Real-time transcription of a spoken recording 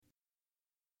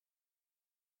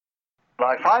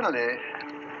I finally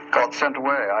got sent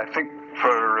away, I think, for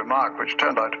a remark which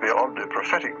turned out to be oddly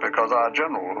prophetic, because our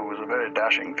general, who was a very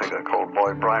dashing figure called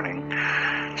Boy Browning,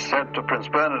 said to Prince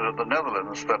Bernhard of the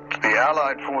Netherlands that the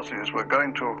Allied forces were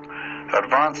going to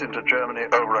advance into Germany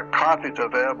over a carpet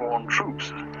of airborne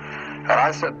troops. And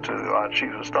I said to our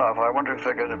chief of staff, I wonder if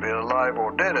they're going to be alive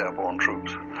or dead airborne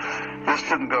troops. This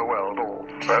didn't go well at all.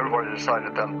 So everybody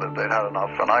decided then that they'd had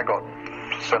enough, and I got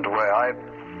sent away. I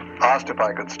asked if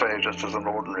I could stay just as an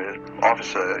ordinary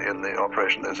officer in the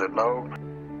operation. They said no.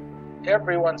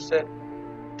 Everyone said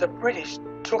the British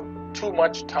took too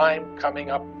much time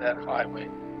coming up that highway.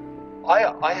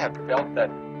 I have felt that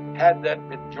had that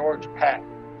been George Patton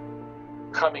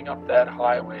coming up that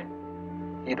highway,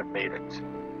 he'd have made it.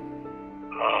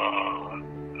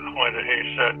 When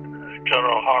he said,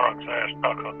 General Horrocks asked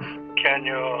Tucker, can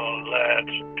your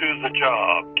lads do the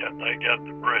job? Can they get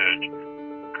the bridge?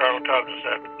 Colonel Tucker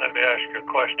said, let me ask you a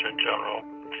question, General.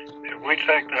 If we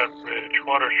take that bridge,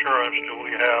 what assurance do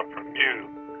we have from you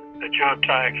that your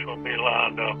tanks will be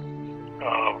lined up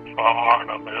for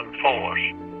Arnhem and force?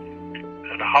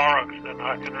 And Horrocks, and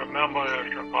I can remember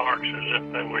his remarks as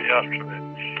if they were yesterday,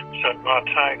 said, my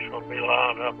tanks will be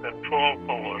lined up in full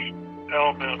force,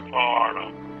 hell-bent for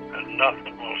Arnhem, and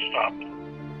nothing will stop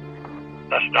them.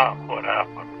 That's not what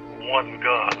happened. One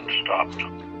gun stopped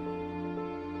them.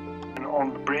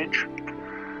 On the bridge,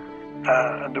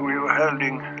 and we were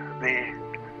holding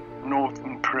the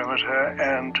northern perimeter,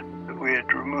 and we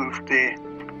had removed the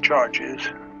charges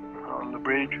on the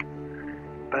bridge,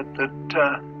 but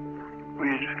that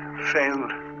we'd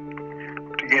failed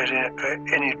to get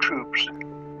any troops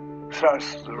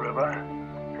south of the river.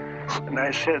 And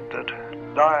I said that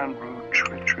Lion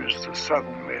Route, which was the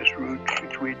southernmost route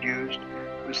which we'd used,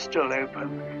 was still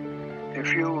open.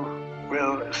 If you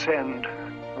will send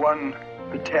one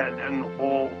battalion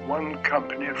or one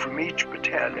company from each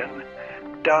battalion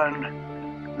down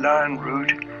Lion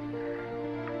Route,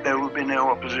 there will be no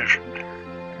opposition.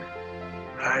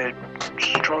 I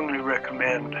strongly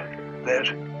recommend that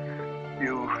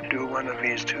you do one of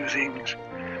these two things.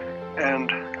 And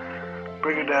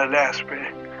Brigadier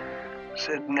Lasprey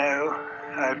said, no,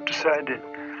 I've decided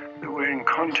that we're in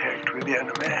contact with the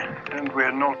enemy and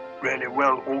we're not really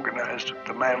well organized at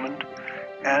the moment,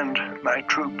 and my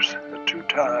troops are too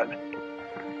tired,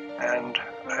 and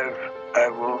I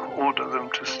will order them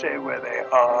to stay where they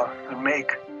are and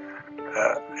make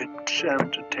a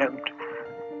descent attempt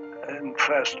in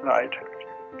first light,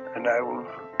 and I will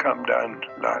come down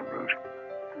Line Route.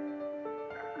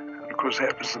 And of course,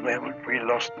 that was the moment we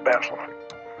lost the battle.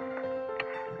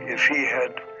 If he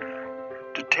had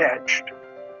detached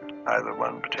either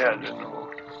one battalion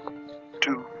or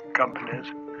two companies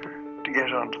to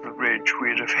get onto the bridge,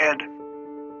 we'd have had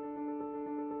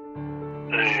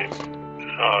the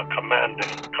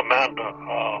commander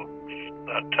of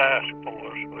that task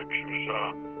force, which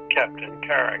was Captain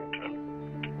Carrington,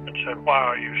 and said, why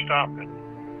are you stopping?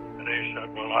 And he said,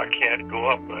 well, I can't go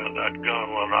up there. That gun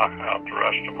will knock out the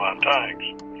rest of my tanks.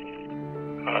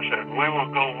 I said, we will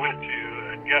go with you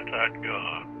and get that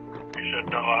gun. He said,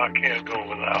 no, I can't go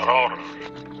without orders.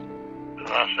 And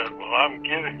I said, well, I'm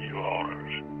giving you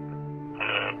orders.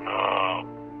 And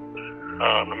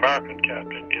an American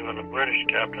captain giving a British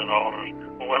captain orders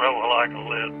went over like a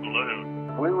lead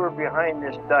balloon. We were behind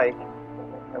this dike,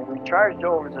 and we charged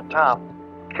over the top,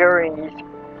 carrying these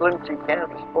flimsy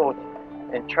canvas boats,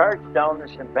 and charged down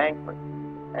this embankment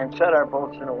and set our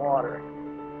boats in the water.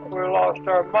 We lost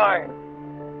our mind.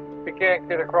 We can't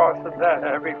get across with that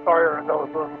heavy fire in those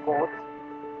little boats.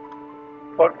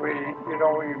 But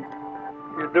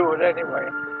you do it anyway.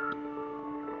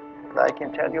 I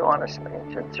can tell you honestly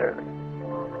and sincerely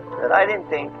that I didn't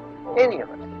think any of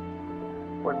us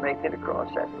would make it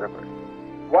across that river.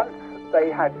 Once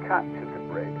they had captured the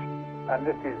bridge, and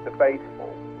this is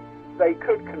debatable, they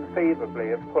could conceivably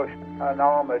have pushed an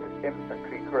armoured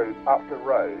infantry group up the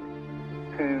road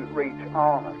to reach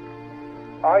Arnhem.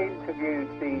 I interviewed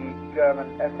the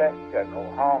German SS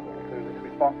General Harmel, who was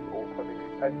responsible for the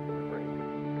defence of the bridge,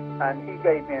 and he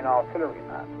gave me an artillery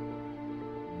map.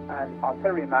 And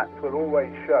artillery maps will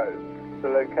always show the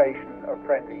location of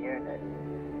friendly units.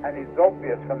 And it's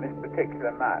obvious from this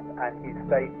particular map and his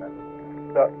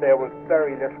statement that there was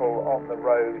very little on the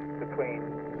road between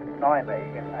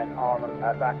Nijmegen and Arnhem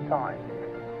at that time.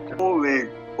 All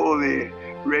the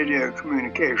radio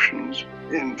communications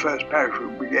in 1st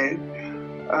Parachute Brigade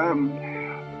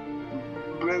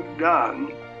broke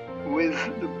down, with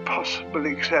the possible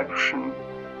exception,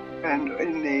 and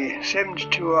in the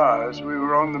 72 hours we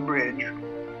were on the bridge,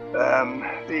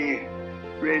 the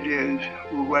radios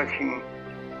were working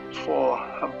for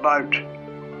about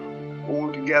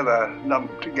all together,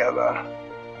 lumped together,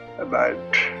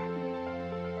 about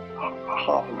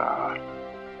half an hour.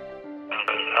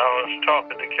 I was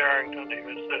talking to Carrington. He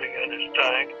was sitting in his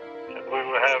tank, and we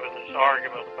were having this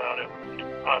argument about him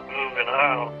not moving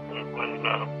out. And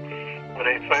when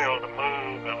he failed to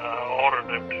move, and I ordered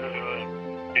him to,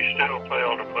 and he still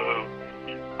failed to move,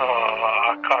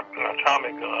 I cocked my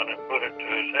Tommy gun and put it to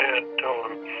his head and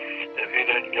told him if he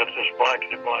didn't get this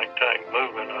blankety-blank tank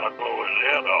moving, I'd blow his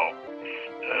head off.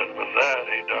 And with that,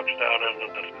 he ducks down into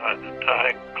the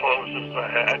tank, closes the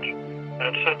hatch,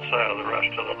 and sits there the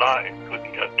rest of the night.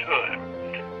 Couldn't get to him.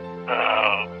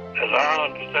 Now, as I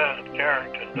understand,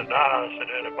 Carrington denies that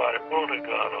anybody pulled a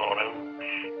gun on him,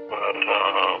 but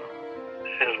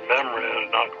his memory is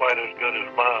not quite as good as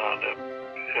mine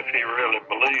if he really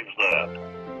believes that.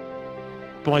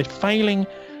 By failing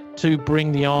to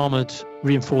bring the armoured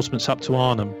reinforcements up to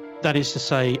Arnhem, that is to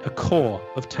say, a corps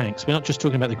of tanks. We're not just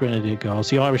talking about the Grenadier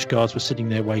Guards. The Irish Guards were sitting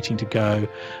there waiting to go.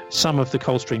 Some of the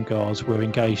Coldstream Guards were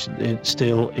engaged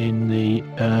still in the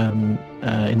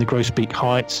Grosbeak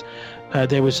Heights.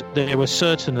 There were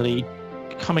certainly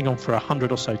coming on for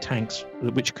 100 or so tanks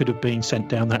which could have been sent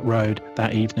down that road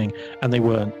that evening, and they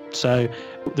weren't. So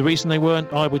the reason they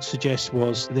weren't, I would suggest,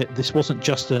 was that this wasn't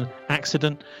just an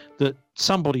accident, that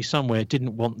somebody somewhere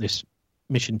didn't want this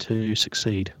mission to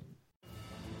succeed.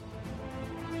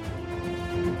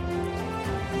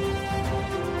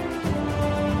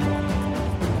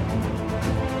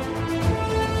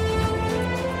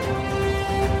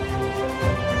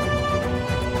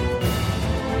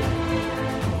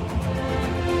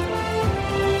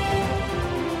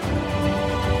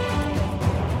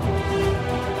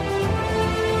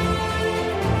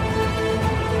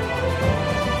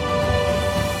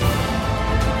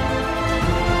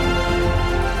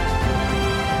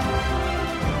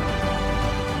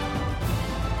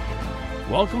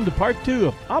 Welcome to Part 2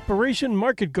 of Operation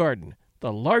Marketgarden,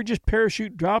 the largest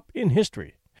parachute drop in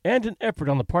history, and an effort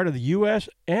on the part of the U.S.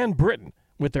 and Britain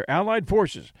with their allied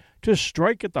forces to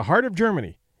strike at the heart of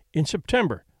Germany in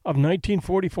September of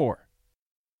 1944.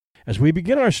 As we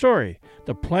begin our story,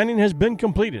 the planning has been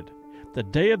completed. The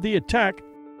day of the attack,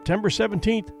 September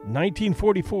 17,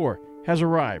 1944, has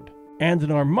arrived, and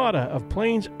an armada of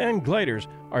planes and gliders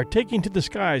are taking to the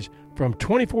skies from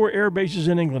 24 air bases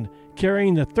in England,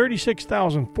 carrying the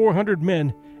 36,400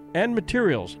 men and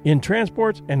materials in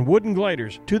transports and wooden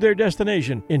gliders to their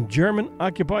destination in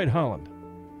German-occupied Holland.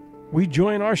 We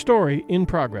join our story in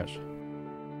progress.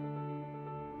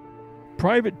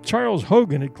 Private Charles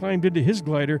Hogan had climbed into his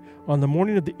glider on the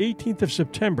morning of the 18th of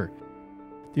September.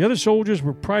 The other soldiers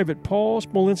were Private Paul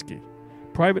Smolinski,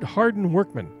 Private Hardin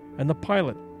Workman, and the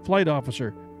pilot, flight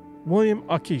officer, William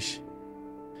Akish.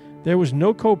 There was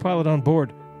no co-pilot on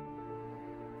board.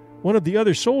 One of the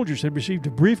other soldiers had received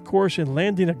a brief course in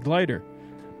landing a glider,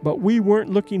 but we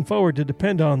weren't looking forward to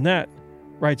depend on that,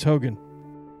 writes Hogan.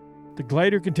 The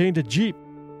glider contained a jeep,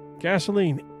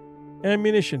 gasoline,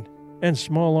 ammunition, and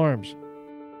small arms.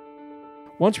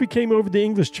 Once we came over the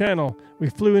English Channel, we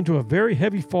flew into a very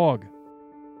heavy fog.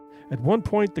 At one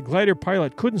point, the glider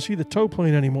pilot couldn't see the tow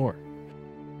plane anymore.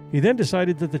 He then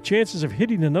decided that the chances of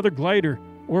hitting another glider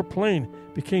or plane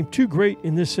became too great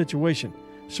in this situation,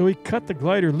 so he cut the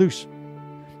glider loose.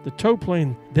 The tow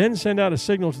plane then sent out a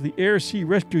signal to the Air-Sea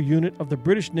Rescue Unit of the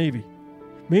British Navy.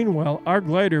 Meanwhile, our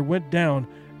glider went down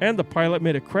and the pilot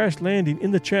made a crash landing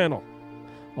in the channel.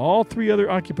 All three other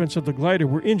occupants of the glider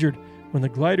were injured when the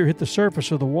glider hit the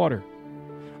surface of the water.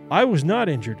 I was not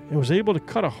injured and was able to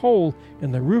cut a hole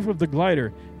in the roof of the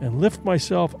glider and lift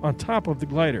myself on top of the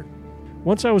glider.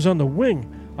 Once I was on the wing,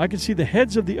 I could see the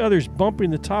heads of the others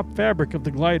bumping the top fabric of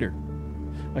the glider.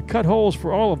 I cut holes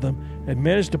for all of them and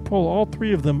managed to pull all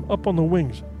three of them up on the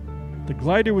wings. The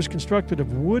glider was constructed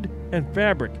of wood and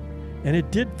fabric, and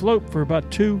it did float for about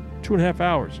 2.5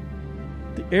 hours.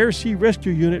 The Air-Sea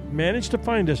Rescue Unit managed to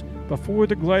find us before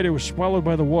the glider was swallowed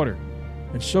by the water,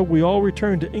 and so we all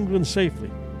returned to England safely.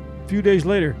 A few days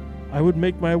later, I would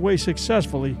make my way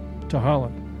successfully to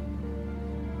Holland.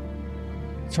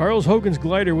 Charles Hogan's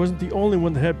glider wasn't the only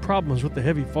one that had problems with the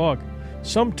heavy fog.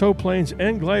 Some tow planes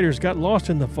and gliders got lost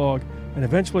in the fog and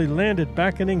eventually landed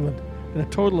back in England, and a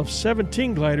total of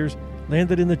 17 gliders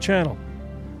landed in the Channel.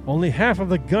 Only half of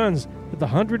the guns that the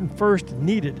 101st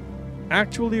needed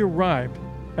actually arrived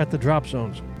at the drop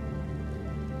zones.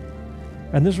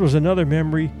 And this was another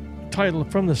memory titled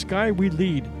From the Sky We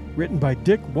Lead, written by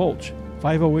Dick Walsh,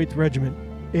 508th Regiment,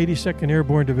 82nd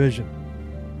Airborne Division.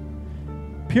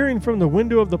 Peering from the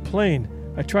window of the plane,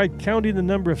 I tried counting the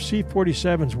number of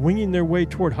C-47s winging their way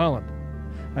toward Holland.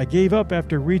 I gave up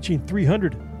after reaching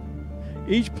 300.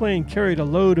 Each plane carried a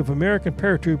load of American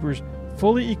paratroopers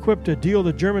fully equipped to deal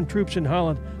the German troops in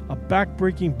Holland a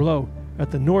back-breaking blow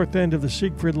at the north end of the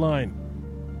Siegfried Line.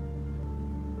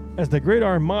 As the Great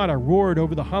Armada roared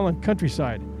over the Holland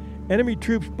countryside, enemy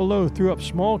troops below threw up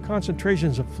small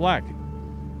concentrations of flak,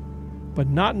 but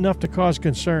not enough to cause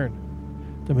concern.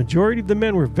 The majority of the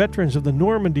men were veterans of the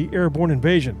Normandy airborne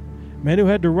invasion, men who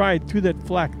had to ride through that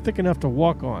flak thick enough to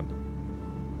walk on.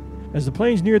 As the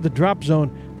planes neared the drop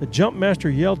zone, the jump master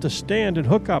yelled to stand and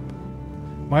hook up.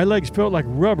 My legs felt like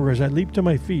rubber as I leaped to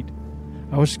my feet.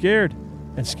 I was scared,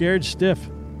 and scared stiff.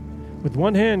 With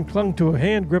one hand clung to a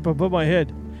hand grip above my head,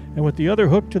 and with the other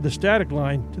hooked to the static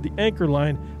line, to the anchor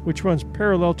line, which runs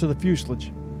parallel to the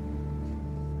fuselage.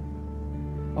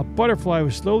 A butterfly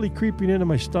was slowly creeping into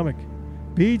my stomach.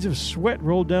 Beads of sweat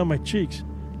rolled down my cheeks,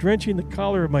 drenching the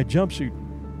collar of my jumpsuit.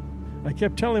 I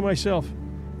kept telling myself,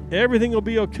 everything will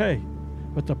be okay,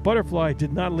 but the butterfly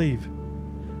did not leave.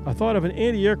 I thought of an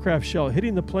anti-aircraft shell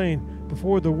hitting the plane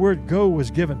before the word go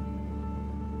was given.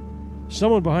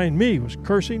 Someone behind me was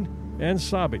cursing and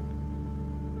sobbing.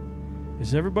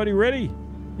 "Is everybody ready?"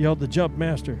 yelled the jump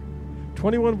master.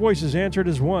 21 voices answered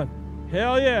as one.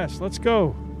 "Hell yes, let's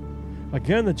go."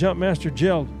 Again the jump master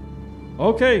yelled,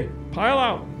 "Okay, pile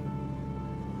out."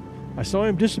 I saw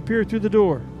him disappear through the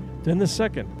door. Then the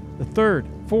second, the third,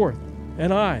 fourth,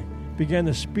 and I began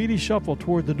the speedy shuffle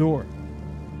toward the door.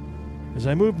 As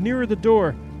I moved nearer the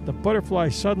door, the butterfly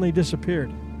suddenly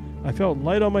disappeared. I felt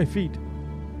light on my feet.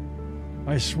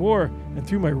 I swore and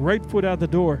threw my right foot out the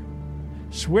door.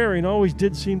 Swearing always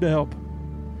did seem to help.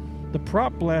 The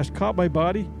prop blast caught my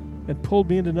body and pulled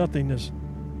me into nothingness.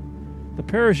 The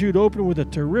parachute opened with a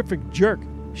terrific jerk,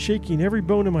 shaking every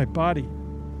bone in my body.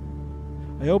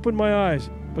 I opened my eyes,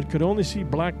 but could only see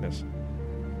blackness.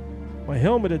 My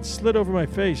helmet had slid over my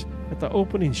face at the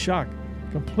opening shock,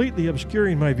 completely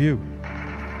obscuring my view.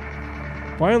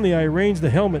 Finally, I arranged the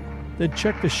helmet, then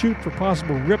checked the chute for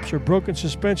possible rips or broken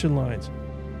suspension lines.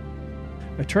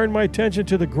 I turned my attention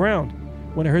to the ground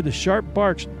when I heard the sharp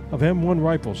barks of M1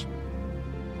 rifles.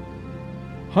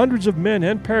 Hundreds of men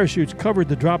and parachutes covered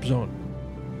the drop zone.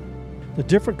 The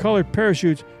different colored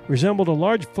parachutes resembled a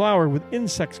large flower with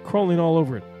insects crawling all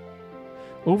over it.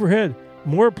 Overhead,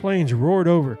 more planes roared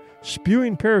over,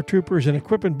 spewing paratroopers and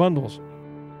equipment bundles.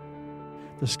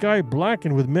 The sky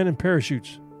blackened with men in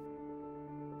parachutes.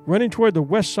 Running toward the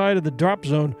west side of the drop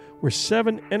zone were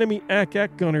 7 enemy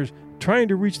AK gunners trying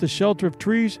to reach the shelter of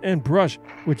trees and brush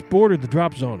which bordered the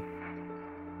drop zone.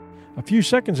 A few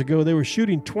seconds ago, they were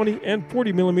shooting 20 and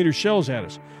 40 millimeter shells at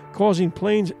us, causing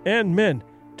planes and men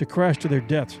to crash to their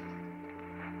deaths.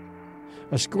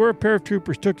 A score of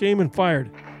paratroopers took aim and fired.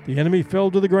 The enemy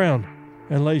fell to the ground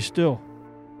and lay still.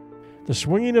 The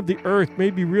swinging of the earth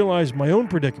made me realize my own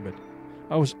predicament.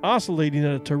 I was oscillating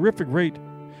at a terrific rate,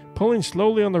 pulling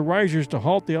slowly on the risers to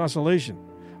halt the oscillation.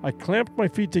 I clamped my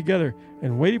feet together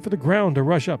and waited for the ground to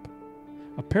rush up.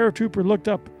 A paratrooper looked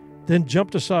up, then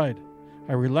jumped aside.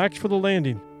 I relaxed for the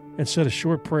landing and said a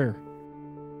short prayer.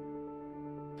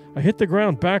 I hit the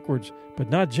ground backwards, but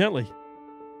not gently.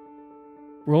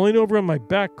 Rolling over on my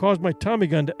back caused my Tommy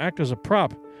gun to act as a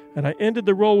prop, and I ended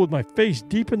the roll with my face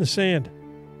deep in the sand.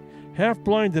 Half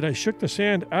blinded, I shook the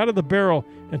sand out of the barrel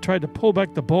and tried to pull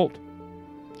back the bolt.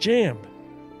 Jammed.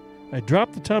 I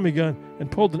dropped the Tommy gun and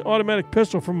pulled an automatic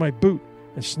pistol from my boot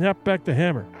and snapped back the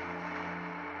hammer.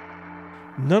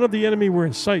 None of the enemy were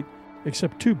in sight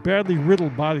except 2 badly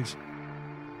riddled bodies.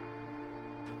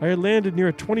 I had landed near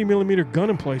a 20 millimeter gun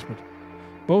emplacement.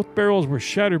 Both barrels were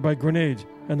shattered by grenades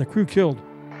and the crew killed.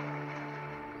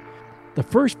 The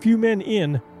first few men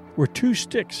in were 2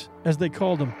 sticks, as they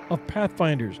called them, of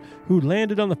Pathfinders who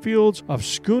landed on the fields of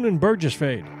Schoon and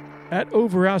Burgessveld at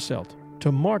Overijssel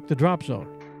to mark the drop zone.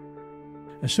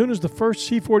 As soon as the first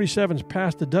C-47s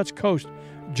passed the Dutch coast,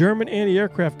 German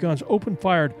anti-aircraft guns opened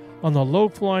fire on the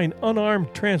low-flying,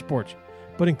 unarmed transports.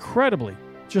 But incredibly,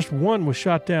 just one was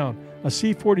shot down, a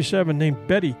C-47 named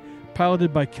Betty,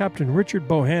 piloted by Captain Richard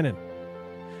Bohannon.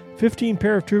 15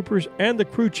 paratroopers and the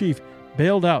crew chief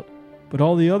bailed out, but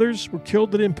all the others were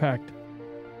killed at impact.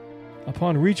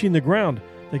 Upon reaching the ground,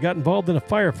 they got involved in a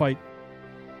firefight.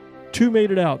 2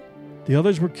 made it out. The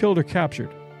others were killed or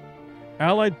captured.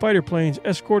 Allied fighter planes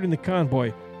escorting the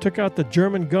convoy took out the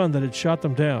German gun that had shot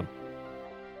them down.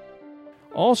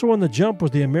 Also on the jump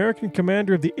was the American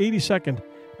commander of the 82nd,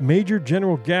 Major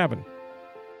General Gavin.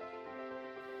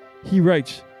 He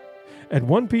writes, "At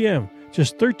 1 p.m.,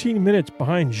 just 13 minutes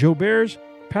behind Joubert's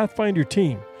Pathfinder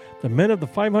team, the men of the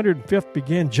 505th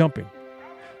began jumping.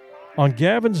 On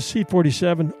Gavin's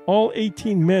C-47, all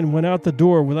 18 men went out the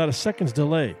door without a second's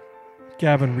delay,"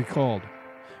 Gavin recalled.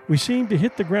 We seemed to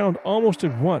hit the ground almost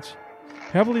at once.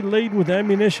 Heavily laden with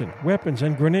ammunition, weapons,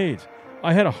 and grenades,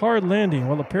 I had a hard landing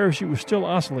while the parachute was still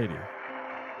oscillating.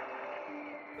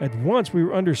 At once we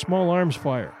were under small arms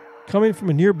fire, coming from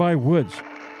a nearby woods.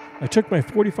 I took my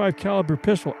 .45 caliber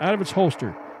pistol out of its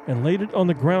holster and laid it on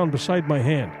the ground beside my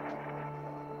hand.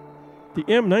 The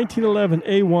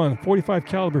M1911A1 .45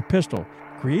 caliber pistol,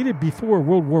 created before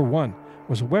World War I,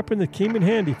 was a weapon that came in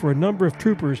handy for a number of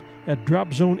troopers at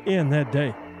Drop Zone N that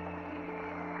day.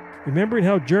 Remembering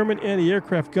how German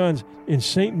anti-aircraft guns in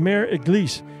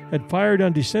Sainte-Mère-Église had fired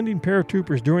on descending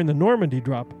paratroopers during the Normandy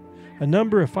drop, a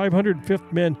number of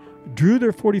 505th men drew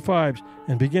their .45s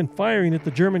and began firing at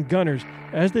the German gunners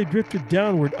as they drifted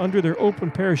downward under their open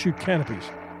parachute canopies.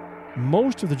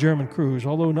 Most of the German crews,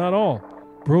 although not all,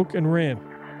 broke and ran.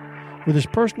 With his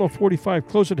personal .45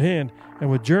 close at hand and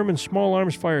with German small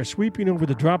arms fire sweeping over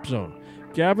the drop zone,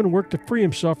 Gavin worked to free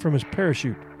himself from his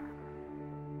parachute.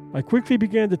 I quickly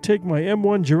began to take my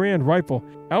M1 Garand rifle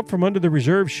out from under the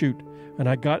reserve chute, and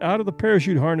I got out of the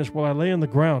parachute harness while I lay on the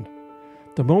ground.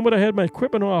 The moment I had my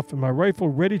equipment off and my rifle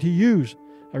ready to use,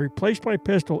 I replaced my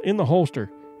pistol in the holster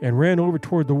and ran over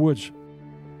toward the woods.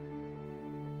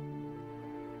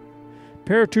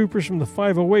 Paratroopers from the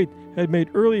 508 had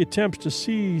made early attempts to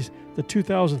seize the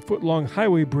 2,000-foot-long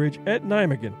highway bridge at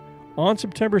Nijmegen on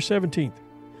September 17th,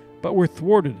 but were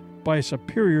thwarted by a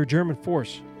superior German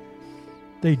force.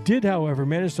 They did, however,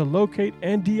 manage to locate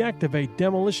and deactivate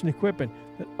demolition equipment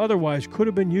that otherwise could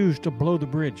have been used to blow the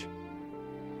bridge.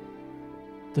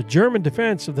 The German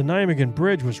defense of the Nijmegen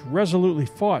Bridge was resolutely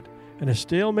fought, and a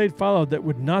stalemate followed that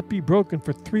would not be broken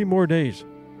for 3 more days.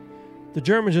 The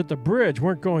Germans at the bridge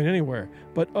weren't going anywhere,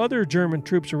 but other German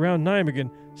troops around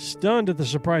Nijmegen, stunned at the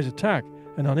surprise attack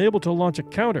and unable to launch a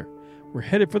counter, were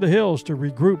headed for the hills to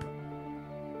regroup.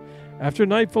 After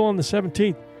nightfall on the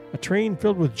 17th, a train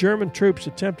filled with German troops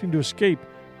attempting to escape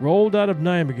rolled out of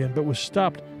Nijmegen but was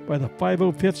stopped by the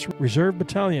 505th Reserve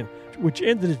Battalion, which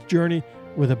ended its journey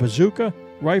with a bazooka,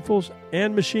 rifles,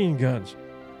 and machine guns.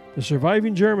 The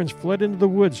surviving Germans fled into the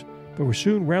woods but were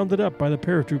soon rounded up by the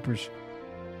paratroopers.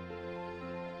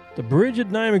 The bridge at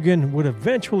Nijmegen would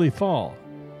eventually fall,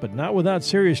 but not without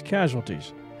serious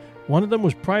casualties. One of them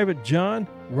was Private John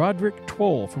Roderick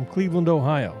Toll from Cleveland,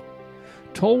 Ohio.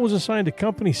 Toll was assigned to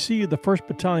Company C of the 1st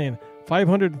Battalion,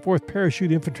 504th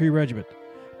Parachute Infantry Regiment,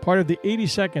 part of the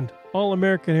 82nd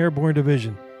All-American Airborne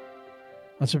Division.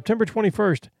 On September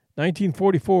 21st,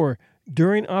 1944,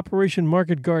 during Operation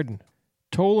Marketgarden,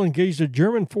 Toll engaged a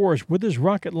German force with his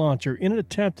rocket launcher in an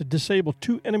attempt to disable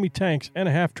 2 enemy tanks and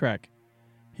a half-track.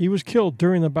 He was killed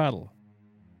during the battle.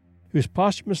 He was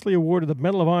posthumously awarded the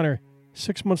Medal of Honor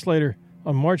 6 months later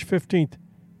on March 15,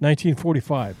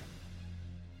 1945.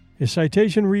 His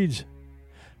citation reads,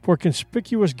 "For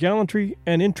conspicuous gallantry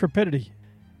and intrepidity,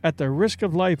 at the risk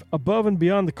of life above and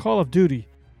beyond the call of duty,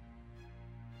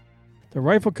 the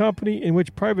rifle company in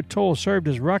which Private Toll served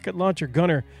as rocket launcher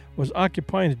gunner was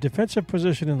occupying a defensive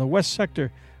position in the west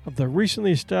sector of the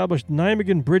recently established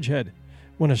Nijmegen bridgehead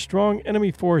when a strong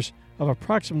enemy force of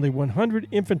approximately 100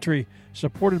 infantry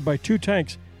supported by 2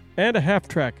 tanks and a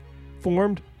half-track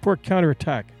formed for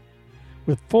counterattack.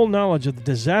 With full knowledge of the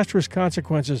disastrous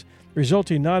consequences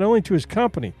resulting not only to his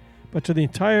company but to the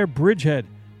entire bridgehead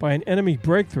by an enemy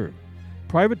breakthrough,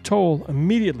 Private Toll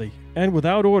immediately and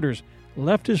without orders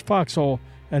left his foxhole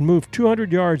and moved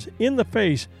 200 yards in the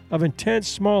face of intense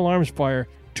small arms fire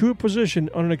to a position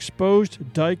on an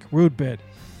exposed dike roadbed.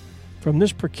 From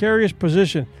this precarious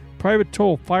position, Private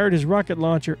Toll fired his rocket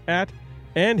launcher at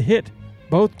and hit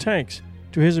both tanks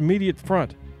to his immediate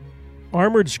front.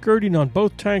 Armored skirting on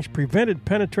both tanks prevented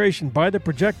penetration by the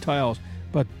projectiles,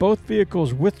 but both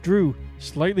vehicles withdrew,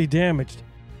 slightly damaged.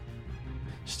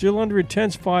 Still under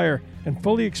intense fire and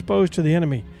fully exposed to the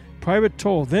enemy, Private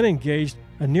Toll then engaged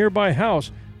a nearby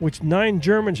house which 9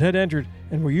 Germans had entered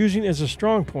and were using as a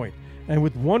strong point, and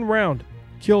with 1 round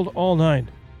killed all 9.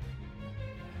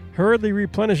 Hurriedly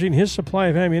replenishing his supply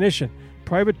of ammunition,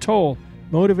 Private Toll,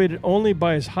 motivated only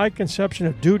by his high conception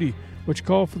of duty, which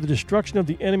called for the destruction of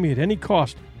the enemy at any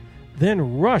cost,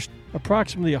 then rushed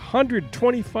approximately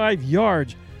 125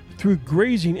 yards through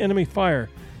grazing enemy fire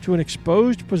to an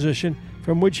exposed position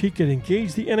from which he could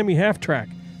engage the enemy half-track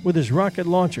with his rocket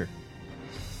launcher.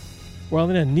 While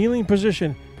in a kneeling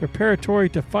position preparatory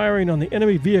to firing on the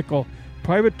enemy vehicle,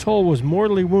 Private Toll was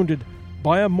mortally wounded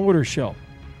by a mortar shell.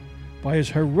 By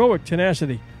his heroic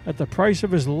tenacity, at the price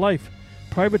of his life,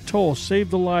 Private Toll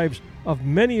saved the lives of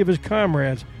many of his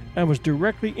comrades and was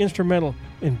directly instrumental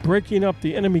in breaking up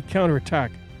the enemy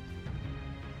counterattack.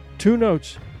 2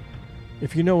 notes.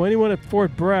 If you know anyone at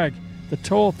Fort Bragg, the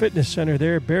Toll Fitness Center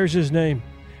there bears his name,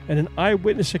 and an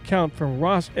eyewitness account from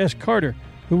Ross S. Carter,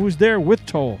 who was there with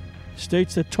Toll,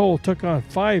 states that Toll took on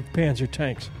 5 Panzer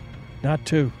tanks, not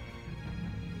 2.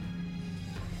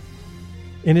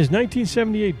 In his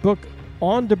 1978 book,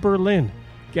 On to Berlin,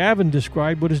 Gavin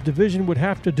described what his division would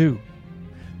have to do.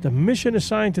 The mission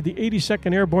assigned to the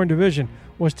 82nd Airborne Division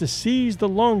was to seize the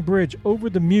Long Bridge over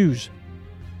the Meuse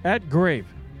at Grave,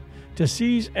 to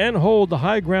seize and hold the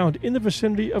high ground in the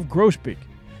vicinity of Groesbeek,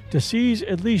 to seize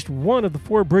at least one of the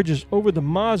 4 bridges over the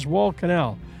Maas-Wall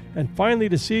Canal, and finally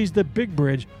to seize the big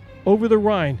bridge over the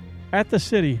Rhine at the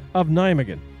city of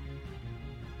Nijmegen.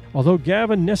 Although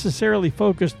Gavin necessarily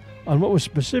focused on what was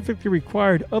specifically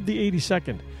required of the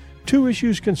 82nd, 2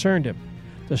 issues concerned him: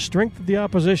 the strength of the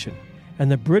opposition and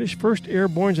the British 1st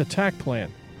Airborne's attack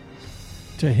plan.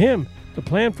 To him, the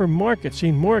plan for Market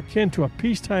seemed more akin to a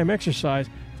peacetime exercise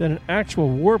than an actual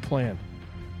war plan.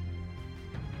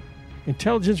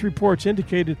 Intelligence reports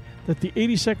indicated that the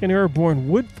 82nd Airborne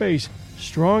would face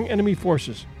strong enemy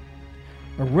forces.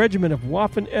 A regiment of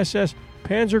Waffen-SS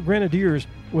Panzer Grenadiers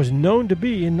was known to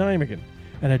be in Nijmegen,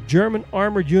 and a German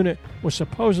armored unit was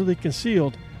supposedly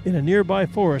concealed in a nearby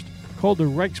forest called the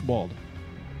Reichswald.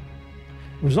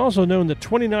 It was also known that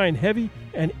 29 heavy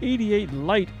and 88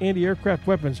 light anti-aircraft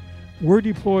weapons were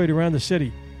deployed around the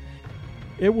city.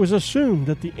 It was assumed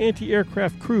that the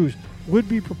anti-aircraft crews would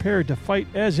be prepared to fight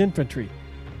as infantry,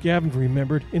 Gavin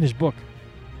remembered in his book.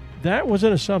 That was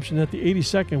an assumption that the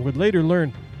 82nd would later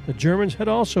learn the Germans had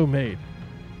also made.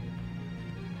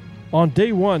 On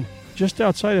day 1, just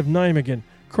outside of Nijmegen,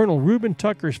 Colonel Reuben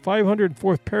Tucker's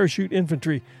 504th Parachute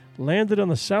Infantry landed on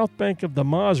the south bank of the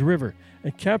Maas River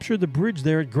and captured the bridge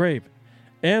there at Grave,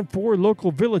 and 4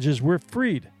 local villages were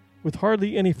freed with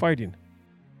hardly any fighting.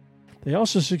 They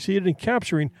also succeeded in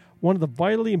capturing one of the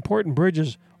vitally important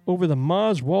bridges over the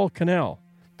Maas-Wall Canal,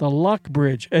 the Lock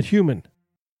Bridge at Human.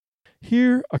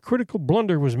 Here, a critical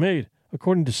blunder was made,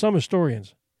 according to some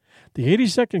historians. The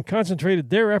 82nd concentrated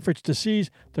their efforts to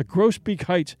seize the Groesbeek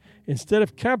Heights instead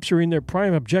of capturing their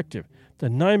prime objective, the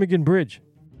Nijmegen Bridge.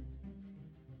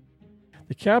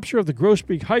 The capture of the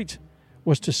Groesbeek Heights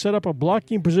was to set up a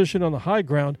blocking position on the high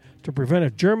ground to prevent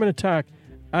a German attack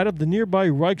out of the nearby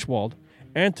Reichswald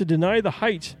and to deny the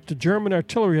heights to German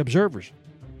artillery observers.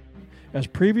 As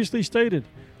previously stated,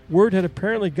 word had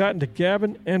apparently gotten to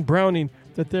Gavin and Browning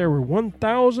that there were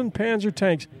 1,000 Panzer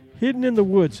tanks hidden in the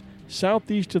woods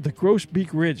southeast of the Groesbeek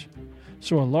Ridge,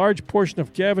 so a large portion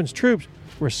of Gavin's troops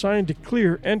were assigned to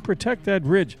clear and protect that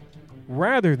ridge,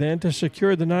 rather than to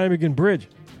secure the Nijmegen Bridge,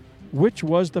 which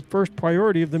was the first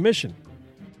priority of the mission.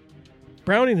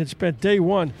 Browning had spent day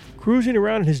 1 cruising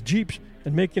around in his jeeps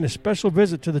and making a special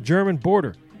visit to the German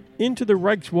border, into the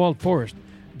Reichswald forest,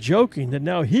 joking that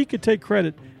now he could take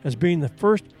credit as being the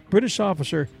first British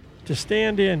officer to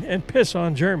stand in and piss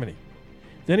on Germany.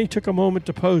 Then he took a moment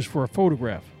to pose for a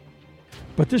photograph.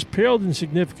 But this paled in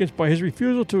significance by his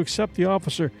refusal to accept the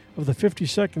officer of the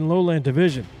 52nd Lowland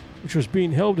Division, which was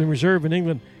being held in reserve in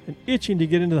England and itching to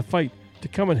get into the fight to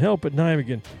come and help at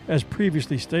Nijmegen, as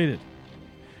previously stated.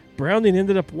 Browning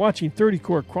ended up watching 30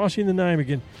 Corps crossing the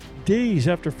Nijmegen days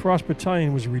after Frost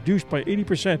Battalion was reduced by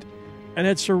 80% and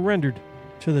had surrendered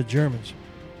to the Germans.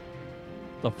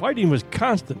 The fighting was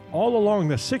constant all along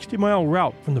the 60-mile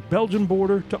route from the Belgian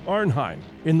border to Arnhem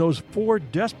in those 4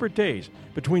 desperate days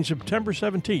between September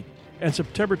 17th and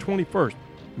September 21st,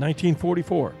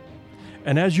 1944.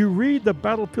 And as you read the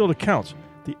battlefield accounts,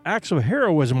 the acts of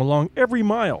heroism along every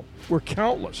mile were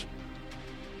countless.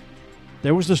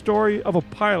 There was the story of a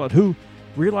pilot who,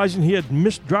 realizing he had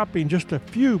missed dropping just a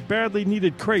few badly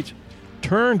needed crates,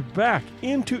 turned back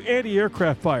into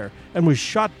anti-aircraft fire and was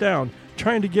shot down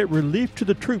trying to get relief to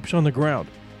the troops on the ground.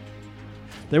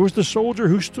 There was the soldier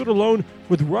who stood alone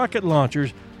with rocket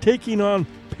launchers taking on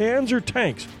Panzer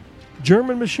tanks,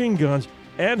 German machine guns,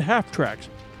 and half-tracks,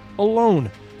 alone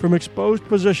from exposed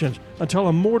positions until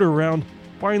a mortar round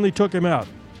finally took him out.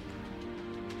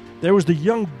 There was the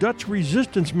young Dutch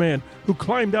resistance man who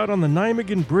climbed out on the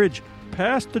Nijmegen Bridge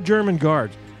past the German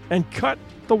guards and cut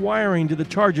the wiring to the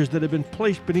charges that had been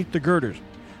placed beneath the girders,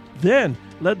 then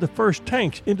led the first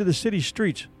tanks into the city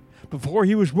streets before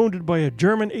he was wounded by a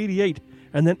German 88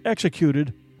 and then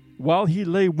executed while he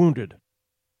lay wounded.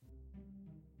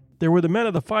 There were the men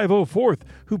of the 504th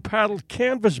who paddled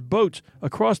canvas boats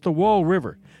across the Wall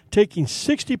River, taking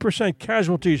 60%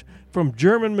 casualties from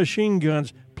German machine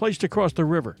guns placed across the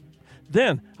river.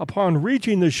 Then, upon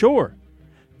reaching the shore,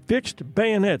 fixed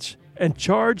bayonets and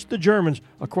charged the Germans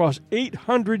across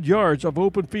 800 yards of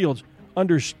open fields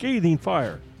under scathing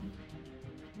fire.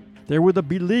 There were the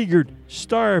beleaguered,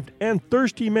 starved, and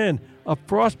thirsty men of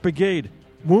Frost Brigade,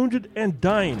 wounded and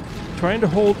dying, trying to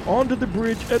hold onto the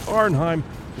bridge at Arnhem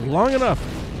long enough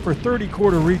for 30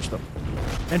 Corps to reach them,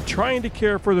 and trying to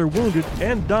care for their wounded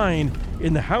and dying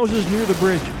in the houses near the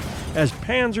bridge as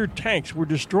Panzer tanks were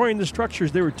destroying the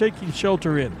structures they were taking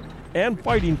shelter in and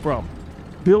fighting from,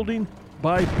 building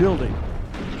by building.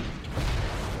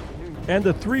 And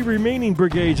the 3 remaining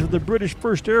brigades of the British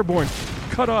 1st Airborne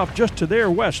cut off just to their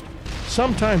west,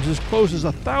 sometimes as close as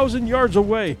 1,000 yards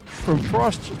away from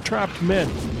Frost's trapped men,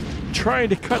 trying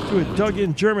to cut through a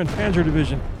dug-in German panzer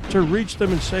division to reach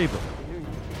them and save them.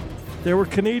 There were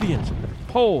Canadians,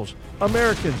 Poles,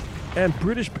 Americans, and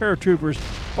British paratroopers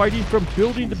fighting from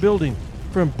building to building,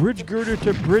 from bridge girder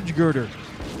to bridge girder,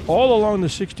 all along the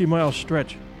 60-mile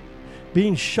stretch,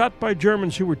 being shot by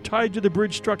Germans who were tied to the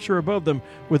bridge structure above them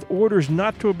with orders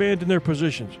not to abandon their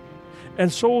positions,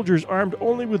 and soldiers armed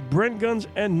only with Bren guns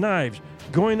and knives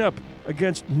going up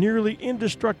against nearly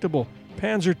indestructible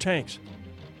Panzer tanks.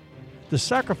 The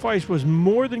sacrifice was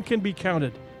more than can be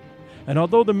counted, and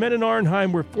although the men in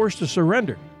Arnhem were forced to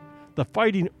surrender, the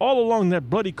fighting all along that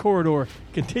bloody corridor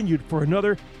continued for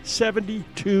another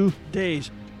 72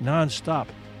 days non-stop.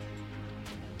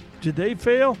 Did they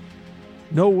fail?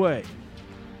 No way.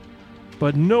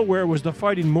 But nowhere was the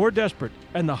fighting more desperate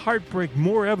and the heartbreak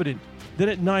more evident than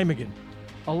at Nijmegen,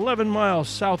 11 miles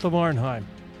south of Arnhem.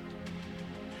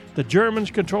 The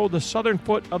Germans controlled the southern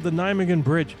foot of the Nijmegen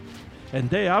Bridge, and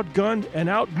they outgunned and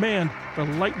outmanned the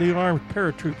lightly armed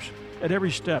paratroops at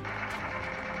every step.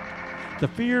 The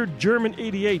feared German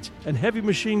 88s and heavy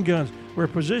machine guns were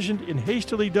positioned in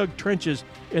hastily dug trenches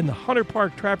in the Hunter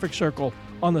Park traffic circle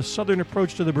on the southern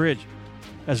approach to the bridge,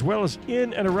 as well as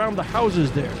in and around the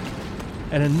houses there.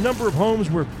 And a number of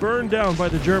homes were burned down by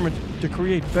the Germans to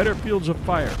create better fields of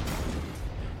fire.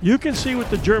 You can see what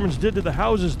the Germans did to the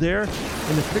houses there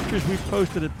in the pictures we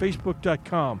posted at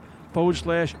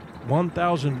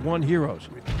facebook.com/1001 Heroes.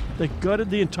 They gutted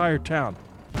the entire town.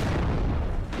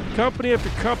 Company after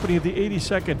company of the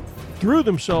 82nd threw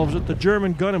themselves at the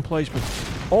German gun emplacements,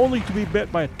 only to be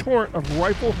met by a torrent of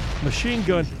rifle, machine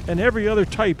gun, and every other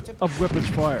type of weapons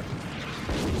fire.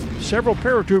 Several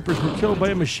paratroopers were killed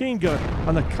by a machine gun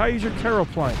on the Kaiser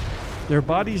Karoline, their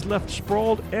bodies left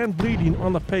sprawled and bleeding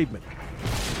on the pavement.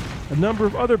 A number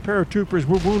of other paratroopers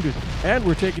were wounded and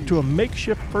were taken to a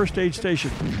makeshift first aid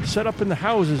station set up in the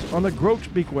houses on the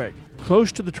Grootsbeekweg,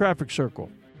 close to the traffic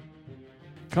circle.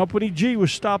 Company G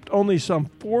was stopped only some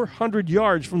 400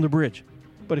 yards from the bridge,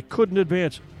 but it couldn't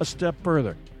advance a step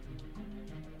further.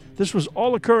 This was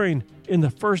all occurring in the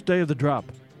first day of the drop.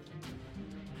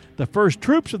 The first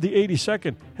troops of the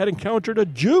 82nd had encountered a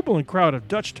jubilant crowd of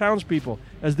Dutch townspeople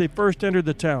as they first entered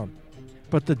the town,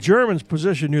 but the Germans'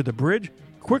 position near the bridge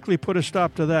quickly put a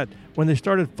stop to that when they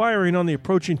started firing on the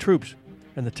approaching troops,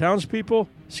 and the townspeople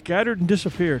scattered and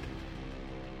disappeared.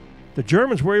 The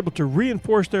Germans were able to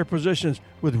reinforce their positions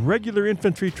with regular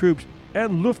infantry troops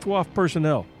and Luftwaffe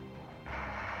personnel.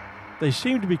 They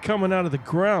seemed to be coming out of the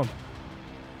ground.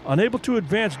 Unable to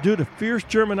advance due to fierce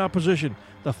German opposition,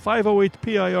 the 508th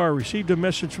PIR received a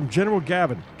message from General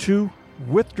Gavin to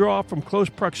withdraw from close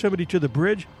proximity to the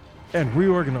bridge and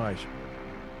reorganize.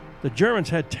 The Germans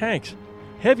had tanks,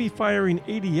 heavy-firing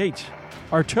 88s,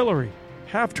 artillery,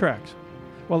 half-tracks,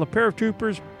 while the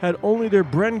paratroopers had only their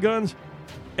Bren guns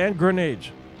and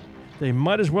grenades. They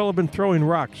might as well have been throwing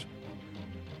rocks.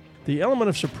 The element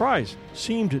of surprise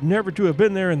seemed never to have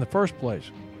been there in the first place.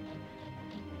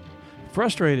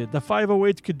 Frustrated, the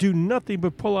 508s could do nothing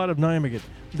but pull out of Nijmegen,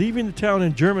 leaving the town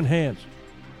in German hands.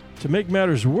 To make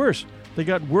matters worse, they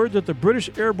got word that the British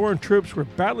airborne troops were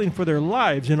battling for their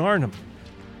lives in Arnhem,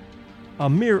 a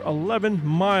mere 11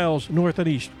 miles north and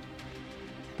east.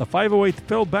 The 508th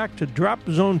fell back to drop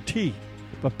zone T,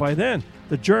 but by then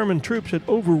the German troops had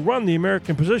overrun the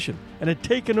American position and had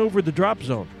taken over the drop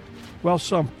zone, while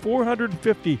some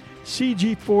 450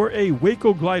 CG-4A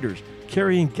Waco gliders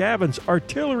carrying Gavin's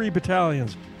artillery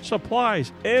battalions,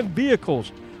 supplies, and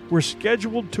vehicles were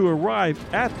scheduled to arrive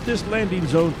at this landing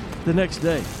zone the next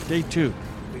day, day 2.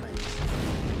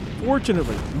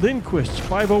 Fortunately, Lindquist's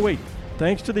 508,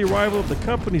 thanks to the arrival of the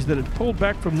companies that had pulled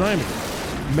back from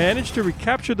Nijmegen, managed to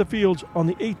recapture the fields on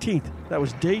the 18th, that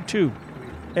was day 2,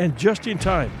 and just in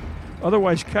time.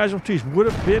 Otherwise, casualties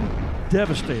would have been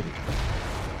devastating.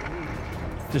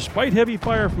 Despite heavy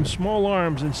fire from small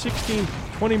arms and 16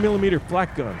 20mm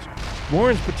flak guns,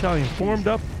 Warren's battalion formed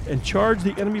up and charged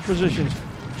the enemy positions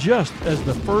just as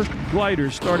the first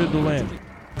gliders started to land.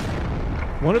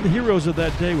 One of the heroes of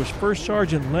that day was First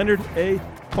Sergeant Leonard A.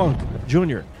 Funk,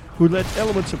 Jr., who led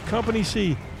elements of Company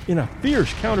C in a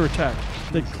fierce counterattack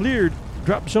that cleared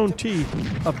Drop Zone T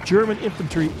of German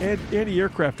infantry and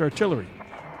anti-aircraft artillery,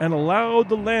 and allowed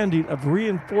the landing of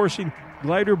reinforcing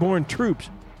glider-borne troops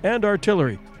and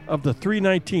artillery of the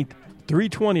 319th,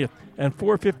 320th, and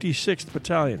 456th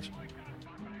Battalions.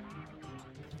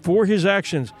 For his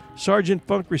actions, Sergeant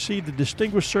Funk received the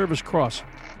Distinguished Service Cross.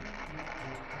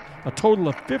 A total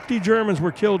of 50 Germans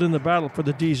were killed in the battle for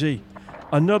the DZ,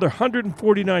 another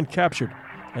 149 captured,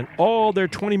 and all their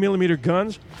 20mm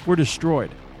guns were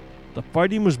destroyed. The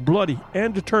fighting was bloody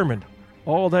and determined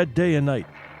all that day and night.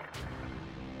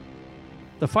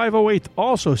 The 508th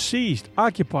also seized,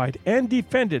 occupied, and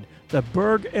defended the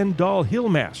Berg and Dahl Hill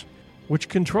Mass, which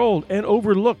controlled and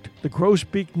overlooked the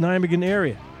Groesbeek-Nijmegen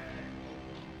area.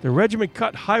 The regiment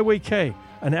cut Highway K,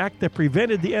 an act that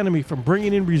prevented the enemy from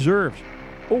bringing in reserves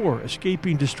or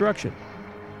escaping destruction.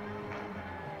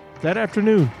 That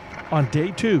afternoon, on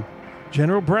day 2,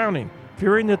 General Browning,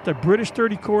 fearing that the British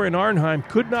 30 Corps in Arnhem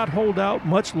could not hold out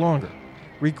much longer,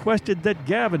 requested that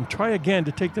Gavin try again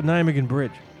to take the Nijmegen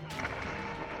Bridge.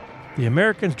 The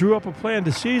Americans drew up a plan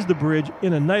to seize the bridge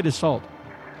in a night assault.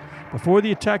 Before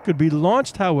the attack could be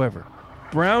launched, however,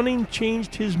 Browning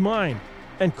changed his mind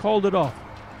and called it off,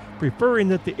 preferring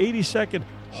that the 82nd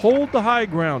hold the high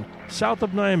ground south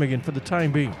of Nijmegen for the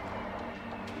time being.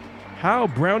 How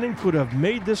Browning could have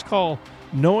made this call,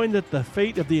 knowing that the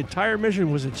fate of the entire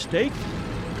mission was at stake,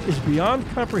 is beyond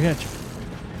comprehension.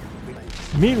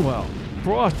 Meanwhile,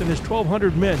 Frost and his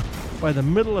 1,200 men, by the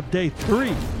middle of day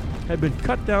 3, had been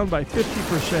cut down by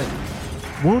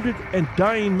 50%. Wounded and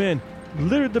dying men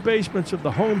littered the basements of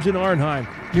the homes in Arnhem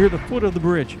near the foot of the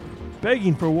bridge,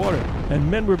 begging for water, and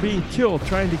men were being killed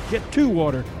trying to get to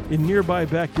water in nearby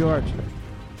backyards.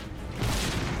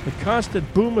 The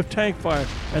constant boom of tank fire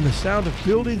and the sound of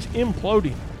buildings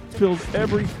imploding filled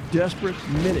every desperate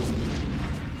minute.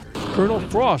 Colonel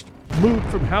Frost moved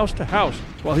from house to house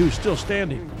while he was still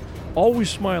standing, always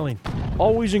smiling,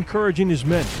 always encouraging his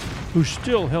men, who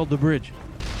still held the bridge.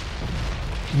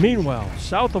 Meanwhile,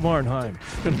 south of Arnhem,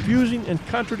 confusing and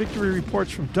contradictory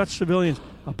reports from Dutch civilians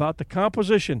about the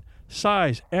composition,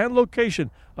 size, and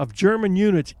location of German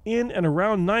units in and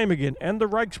around Nijmegen and the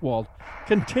Reichswald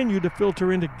continued to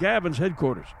filter into Gavin's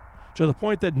headquarters, to the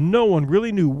point that no one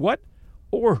really knew what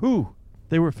or who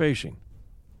they were facing.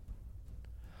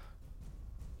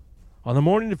 On the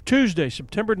morning of Tuesday,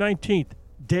 September 19th,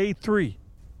 day 3,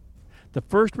 the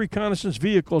first reconnaissance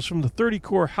vehicles from the 30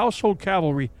 Corps Household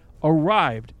Cavalry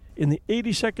arrived in the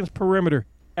 82nd's perimeter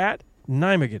at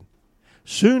Nijmegen,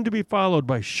 soon to be followed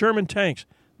by Sherman tanks,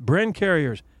 Bren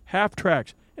carriers,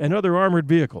 half-tracks, and other armored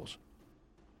vehicles.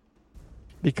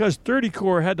 Because 30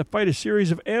 Corps had to fight a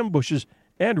series of ambushes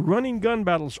and running gun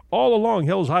battles all along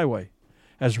Hell's Highway,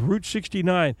 as Route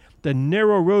 69, the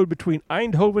narrow road between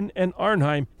Eindhoven and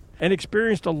Arnhem, and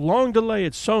experienced a long delay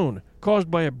at Soane caused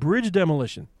by a bridge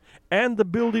demolition and the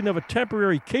building of a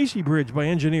temporary Casey Bridge by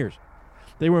engineers.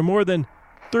 They were more than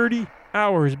 30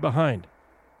 hours behind.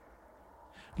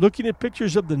 Looking at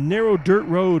pictures of the narrow dirt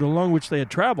road along which they had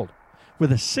traveled,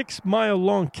 with a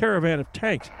 6-mile-long caravan of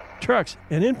tanks, trucks,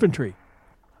 and infantry,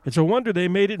 it's a wonder they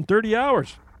made it in 30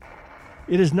 hours.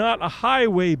 It is not a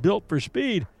highway built for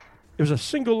speed. It was a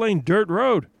single-lane dirt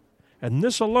road, and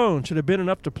this alone should have been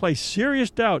enough to place serious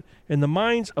doubt in the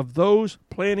minds of those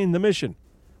planning the mission,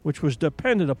 which was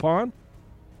dependent upon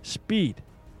speed.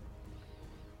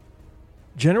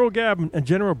 General Gavin and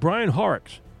General Brian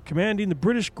Horrocks, commanding the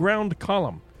British ground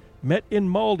column, met in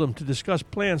Maldum to discuss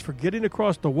plans for getting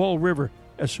across the Wall River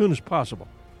as soon as possible.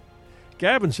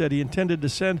 Gavin said he intended to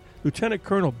send Lieutenant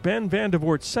Colonel Ben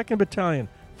Vandervoort's 2nd Battalion,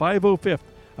 505th,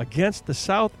 against the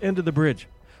south end of the bridge,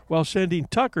 while sending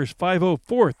Tucker's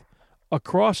 504th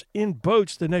across in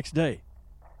boats the next day,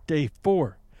 day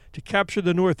 4, to capture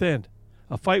the north end,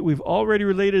 a fight we've already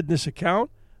related in this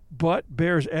account, but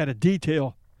bears added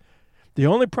detail. The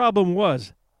only problem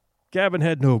was Gavin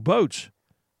had no boats.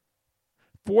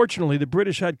 Fortunately, the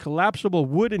British had collapsible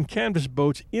wood and canvas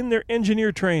boats in their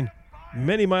engineer train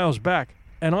many miles back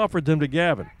and offered them to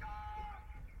Gavin.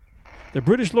 The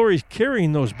British lorries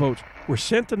carrying those boats were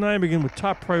sent to Nijmegen with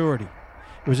top priority.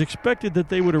 It was expected that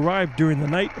they would arrive during the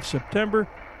night of September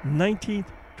 19th,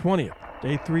 20th,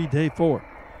 day 3, day 4.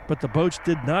 But the boats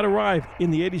did not arrive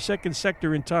in the 82nd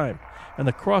sector in time, and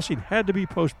the crossing had to be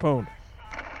postponed.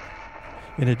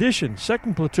 In addition,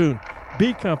 2nd Platoon,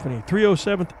 B Company,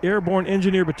 307th Airborne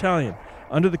Engineer Battalion,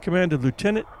 under the command of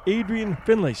Lieutenant Adrian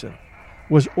Finlayson,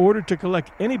 was ordered to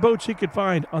collect any boats he could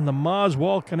find on the Maas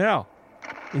Wall Canal.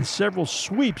 In several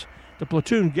sweeps, the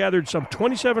platoon gathered some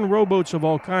 27 rowboats of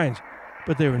all kinds,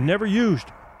 but they were never used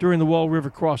during the Wall River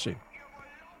crossing.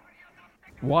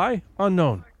 Why?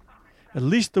 Unknown. At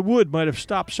least the wood might have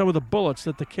stopped some of the bullets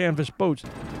that the canvas boats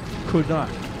could not.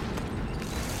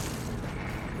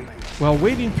 While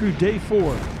waiting through day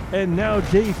 4 and now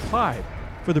day 5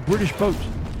 for the British boats,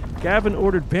 Gavin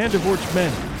ordered Vandervoort's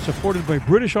men, supported by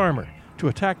British armor, to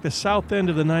attack the south end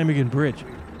of the Nijmegen Bridge.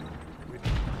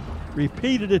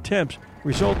 Repeated attempts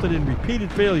resulted in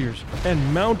repeated failures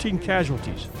and mounting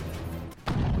casualties.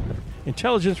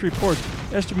 Intelligence reports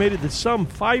estimated that some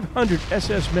 500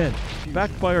 SS men,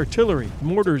 backed by artillery,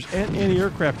 mortars, and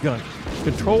anti-aircraft guns,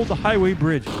 controlled the highway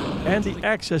bridge and the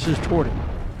accesses toward it.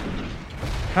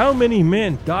 How many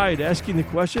men died asking the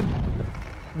question,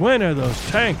 "When are those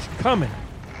tanks coming?"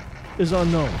 is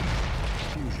unknown.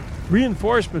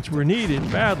 Reinforcements were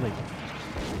needed badly.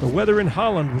 The weather in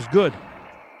Holland was good.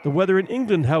 The weather in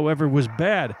England, however, was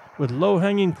bad, with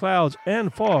low-hanging clouds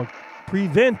and fog,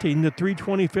 preventing the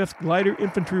 325th Glider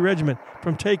Infantry Regiment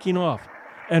from taking off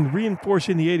and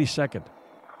reinforcing the 82nd.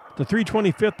 The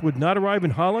 325th would not arrive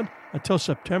in Holland until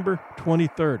September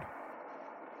 23rd.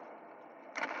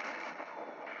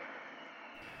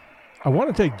 I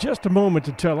want to take just a moment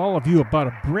to tell all of you about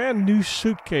a brand new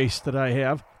suitcase that I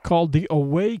have called the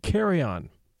Away Carry-On.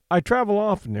 I travel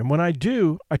often, and when I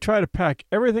do, I try to pack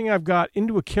everything I've got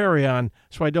into a carry-on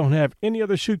so I don't have any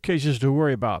other suitcases to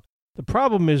worry about. The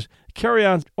problem is,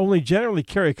 carry-ons only generally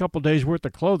carry a couple days' worth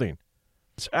of clothing.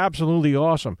 It's absolutely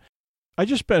awesome. I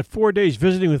just spent 4 days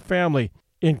visiting with family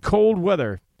in cold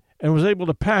weather and was able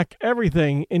to pack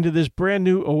everything into this brand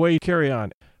new Away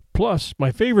Carry-On. Plus,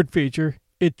 my favorite feature,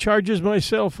 it charges my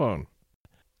cell phone.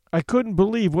 I couldn't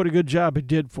believe what a good job it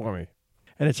did for me.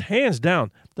 And it's hands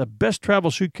down the best travel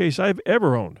suitcase I've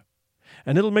ever owned.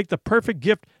 And it'll make the perfect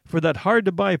gift for that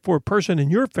hard-to-buy for person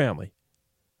in your family.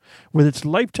 With its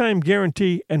lifetime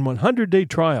guarantee and 100-day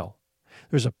trial,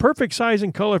 there's a perfect size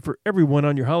and color for everyone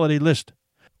on your holiday list.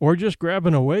 Or just grab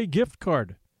an Away gift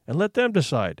card and let them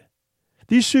decide.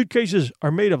 These suitcases are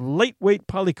made of lightweight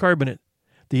polycarbonate.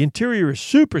 The interior is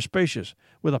super spacious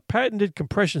with a patented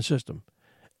compression system.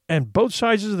 And both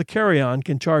sizes of the carry-on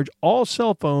can charge all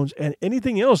cell phones and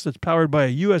anything else that's powered by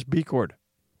a USB cord.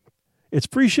 It's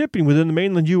free shipping within the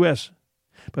mainland U.S.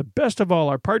 But best of all,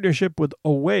 our partnership with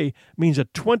Away means a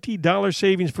 $20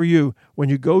 savings for you when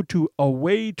you go to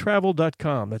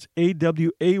awaytravel.com. That's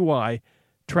AWAY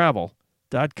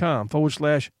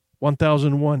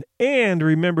travel.com/1001. And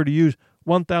remember to use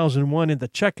 1001 in the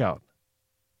checkout.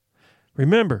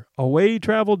 Remember,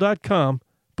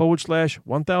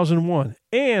 awaytravel.com/1001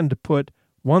 and put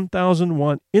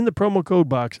 1001 in the promo code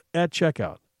box at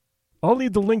checkout. I'll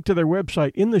leave the link to their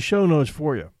website in the show notes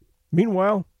for you.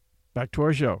 Meanwhile, back to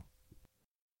our show.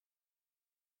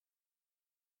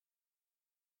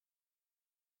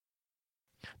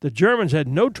 The Germans had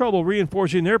no trouble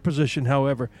reinforcing their position,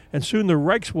 however, and soon the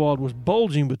Reichswald was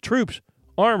bulging with troops,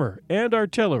 armor, and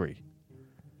artillery.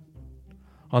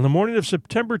 On the morning of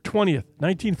September 20th,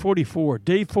 1944,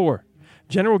 day 4,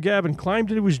 General Gavin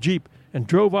climbed into his Jeep and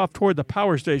drove off toward the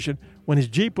power station when his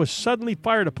Jeep was suddenly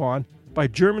fired upon by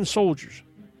German soldiers.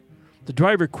 The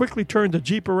driver quickly turned the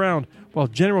Jeep around while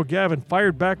General Gavin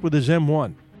fired back with his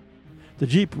M1. The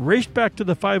Jeep raced back to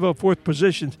the 504th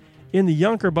positions in the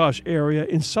Jonkerbosch area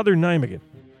in southern Nijmegen.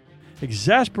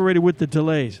 Exasperated with the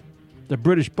delays, the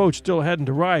British boat still hadn't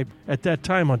arrived at that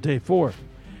time on day 4,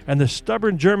 and the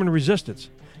stubborn German resistance,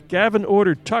 Gavin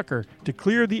ordered Tucker to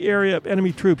clear the area of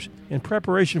enemy troops in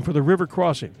preparation for the river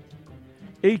crossing.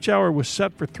 H hour was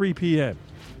set for 3 p.m.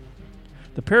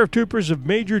 The paratroopers of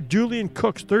Major Julian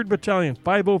Cook's 3rd Battalion,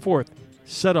 504th,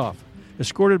 set off,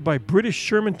 escorted by British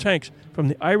Sherman tanks from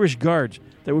the Irish Guards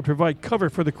that would provide cover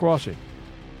for the crossing.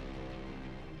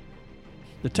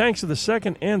 The tanks of the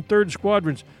 2nd and 3rd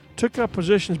Squadrons took up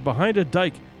positions behind a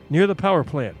dike near the power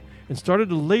plant and started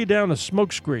to lay down a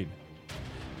smoke screen.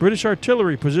 British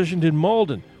artillery positioned in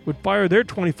Malden would fire their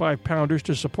 25-pounders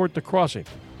to support the crossing.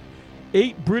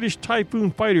 8 British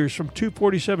Typhoon fighters from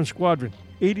 247 Squadron,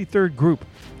 83rd Group,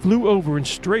 flew over and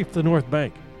strafed the north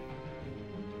bank.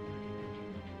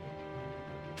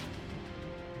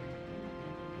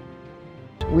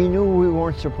 We knew we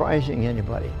weren't surprising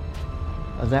anybody.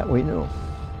 That we knew.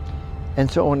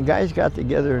 And so when guys got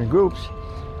together in groups,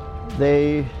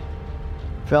 they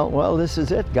felt, well, this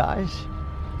is it, guys.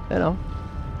 You know.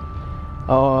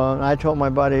 I told my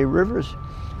buddy Rivers,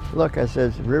 look, I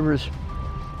said, Rivers,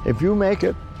 if you make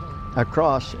it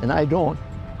across and I don't,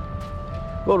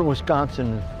 go to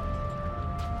Wisconsin and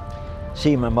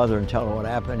see my mother and tell her what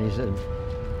happened. He said,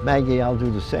 Maggie, I'll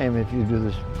do the same if you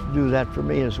do that for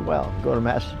me as well. Go to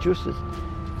Massachusetts,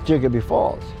 Jigaby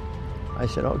Falls. I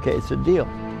said, okay, it's a deal.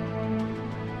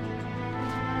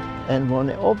 And when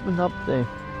they opened up the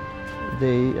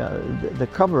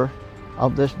cover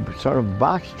of this sort of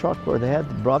box truck where they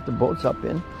had brought the boats up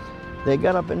in, they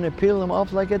got up and they peeled them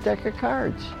off like a deck of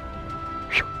cards.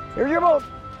 Here's your boat.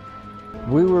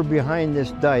 We were behind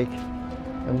this dike,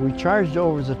 and we charged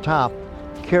over the top,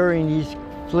 carrying these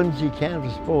flimsy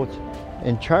canvas boats,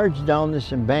 and charged down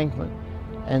this embankment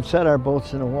and set our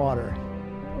boats in the water.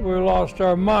 We lost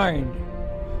our mind.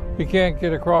 You can't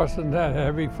get across in that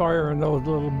heavy fire in those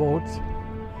little boats.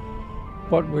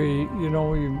 But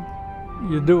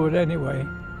you do it anyway.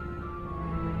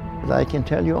 But I can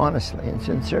tell you honestly and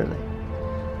sincerely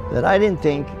that I didn't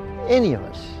think any of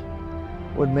us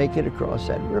would make it across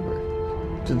that river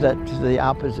to the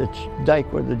opposite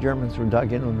dike where the Germans were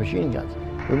dug in with machine guns.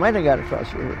 We might have got across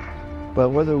the river, but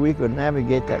whether we could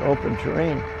navigate that open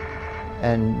terrain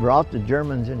and rout the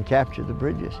Germans and capture the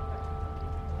bridges,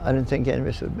 I didn't think any of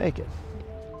us would make it.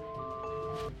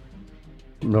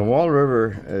 The Wall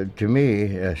River, to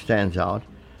me, stands out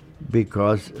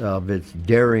because of its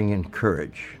daring and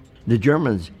courage. The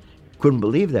Germans couldn't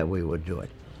believe that we would do it.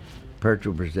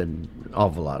 Paratroopers did an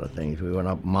awful lot of things. We went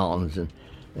up mountains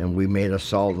and we made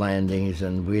assault landings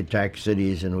and we attacked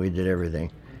cities and we did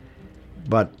everything.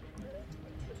 But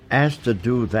asked to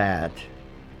do that,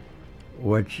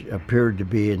 which appeared to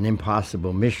be an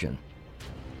impossible mission,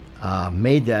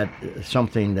 made that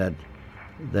something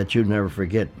that you'd never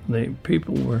forget. The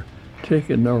people were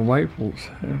taking their rifles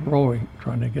and rowing,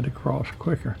 trying to get across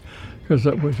quicker, because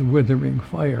it was withering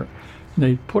fire. And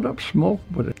they put up smoke,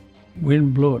 but the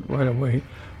wind blew it right away,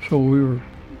 so we were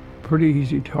pretty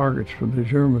easy targets for the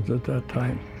Germans at that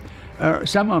time.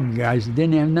 Some of them guys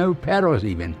didn't have no paddles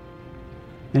even,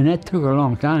 and that took a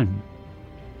long time.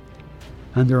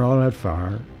 Under all that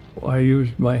fire, I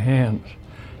used my hands.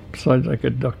 Besides, I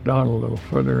could duck down a little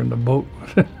further in the boat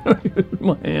with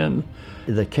my hands.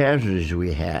 The casualties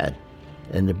we had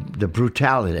and the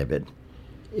brutality of it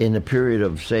in a period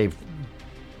of, say,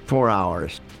 4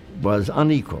 hours was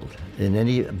unequaled in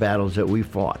any battles that we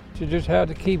fought. You just had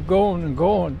to keep going and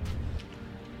going.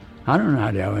 I don't know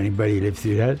how anybody lived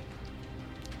through that.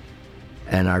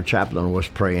 And our chaplain was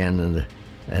praying,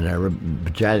 and our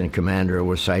battalion commander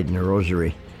was citing the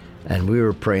rosary. And we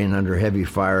were praying under heavy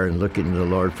fire and looking to the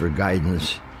Lord for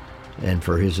guidance and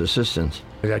for his assistance.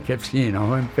 I kept seeing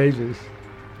all them faces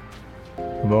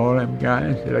of all them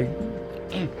guys.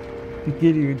 The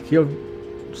kid who got killed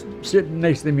sitting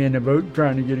next to me in the boat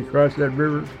trying to get across that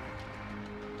river.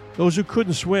 Those who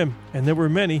couldn't swim, and there were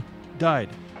many, died.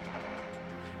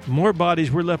 More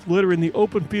bodies were left littering the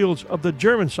open fields of the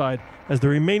German side as the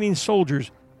remaining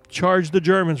soldiers charged the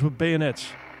Germans with bayonets.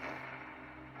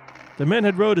 The men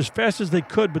had rowed as fast as they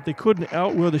could, but they couldn't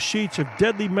outrow the sheets of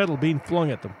deadly metal being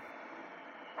flung at them.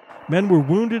 Men were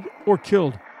wounded or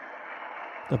killed.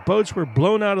 The boats were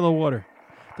blown out of the water.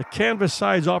 The canvas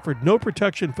sides offered no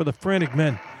protection for the frantic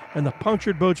men, and the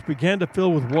punctured boats began to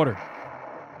fill with water.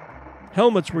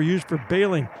 Helmets were used for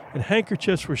bailing, and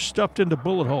handkerchiefs were stuffed into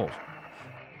bullet holes.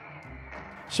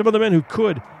 Some of the men who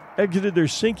could exited their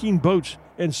sinking boats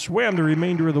and swam the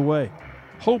remainder of the way,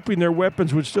 hoping their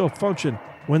weapons would still function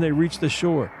when they reached the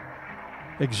shore.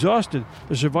 Exhausted,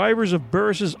 the survivors of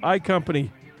Burris's I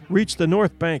Company reached the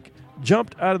north bank,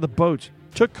 jumped out of the boats,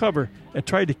 took cover, and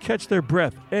tried to catch their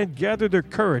breath and gather their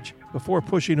courage before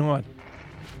pushing on.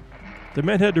 The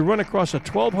men had to run across a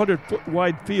 1,200-foot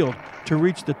wide field to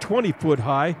reach the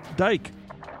 20-foot-high dike.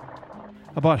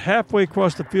 About halfway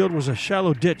across the field was a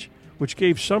shallow ditch, which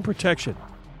gave some protection.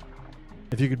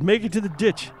 If you could make it to the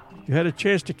ditch, you had a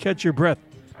chance to catch your breath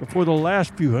before the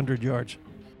last few hundred yards.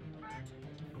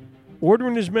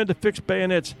 Ordering his men to fix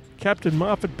bayonets, Captain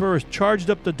Moffat Burris charged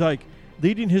up the dike,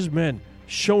 leading his men,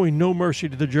 showing no mercy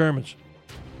to the Germans.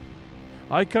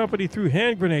 I Company threw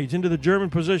hand grenades into the German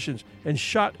positions and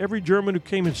shot every German who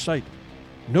came in sight.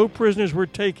 No prisoners were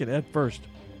taken at first.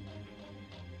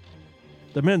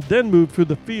 The men then moved through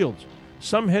the fields,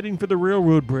 some heading for the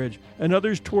railroad bridge and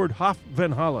others toward Hof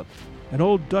van Holland, an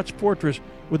old Dutch fortress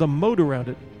with a moat around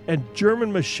it and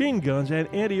German machine guns and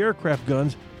anti-aircraft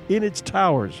guns in its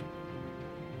towers.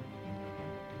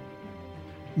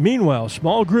 Meanwhile,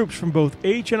 small groups from both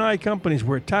H and I companies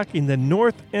were attacking the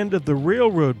north end of the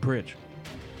railroad bridge,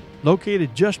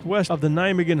 located just west of the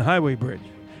Nijmegen Highway Bridge,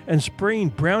 and spraying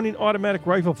Browning automatic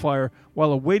rifle fire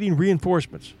while awaiting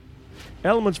reinforcements.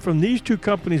 Elements from these two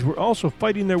companies were also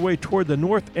fighting their way toward the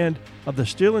north end of the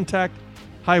still intact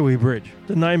highway bridge,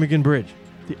 the Nijmegen Bridge,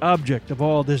 the object of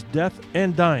all this death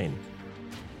and dying.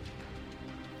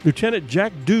 Lieutenant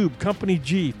Jack Doob, Company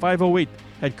G, 508,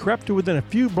 had crept to within a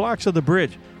few blocks of the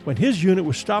bridge when his unit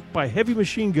was stopped by heavy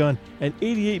machine gun and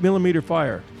 88mm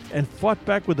fire and fought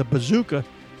back with a bazooka,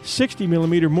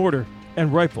 60mm mortar,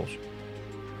 and rifles.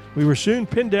 We were soon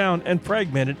pinned down and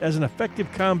fragmented as an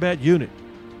effective combat unit,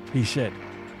 he said.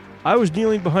 I was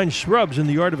kneeling behind shrubs in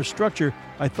the yard of a structure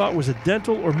I thought was a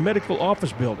dental or medical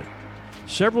office building.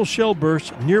 Several shell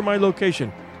bursts near my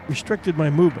location restricted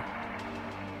my movement.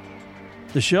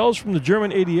 The shells from the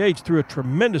German 88s threw a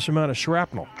tremendous amount of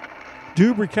shrapnel.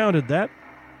 Dube recounted that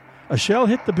a shell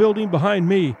hit the building behind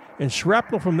me, and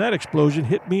shrapnel from that explosion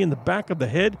hit me in the back of the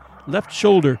head, left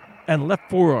shoulder, and left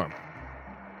forearm.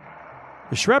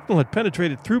 The shrapnel had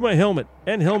penetrated through my helmet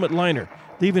and helmet liner,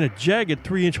 leaving a jagged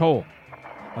 3-inch hole.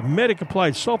 A medic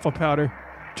applied sulfa powder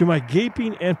to my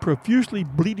gaping and profusely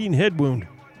bleeding head wound.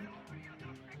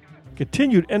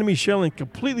 Continued enemy shelling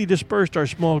completely dispersed our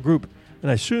small group, and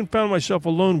I soon found myself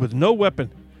alone with no weapon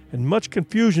and much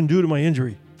confusion due to my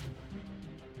injury.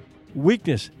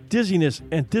 Weakness, dizziness,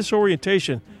 and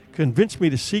disorientation convinced me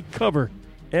to seek cover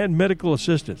and medical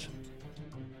assistance.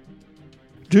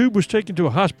 Dube was taken to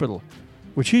a hospital,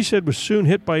 which he said was soon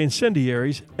hit by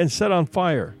incendiaries and set on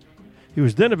fire. He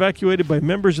was then evacuated by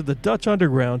members of the Dutch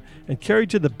underground and carried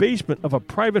to the basement of a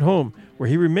private home where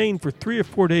he remained for 3 or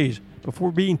 4 days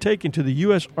before being taken to the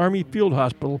U.S. Army Field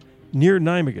Hospital near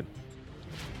Nijmegen.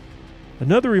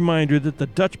 Another reminder that the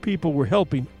Dutch people were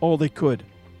helping all they could.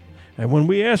 And when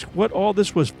we ask what all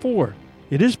this was for,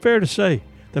 it is fair to say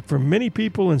that for many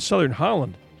people in southern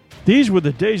Holland, these were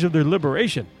the days of their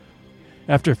liberation.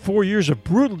 After 4 years of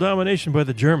brutal domination by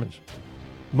the Germans,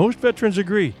 most veterans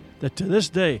agree that to this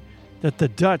day, that the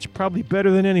Dutch, probably better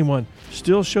than anyone,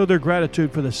 still show their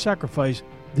gratitude for the sacrifice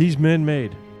these men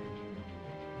made.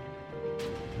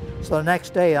 So the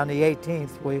next day on the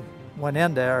 18th, we went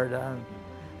in there.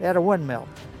 They had a windmill,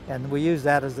 and we used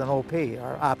that as an OP,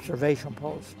 our observation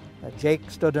post.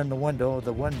 Jake stood in the window of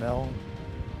the windmill,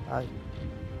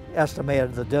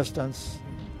 estimated the distance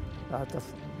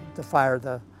to fire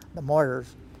the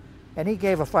mortars, and he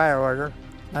gave a fire order,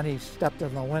 and he stepped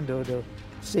in the window to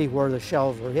see where the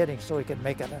shells were hitting so he could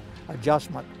make an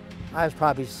adjustment. I was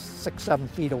probably 6-7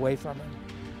 feet away from him,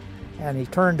 and he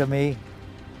turned to me.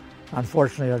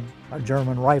 Unfortunately, a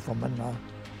German rifleman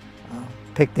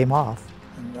picked him off,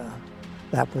 and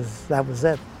that was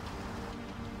it.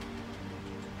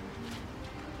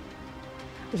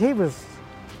 He was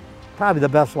probably the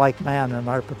best liked man in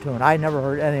our platoon. I never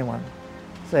heard anyone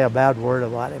say a bad word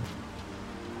about him.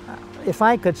 If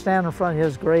I could stand in front of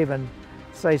his grave and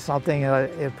say something,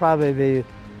 it'd probably be,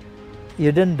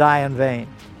 you didn't die in vain.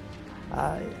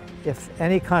 If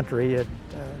any country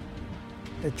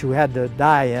that you had to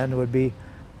die in would be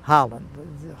Holland.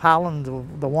 Holland's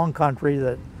the one country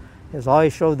that has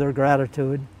always showed their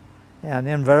gratitude, and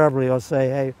invariably will say,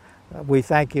 hey, we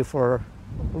thank you for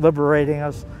liberating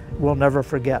us, we'll never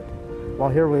forget. Well,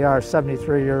 here we are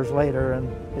 73 years later, and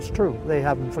it's true, they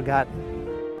haven't forgotten.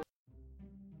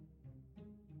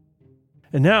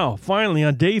 And now, finally,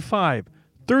 on day 5,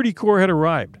 30 Corps had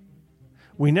arrived.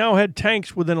 We now had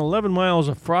tanks within 11 miles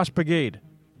of Frost Brigade,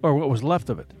 or what was left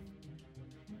of it.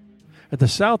 At the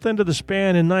south end of the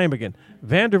span in Nijmegen,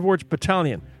 Van der Voort's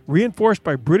battalion, reinforced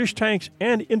by British tanks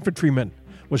and infantrymen,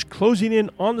 was closing in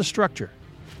on the structure.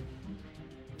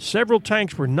 Several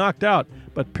tanks were knocked out,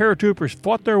 but paratroopers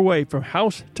fought their way from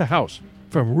house to house,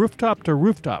 from rooftop to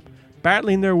rooftop,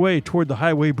 battling their way toward the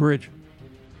highway bridge.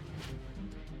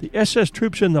 The SS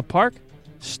troops in the park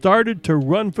started to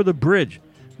run for the bridge,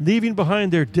 leaving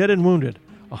behind their dead and wounded,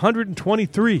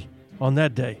 123 on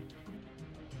that day.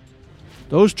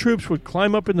 Those troops would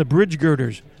climb up in the bridge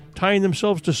girders, tying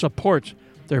themselves to supports,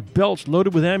 their belts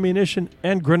loaded with ammunition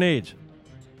and grenades.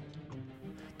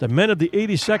 The men of the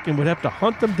 82nd would have to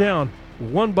hunt them down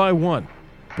one by one,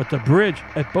 but the bridge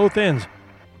at both ends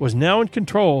was now in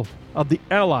control of the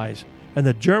Allies, and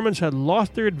the Germans had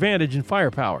lost their advantage in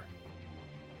firepower.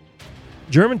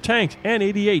 German tanks and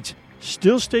 88s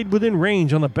still stayed within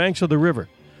range on the banks of the river,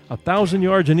 1,000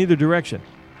 yards in either direction.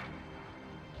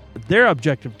 Their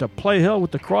objective to play hell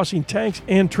with the crossing tanks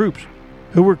and troops,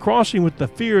 who were crossing with the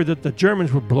fear that the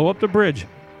Germans would blow up the bridge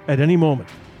at any moment.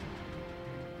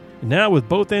 Now, with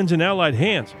both ends in Allied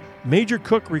hands, Major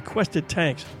Cook requested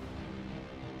tanks.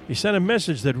 He sent a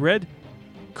message that read,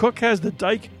 "Cook has the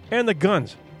dike and the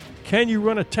guns. Can you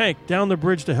run a tank down the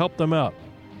bridge to help them out?"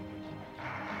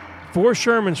 4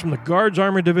 Shermans from the Guards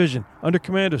Armored Division, under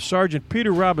command of Sergeant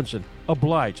Peter Robinson,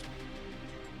 obliged.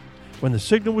 When the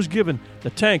signal was given, the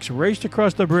tanks raced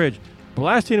across the bridge,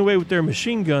 blasting away with their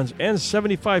machine guns and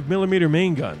 75mm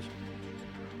main guns.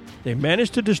 They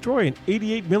managed to destroy an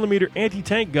 88mm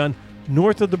anti-tank gun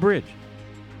north of the bridge.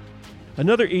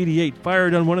 Another 88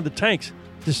 fired on one of the tanks,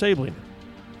 disabling it.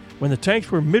 When the tanks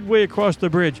were midway across the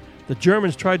bridge, the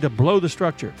Germans tried to blow the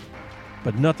structure,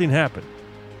 but nothing happened.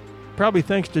 Probably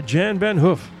thanks to Jan van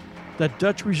Hoof, that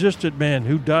Dutch resistant man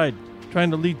who died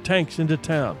trying to lead tanks into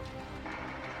town.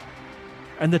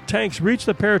 and the tanks reached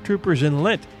the paratroopers in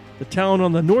Lent, the town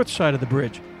on the north side of the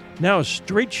bridge, now a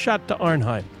straight shot to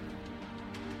Arnhem.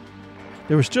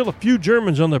 There were still a few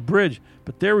Germans on the bridge,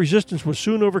 but their resistance was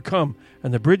soon overcome,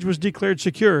 and the bridge was declared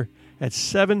secure at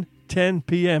 7:10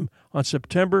 p.m. on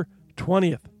September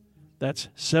 20th. That's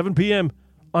 7 p.m.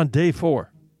 on day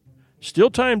 4. Still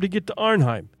time to get to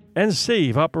Arnhem and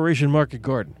save Operation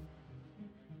Marketgarden.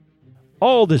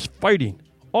 All this fighting,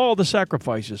 all the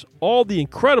sacrifices, all the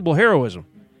incredible heroism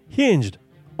hinged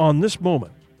on this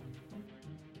moment.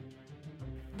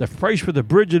 The price for the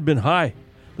bridge had been high.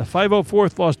 The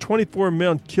 504th lost 24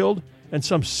 men killed and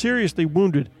some seriously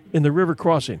wounded in the river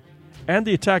crossing and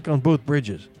the attack on both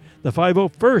bridges. The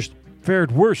 501st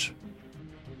fared worse.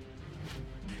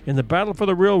 In the battle for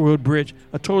the railroad bridge,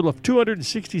 a total of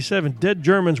 267 dead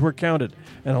Germans were counted,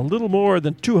 and a little more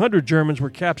than 200 Germans were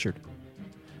captured.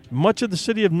 Much of the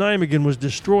city of Nijmegen was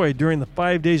destroyed during the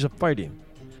 5 days of fighting.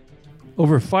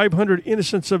 Over 500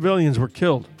 innocent civilians were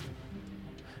killed.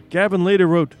 Gavin later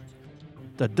wrote,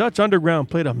 "The Dutch underground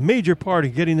played a major part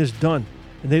in getting this done,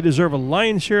 and they deserve a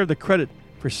lion's share of the credit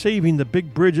for saving the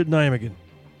big bridge at Nijmegen."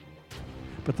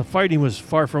 But the fighting was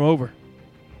far from over.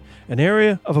 An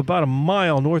area of about a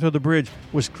mile north of the bridge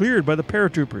was cleared by the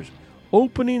paratroopers,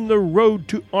 opening the road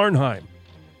to Arnhem.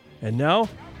 And now,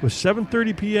 with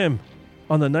 7:30 p.m.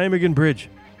 on the Nijmegen Bridge,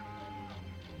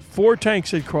 4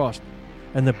 tanks had crossed,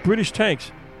 and the British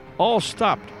tanks all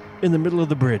stopped in the middle of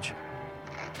the bridge.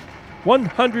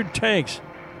 100 tanks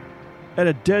at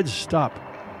a dead stop,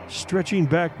 stretching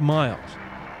back miles.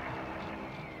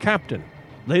 Captain,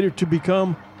 later to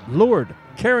become Lord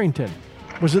Carrington,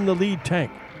 was in the lead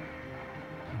tank.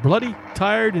 Bloody,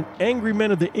 tired, and angry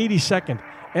men of the 82nd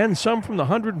and some from the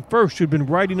 101st who'd been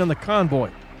riding on the convoy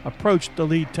approached the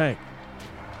lead tank.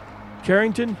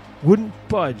 Carrington wouldn't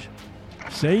budge,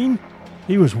 saying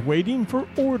he was waiting for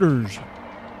orders.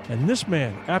 And this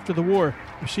man, after the war,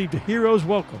 received a hero's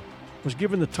welcome, was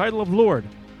given the title of Lord,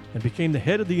 and became the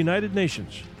head of the United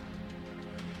Nations.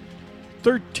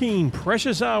 13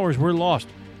 precious hours were lost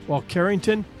while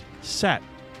Carrington sat,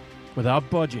 without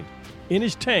budging, in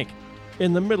his tank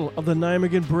in the middle of the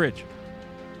Nijmegen Bridge.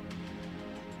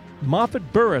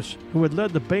 Moffat Burris, who had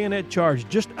led the bayonet charge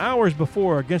just hours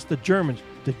before against the Germans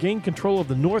to gain control of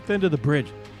the north end of the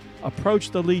bridge,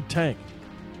 approached the lead tank.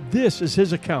 This is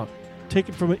his account,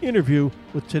 taken from an interview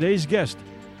with today's guest,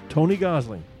 Tony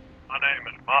Gosling. My name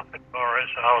is Moffat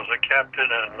Burris. I was a captain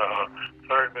in the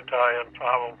 3rd Battalion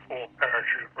 504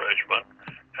 Parachute Regiment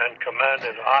and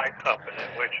commanded I Company,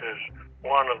 which is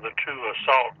one of the 2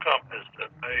 assault companies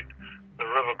that made the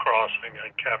river crossing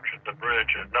and captured the bridge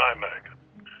at Nijmegen.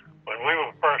 When we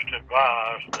were first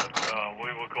advised that we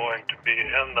were going to be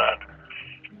in that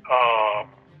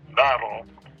battle,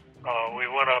 we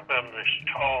went up in this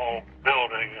tall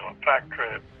building, a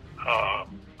factory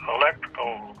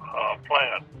electrical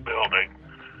plant building,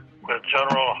 with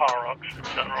General Horrocks,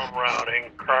 General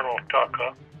Browning, Colonel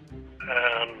Tucker,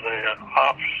 and the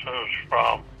officers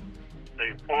from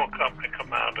the 4 company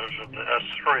commanders of the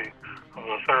S3 of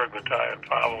the 3rd Battalion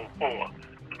 504.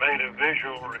 Made a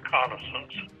visual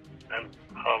reconnaissance and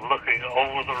looking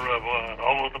over the river and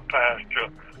over the pasture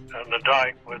and the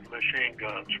dike where the machine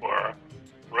guns were,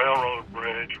 railroad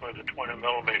bridge where the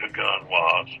 20-millimeter gun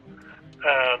was.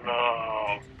 And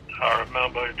I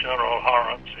remember General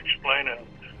Horrocks explaining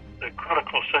the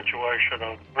critical situation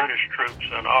of British troops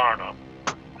in Arnhem,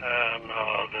 and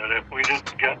that if we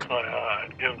didn't get there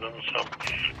and give them some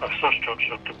assistance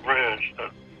at the bridge,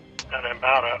 that in a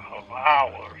matter of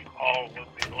hours, all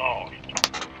would be lost.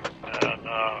 And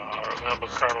I remember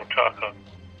Colonel Tucker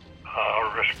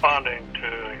responding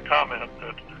to a comment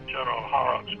that General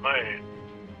Horrocks made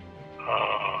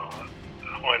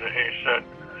when he said,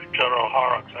 General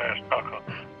Horrocks asked Tucker,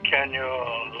 "Can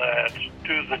your lads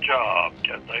do the job?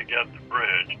 Can they get the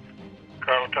bridge?"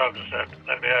 Colonel Tucker said,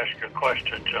 "Let me ask you a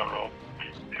question, General.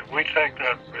 If we take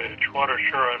that bridge, what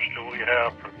assurance do we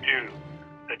have from you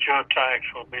that your tanks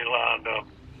will be lined up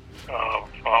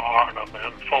for Arnhem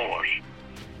in force?"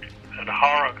 And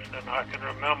Horrocks, and I can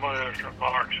remember his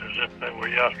remarks as if they were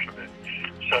yesterday,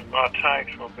 said, "My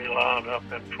tanks will be lined up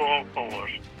in full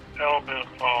force, hell-bent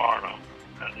for Arnhem,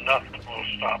 and nothing will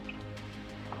stop them."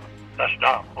 That's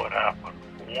not what happened.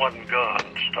 One gun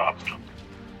stopped them.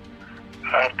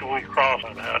 After we crossed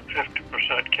and had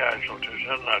 50% casualties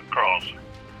in that crossing,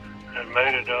 and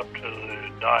made it up to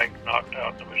the dike, knocked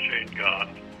out the machine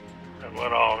guns, and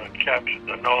went on and captured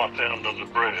the north end of the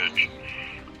bridge.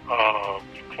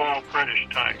 4 British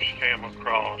tanks came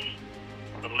across.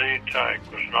 The lead tank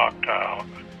was knocked out,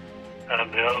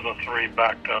 and the other 3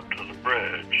 backed up to the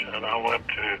bridge. And I went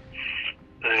to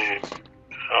the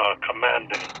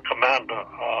commander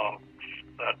of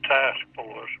that task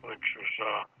force, which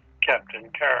was Captain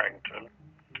Carrington,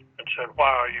 and said, "Why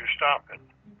are you stopping?"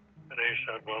 And he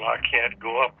said, "Well, I can't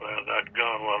go up there. That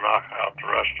gun will knock out the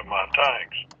rest of my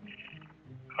tanks."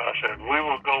 I said, "We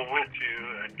will go with you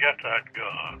and get that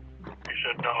gun." He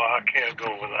said, "No, I can't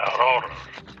go without orders."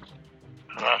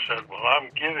 And I said, "Well, I'm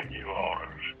giving you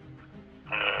orders."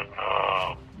 And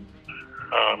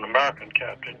an American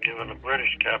captain giving a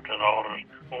British captain orders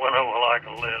went over like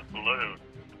a lead balloon.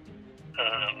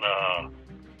 And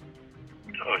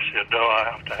so he said, "No, I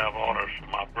have to have orders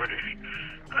from my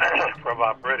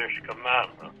British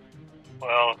commander."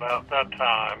 Well, about that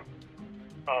time,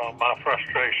 my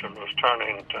frustration was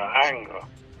turning to anger,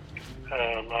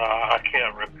 and I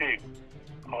can't repeat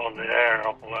on the air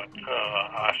what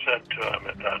I said to him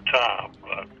at that time,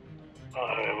 but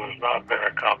it was not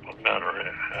very complimentary,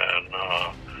 and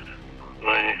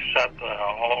they sat there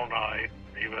all night,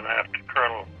 even after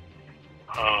Colonel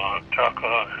Tucker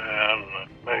and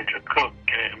Major Cook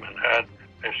came and had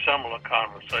a similar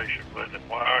conversation with him.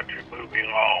 "Why aren't you moving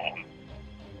on?"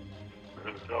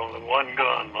 There was only one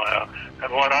gun left,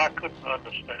 and what I couldn't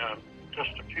understand,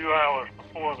 just a few hours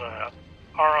before that,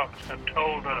 Horrocks had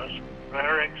told us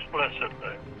very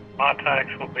explicitly, "My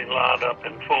tanks will be lined up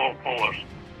in full force,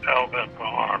 hell-bent for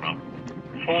Arnhem."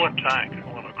 4 tanks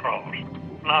went across,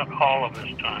 not all of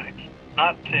his tanks,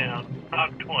 not 10,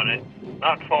 not 20,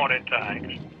 not 40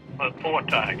 tanks, but 4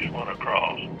 tanks went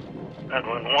across. And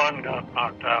when one got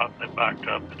knocked out, they backed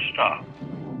up and stopped.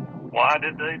 Why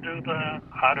did they do that?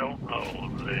 I don't know.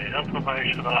 The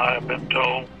information I have been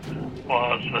told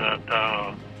was that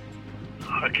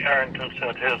Carrington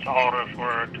said his orders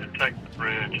were to take the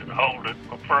bridge and hold it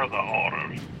for further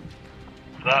orders.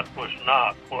 That was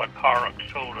not what Horrocks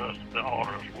told us the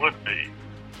orders would be.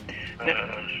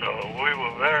 So we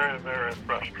were very, very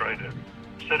frustrated,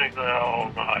 sitting there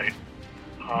all night,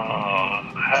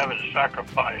 having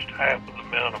sacrificed half of the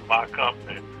men of my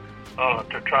company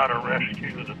to try to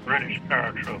rescue the British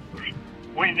paratroopers.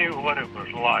 We knew what it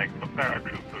was like for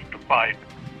paratroopers to fight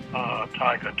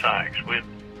Tiger tanks. We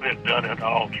had done it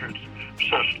all through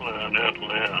Sicily and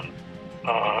Italy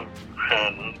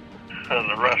and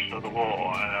the rest of the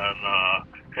war, and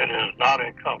it is not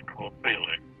a comfortable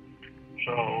feeling.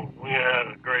 So we had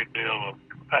a great deal of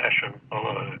compassion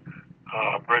for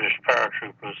the British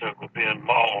paratroopers that were being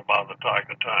mauled by the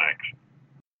Tiger tanks.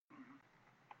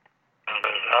 And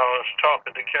as I was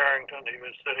talking to Carrington, he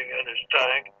was sitting in his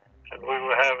tank, and we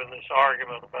were having this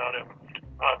argument about him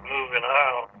not moving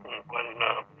out. And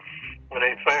when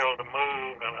he failed to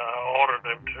move, and I ordered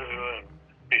him to, and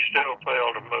he still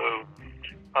failed to move,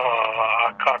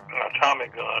 I cocked my Tommy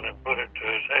gun and put it to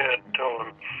his head and told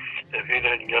him if he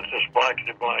didn't get this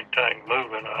blankety-blank tank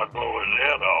moving, I'd blow his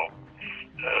head off.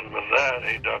 And with that,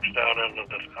 he ducks down into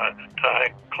the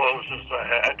tank, closes the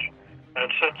hatch, and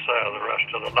sits there the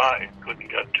rest of the night. Couldn't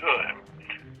get to him.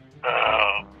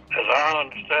 As I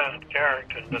understand,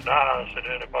 Carrington denies that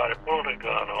anybody pulled a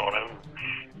gun on him,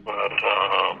 but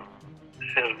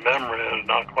his memory is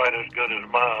not quite as good as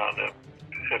mine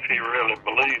if he really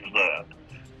believes that.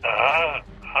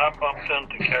 I bumped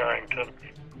into Carrington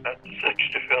at the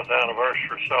 65th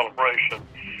anniversary celebration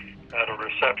at a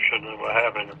reception that we're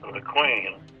having for the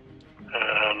Queen.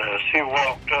 And as he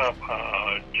walked up,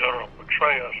 General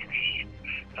Petraeus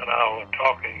and I were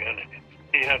talking, and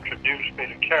he introduced me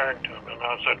to Carrington, and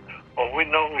I said, "Well, we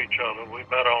know each other. We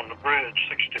met on the bridge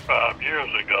 65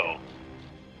 years ago."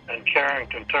 And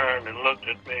Carrington turned and looked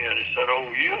at me, and he said,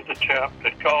 "Oh, you're the chap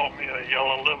that called me a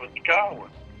yellow-livered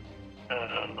coward."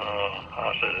 And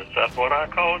I said, "Is that what I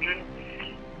called you?"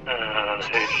 And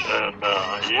he said,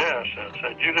 "Yes." And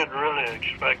said, "You didn't really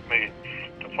expect me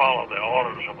to follow the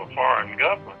orders of a foreign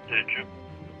government, did you?"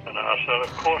 And I said,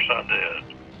 "Of course I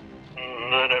did."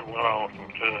 And then it went on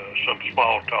to some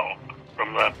small talk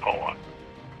from that point.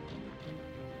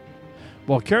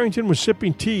 While Carrington was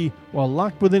sipping tea while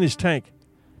locked within his tank,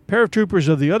 paratroopers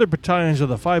of the other battalions of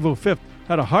the 505th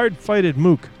had a hard fight at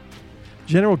Mook.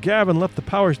 General Gavin left the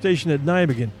power station at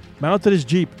Nijmegen, mounted his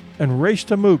jeep, and raced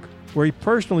to Mook, where he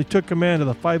personally took command of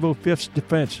the 505th's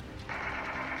defense.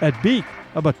 At Beek,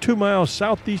 about 2 miles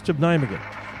southeast of Nijmegen,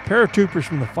 paratroopers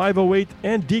from the 508th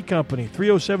and D Company,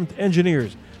 307th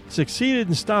Engineers, succeeded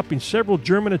in stopping several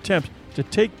German attempts to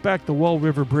take back the Wall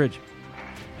River Bridge.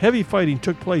 Heavy fighting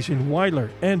took place in Weiler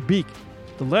and Beek,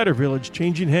 the latter village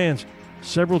changing hands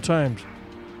several times.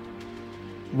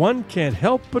 One can't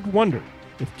help but wonder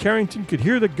if Carrington could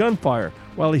hear the gunfire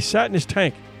while he sat in his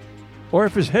tank, or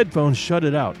if his headphones shut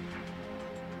it out.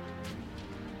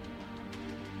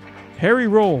 Harry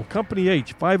Roll, Company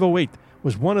H, 508th,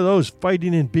 was one of those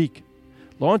fighting in Beek.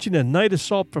 Launching a night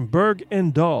assault from Berg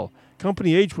and Dahl,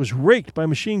 Company H was raked by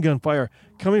machine gun fire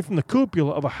coming from the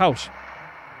cupola of a house.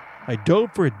 I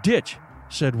dove for a ditch,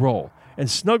 said Roll,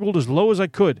 and snuggled as low as I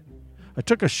could. I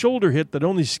took a shoulder hit that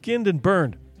only skinned and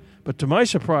burned, but to my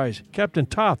surprise, Captain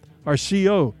Toth, our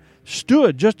CO,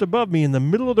 stood just above me in the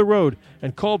middle of the road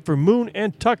and called for Moon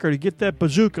and Tucker to get that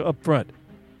bazooka up front.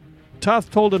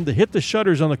 Toth told him to hit the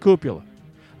shutters on the cupola.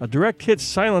 A direct hit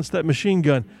silenced that machine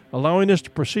gun, allowing us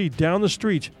to proceed down the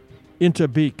streets into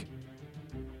Beek.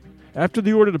 After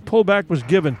the order to pull back was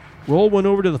given, Roll went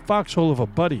over to the foxhole of a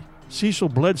buddy, Cecil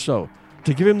Bledsoe,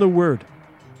 to give him the word,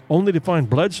 only to find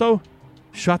Bledsoe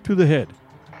shot through the head.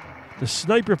 The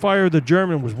sniper fire of the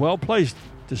German was well placed,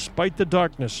 despite the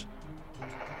darkness.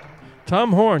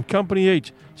 Tom Horn, Company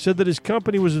H, said that his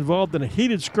company was involved in a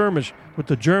heated skirmish with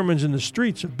the Germans in the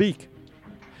streets of Beek.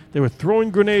 They were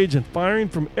throwing grenades and firing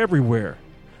from everywhere.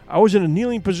 I was in a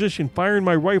kneeling position firing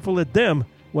my rifle at them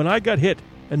when I got hit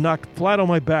and knocked flat on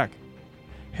my back.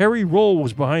 Harry Roll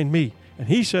was behind me, and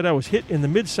he said I was hit in the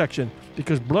midsection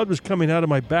because blood was coming out of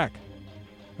my back.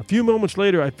 A few moments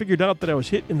later, I figured out that I was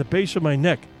hit in the base of my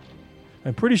neck.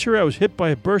 I'm pretty sure I was hit by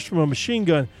a burst from a machine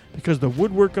gun because the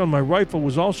woodwork on my rifle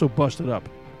was also busted up.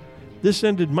 This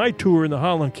ended my tour in the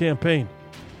Holland campaign.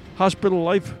 Hospital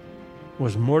life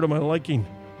was more to my liking.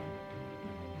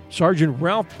 Sergeant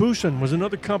Ralph Booson was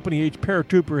another Company H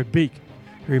paratrooper at Beek.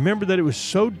 He remembered that it was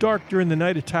so dark during the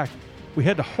night attack, we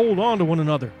had to hold on to one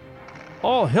another.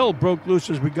 All hell broke loose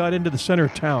as we got into the center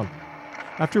of town.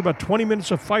 After about 20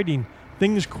 minutes of fighting,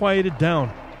 things quieted down.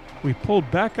 We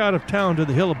pulled back out of town to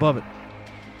the hill above it.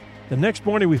 The next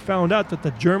morning we found out that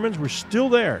the Germans were still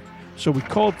there, so we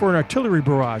called for an artillery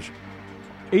barrage.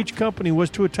 H Company was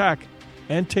to attack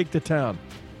and take the town.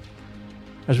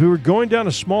 As we were going down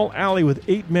a small alley with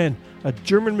 8 men, a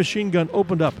German machine gun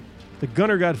opened up. The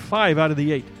gunner got 5 out of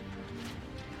the 8.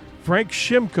 Frank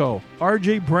Shimko,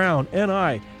 R.J. Brown, and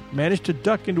I managed to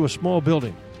duck into a small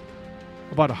building.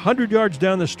 About 100 yards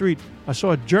down the street, I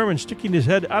saw a German sticking his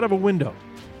head out of a window.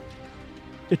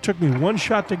 It took me one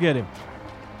shot to get him.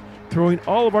 Throwing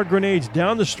all of our grenades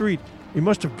down the street, we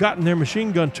must have gotten their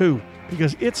machine gun too,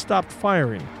 because it stopped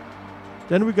firing.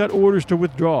 Then we got orders to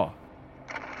withdraw.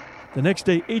 The next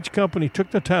day, H Company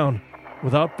took the town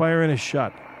without firing a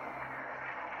shot.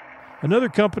 Another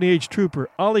Company H trooper,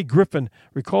 Ollie Griffin,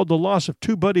 recalled the loss of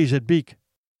 2 buddies at Beek.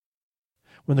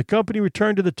 When the company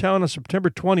returned to the town on September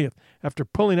 20th, after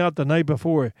pulling out the night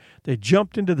before, they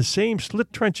jumped into the same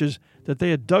slit trenches that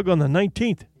they had dug on the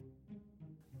 19th.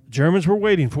 The Germans were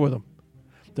waiting for them.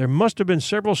 There must have been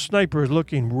several snipers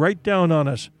looking right down on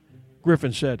us,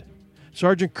 Griffin said.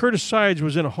 Sergeant Curtis Sides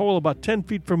was in a hole about 10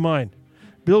 feet from mine.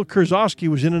 Bill Kurzowski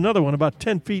was in another one about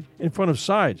 10 feet in front of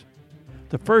Sides.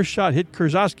 The first shot hit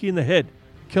Kurzowski in the head,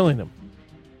 killing him.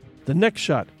 The next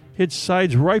shot hit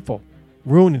Sides' rifle,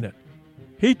 ruining it.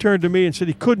 He turned to me and said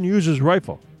he couldn't use his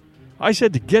rifle. I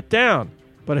said to get down,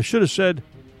 but I should have said,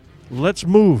 let's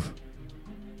move.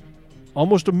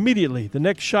 Almost immediately, the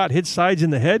next shot hit Sides in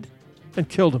the head and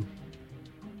killed him.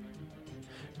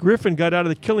 Griffin got out of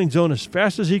the killing zone as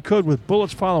fast as he could with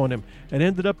bullets following him and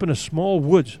ended up in a small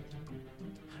woods.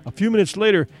 A few minutes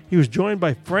later, he was joined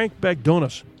by Frank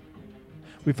Bagdonis.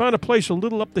 We found a place a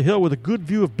little up the hill with a good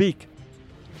view of Beek.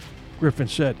 Griffin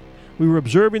said, we were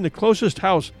observing the closest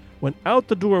house when out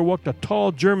the door walked a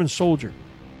tall German soldier.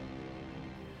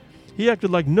 He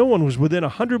acted like no one was within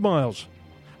 100 miles.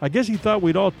 I guess he thought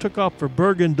we'd all took off for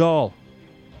Berg and Dahl.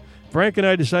 Frank and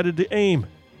I decided to aim,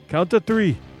 count to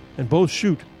 3, and both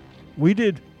shoot. We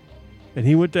did, and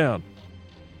he went down.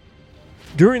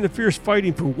 During the fierce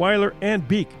fighting for Weiler and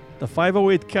Beek, the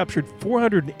 508th captured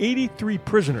 483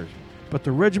 prisoners, but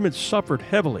the regiment suffered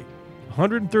heavily.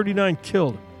 139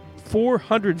 killed,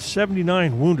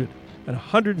 479 wounded, and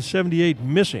 178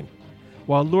 missing,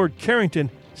 while Lord Carrington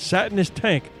sat in his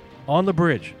tank on the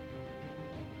bridge.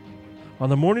 On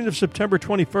the morning of September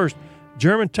 21st,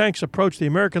 German tanks approached the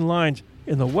American lines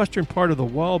in the western part of the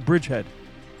Wall bridgehead.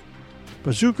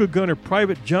 Bazooka gunner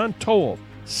Private John Toll,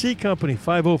 C Company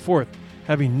 504th,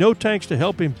 having no tanks to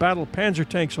help him battle Panzer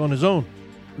tanks on his own,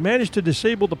 managed to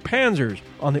disable the Panzers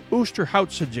on the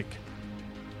Osterhauptsieg.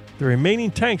 The remaining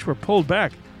tanks were pulled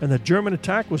back and the German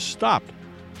attack was stopped,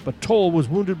 but Toll was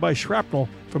wounded by shrapnel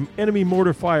from enemy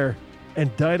mortar fire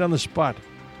and died on the spot.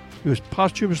 He was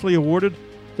posthumously awarded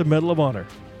the Medal of Honor.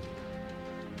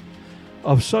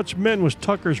 Of such men was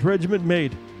Tucker's regiment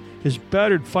made. His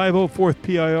battered 504th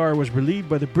PIR was relieved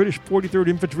by the British 43rd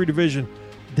Infantry Division,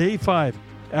 Day 5,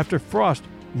 after Frost,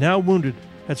 now wounded,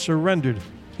 had surrendered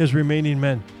his remaining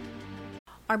men.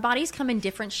 Our bodies come in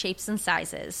different shapes and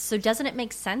sizes, so doesn't it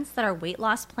make sense that our weight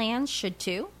loss plans should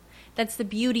too? That's the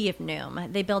beauty of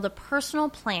Noom. They build a personal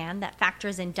plan that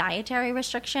factors in dietary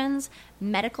restrictions,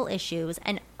 medical issues,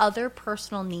 and other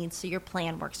personal needs so your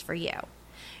plan works for you.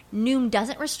 Noom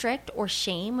doesn't restrict or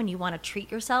shame when you want to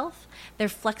treat yourself. Their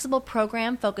flexible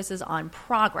program focuses on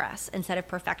progress instead of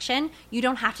perfection. You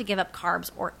don't have to give up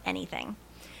carbs or anything.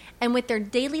 And with their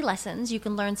daily lessons, you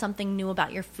can learn something new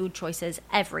about your food choices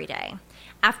every day.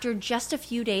 After just a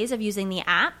few days of using the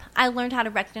app, I learned how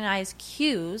to recognize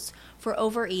cues for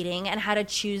overeating and how to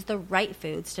choose the right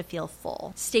foods to feel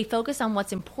full. Stay focused on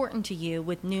what's important to you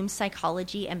with Noom's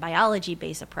psychology and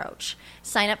biology-based approach.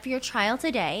 Sign up for your trial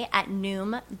today at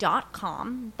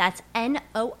Noom.com. That's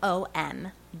Noom.com.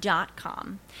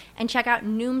 And check out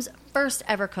Noom's first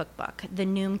ever cookbook, The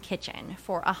Noom Kitchen,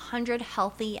 for 100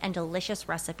 healthy and delicious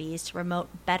recipes to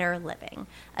promote better living.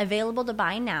 Available to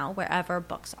buy now wherever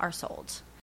books are sold.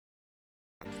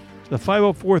 The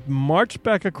 504th marched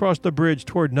back across the bridge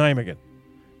toward Nijmegen.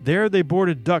 There they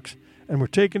boarded ducks and were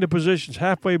taken to positions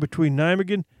halfway between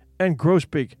Nijmegen and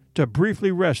Groesbeek to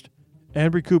briefly rest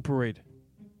and recuperate.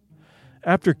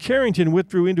 After Carrington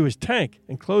withdrew into his tank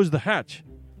and closed the hatch,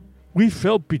 "We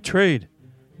felt betrayed,"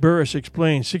 Burris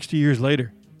explained 60 years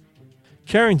later.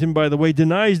 Carrington, by the way,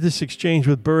 denies this exchange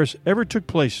with Burris ever took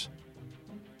place.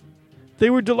 "They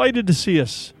were delighted to see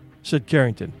us," said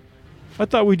Carrington. "I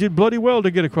thought we did bloody well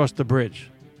to get across the bridge."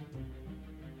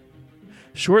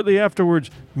 Shortly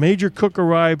afterwards, Major Cook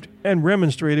arrived and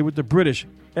remonstrated with the British,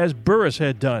 as Burris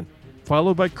had done,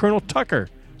 followed by Colonel Tucker,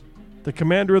 the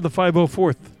commander of the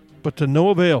 504th, but to no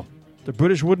avail. The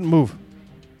British wouldn't move.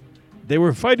 "They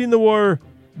were fighting the war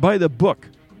by the book,"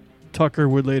 Tucker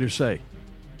would later say.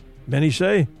 Many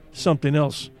say something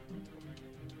else.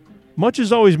 Much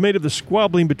is always made of the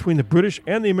squabbling between the British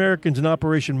and the Americans in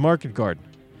Operation Marketgarden.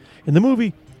 In the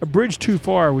movie A Bridge Too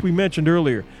Far, which we mentioned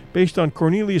earlier, based on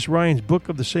Cornelius Ryan's book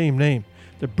of the same name,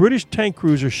 the British tank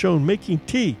crews are shown making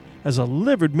tea as a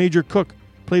livid Major Cook,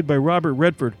 played by Robert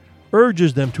Redford,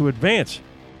 urges them to advance.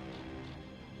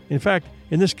 In fact,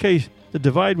 in this case, the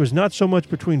divide was not so much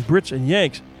between Brits and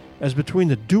Yanks as between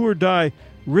the do-or-die,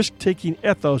 risk-taking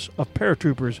ethos of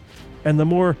paratroopers and the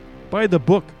more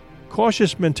by-the-book,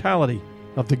 cautious mentality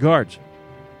of the Guards.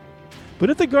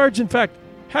 But if the Guards, in fact,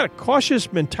 had a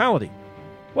cautious mentality,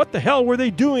 what the hell were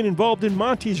they doing involved in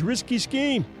Monty's risky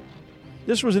scheme?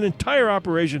 This was an entire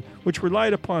operation which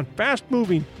relied upon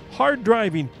fast-moving,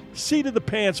 hard-driving,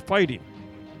 seat-of-the-pants fighting.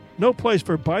 No place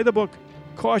for by-the-book,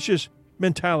 cautious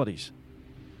mentalities.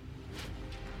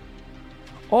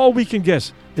 All we can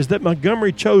guess is that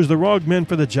Montgomery chose the wrong men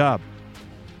for the job.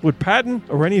 Would Patton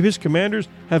or any of his commanders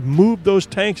have moved those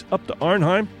tanks up to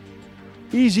Arnhem?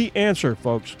 Easy answer,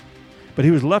 folks. But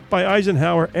he was left by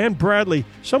Eisenhower and Bradley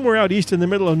somewhere out east in the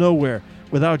middle of nowhere,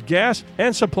 without gas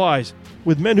and supplies,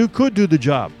 with men who could do the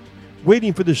job,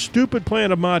 waiting for the stupid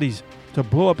plan of Mahdi's to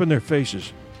blow up in their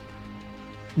faces.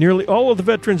 Nearly all of the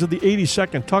veterans of the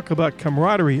 82nd talk about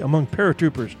camaraderie among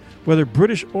paratroopers, whether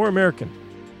British or American.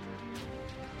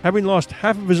 Having lost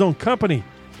half of his own company,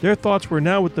 their thoughts were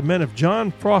now with the men of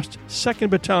John Frost's 2nd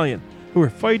Battalion, who were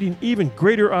fighting even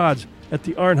greater odds at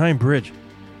the Arnhem Bridge.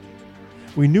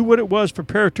 We knew what it was for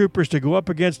paratroopers to go up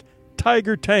against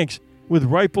Tiger tanks with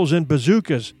rifles and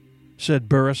bazookas, said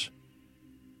Burris.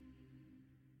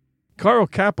 Carl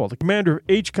Kappel, the commander of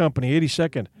H Company,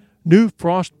 82nd, knew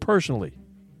Frost personally.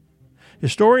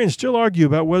 Historians still argue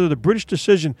about whether the British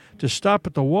decision to stop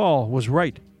at the wall was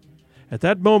right. At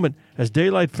that moment, as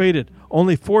daylight faded,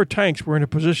 only 4 tanks were in a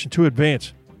position to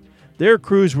advance. Their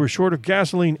crews were short of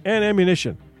gasoline and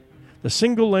ammunition. The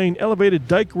single-lane elevated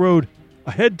dike road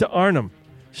ahead to Arnhem,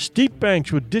 steep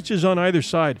banks with ditches on either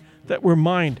side that were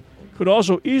mined, could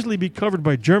also easily be covered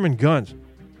by German guns,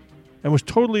 and was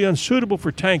totally unsuitable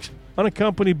for tanks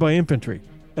unaccompanied by infantry,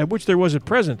 at which there was at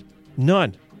present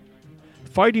none.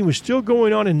 Fighting was still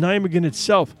going on in Nijmegen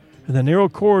itself, and the narrow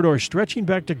corridor stretching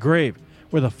back to Grave,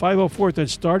 where the 504th had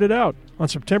started out on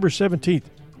September 17th.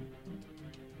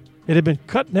 It had been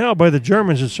cut now by the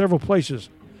Germans in several places.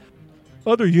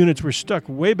 Other units were stuck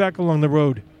way back along the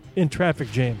road in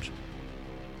traffic jams.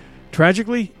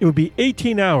 Tragically, it would be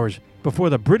 18 hours before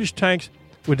the British tanks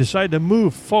would decide to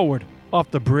move forward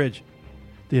off the bridge.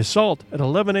 The assault at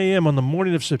 11 a.m. on the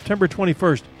morning of September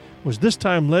 21st was this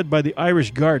time led by the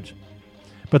Irish Guards.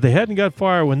 But they hadn't got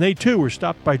far when they too were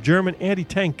stopped by German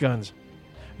anti-tank guns.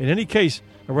 In any case,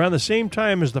 around the same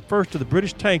time as the first of the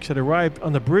British tanks had arrived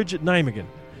on the bridge at Nijmegen,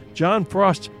 John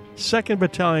Frost's 2nd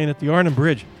Battalion at the Arnhem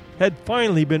Bridge had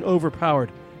finally been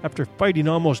overpowered after fighting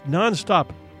almost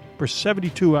non-stop for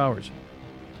 72 hours.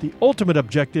 The ultimate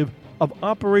objective of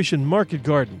Operation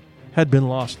Marketgarden had been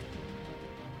lost.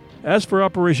 As for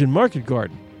Operation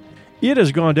Marketgarden, It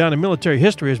has gone down in military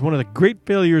history as one of the great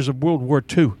failures of World War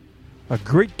II, a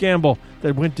great gamble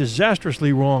that went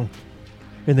disastrously wrong.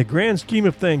 In the grand scheme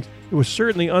of things, it was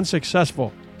certainly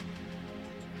unsuccessful.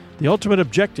 The ultimate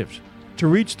objectives, to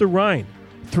reach the Rhine,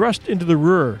 thrust into the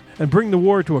Ruhr, and bring the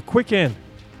war to a quick end,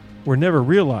 were never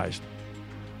realized.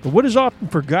 But what is often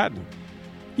forgotten,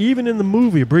 even in the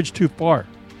movie A Bridge Too Far,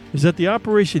 is that the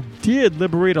operation did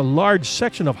liberate a large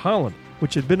section of Holland,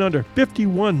 which had been under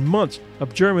 51 months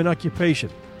of German occupation.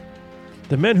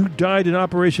 The men who died in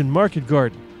Operation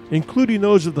Marketgarden, including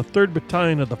those of the 3rd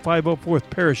Battalion of the 504th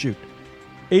Parachute,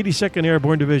 82nd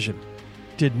Airborne Division,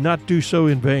 did not do so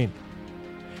in vain.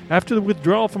 After the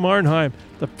withdrawal from Arnhem,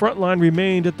 the front line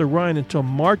remained at the Rhine until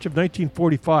March of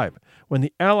 1945, when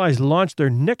the Allies launched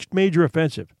their next major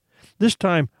offensive, this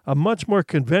time a much more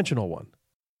conventional one.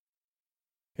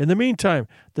 In the meantime,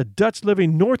 the Dutch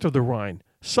living north of the Rhine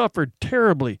suffered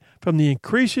terribly from the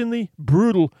increasingly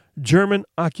brutal German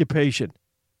occupation.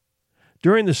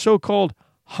 During the so-called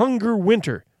Hunger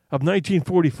Winter of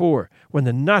 1944, when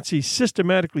the Nazis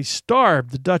systematically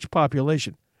starved the Dutch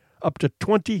population, up to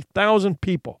 20,000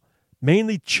 people,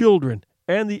 mainly children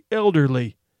and the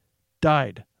elderly,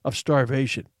 died of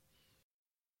starvation.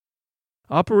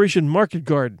 Operation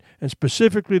Marketgarden, and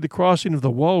specifically the crossing of the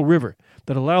Wall River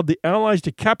that allowed the Allies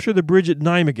to capture the bridge at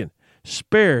Nijmegen,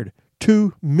 spared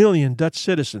 2 million Dutch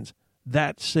citizens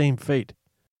that same fate.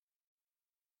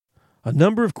 A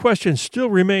number of questions still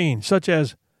remain, such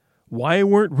as, why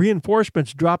weren't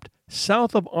reinforcements dropped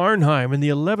south of Arnhem in the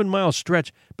 11-mile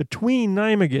stretch between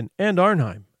Nijmegen and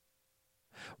Arnhem?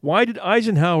 Why did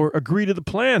Eisenhower agree to the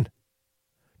plan?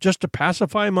 Just to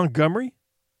pacify Montgomery?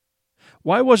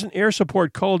 Why wasn't air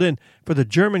support called in for the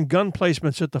German gun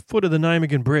placements at the foot of the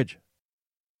Nijmegen Bridge?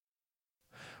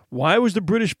 Why was the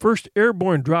British 1st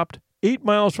Airborne dropped 8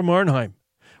 miles from Arnhem,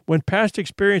 when past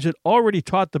experience had already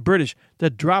taught the British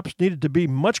that drops needed to be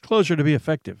much closer to be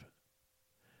effective?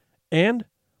 And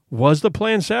was the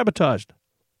plan sabotaged?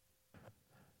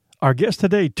 Our guest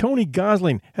today, Tony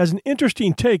Gosling, has an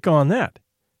interesting take on that,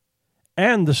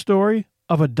 and the story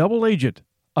of a double agent,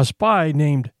 a spy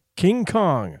named King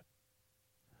Kong.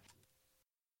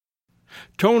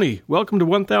 Tony, welcome to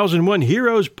 1001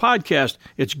 Heroes Podcast.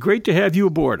 It's great to have you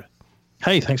aboard.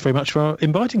 Hey, thanks very much for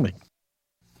inviting me.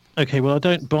 Okay, well, I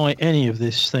don't buy any of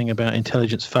this thing about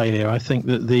intelligence failure. I think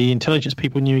that the intelligence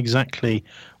people knew exactly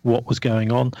what was going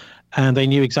on, and they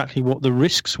knew exactly what the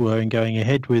risks were in going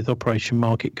ahead with Operation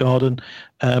Marketgarden,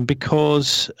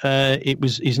 because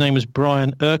his name was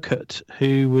Brian Urquhart,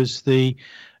 who was the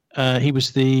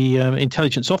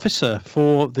intelligence officer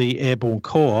for the Airborne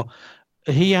Corps.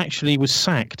 He actually was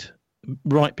sacked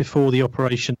right before the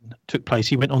operation took place.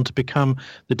 He went on to become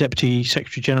the Deputy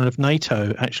Secretary General of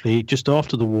NATO, actually, just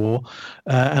after the war.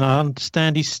 And I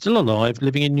understand he's still alive,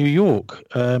 living in New York,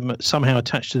 somehow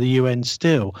attached to the UN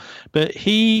still. But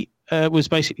he was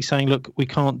basically saying, look, we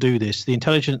can't do this. The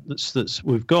intelligence that's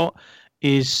we've got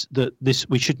is that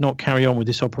we should not carry on with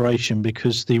this operation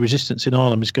because the resistance in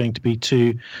Arnhem is going to be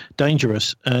too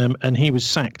dangerous. And he was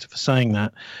sacked for saying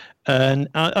that. And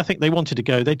I think they wanted to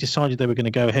go. They decided they were going to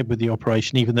go ahead with the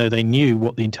operation, even though they knew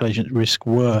what the intelligence risks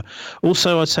were.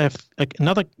 Also, I'd say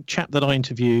another chap that I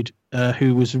interviewed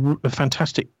who was a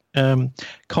fantastic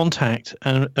contact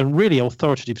and a really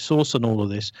authoritative source on all of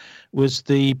this was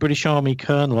the British Army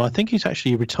Colonel. I think he's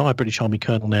actually a retired British Army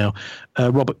Colonel now,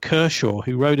 Robert Kershaw,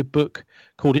 who wrote a book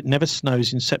called It Never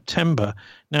Snows in September.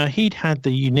 Now, he'd had the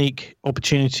unique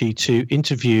opportunity to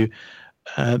interview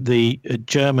the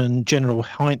German General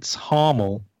Heinz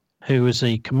Harmel, who was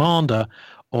a commander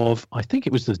of, I think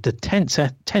it was the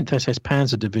 10th SS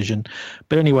Panzer Division.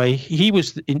 But anyway, he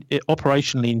was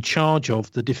operationally in charge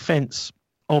of the defense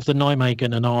of the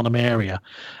Nijmegen and Arnhem area.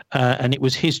 And it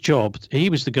was his job.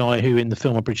 He was the guy who, in the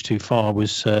film A Bridge Too Far,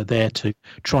 was there to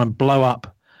try and blow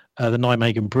up the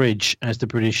Nijmegen Bridge as the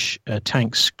British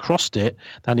tanks crossed it.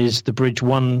 That is, the bridge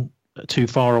one too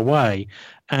far away.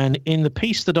 And in the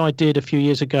piece that I did a few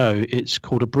years ago, it's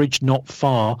called A Bridge Not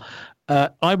Far,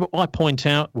 I point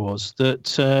out was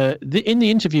that in the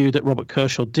interview that Robert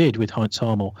Kershaw did with Heinz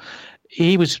Harmel,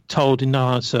 he was told in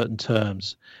no uncertain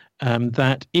terms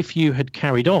that if you had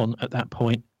carried on at that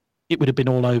point, it would have been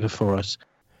all over for us.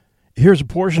 Here's a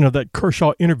portion of that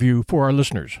Kershaw interview for our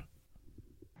listeners.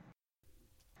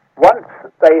 Once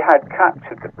they had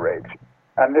captured the bridge,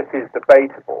 and this is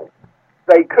debatable,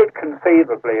 they could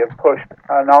conceivably have pushed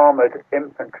an armoured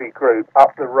infantry group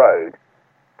up the road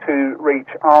to reach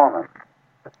Arnhem.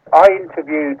 I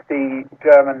interviewed the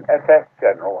German SS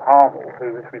General Harmel,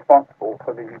 who was responsible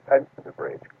for the defence of the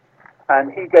bridge,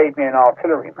 and he gave me an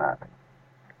artillery map.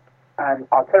 And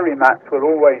artillery maps will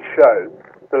always show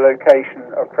the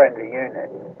location of friendly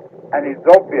units. And it's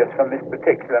obvious from this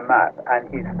particular map and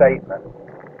his statement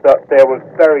that there was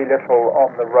very little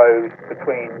on the road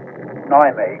between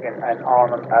Nijmegen and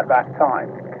Arnhem at that time.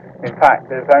 In fact,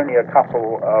 there's only a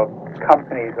couple of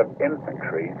companies of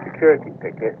infantry, security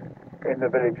pickets, in the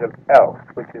village of Elst,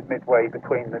 which is midway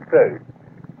between the two.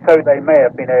 So they may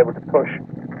have been able to push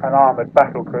an armoured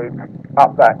battle group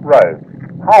up that road.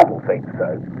 Harmel thinks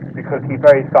so, because he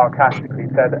very sarcastically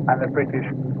said, and the British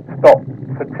stopped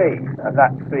for tea, and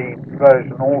that's the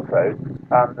version also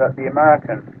that the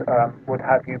Americans would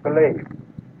have you believe.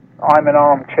 I'm an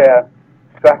armchair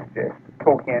strategist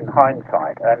talking in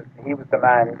hindsight, and he was the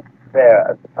man there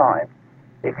at the time.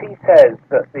 If he says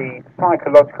that the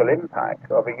psychological impact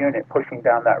of a unit pushing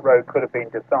down that road could have been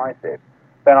decisive,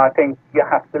 then I think you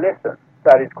have to listen.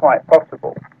 That is quite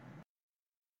possible.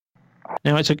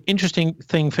 Now, it's an interesting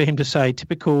thing for him to say,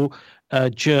 typical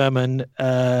German,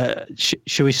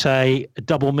 shall we say,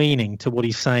 double meaning to what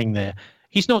he's saying there.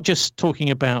 He's not just talking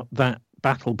about that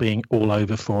battle being all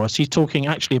over for us. He's talking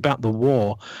actually about the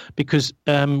war, because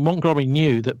Montgomery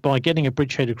knew that by getting a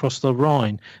bridgehead across the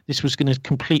Rhine, this was going to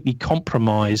completely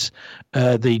compromise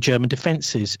the German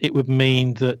defences. It would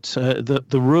mean that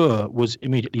the Ruhr was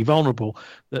immediately vulnerable,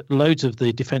 that loads of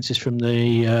the defences from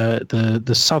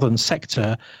the southern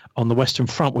sector on the Western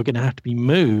Front were going to have to be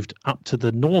moved up to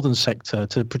the northern sector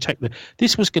to protect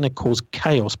this was going to cause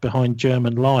chaos behind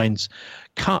German lines,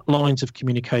 cut lines of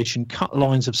communication, cut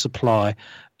lines of supply.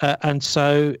 And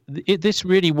so this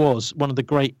really was one of the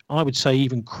great, I would say,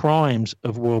 even crimes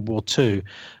of World War II.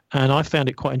 And I found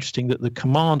it quite interesting that the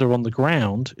commander on the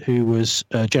ground, who was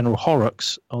General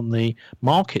Horrocks on the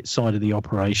Market side of the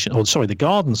operation, the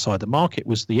Garden side. The Market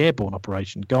was the airborne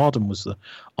operation. Garden was the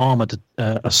armoured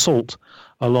assault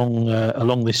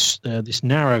along this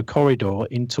narrow corridor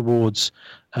in towards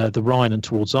the Rhine and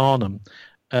towards Arnhem.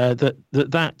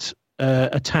 That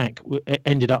attack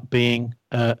ended up being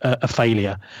a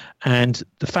failure, and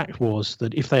the fact was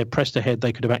that if they had pressed ahead,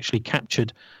 they could have actually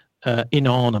captured in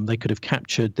Arnhem. They could have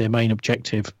captured their main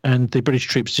objective, and the British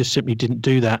troops just simply didn't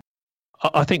do that.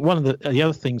 I think one of the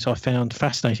other things I found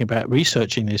fascinating about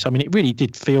researching this, I mean, it really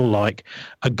did feel like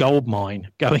a gold mine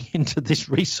going into this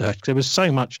research. There was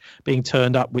so much being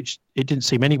turned up, which it didn't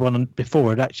seem anyone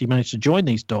before had actually managed to join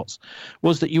these dots,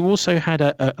 was that you also had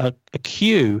a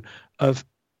queue of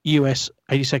US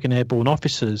 82nd Airborne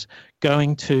officers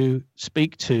going to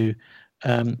speak to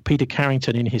Peter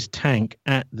Carrington in his tank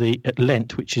at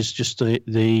Lent, which is just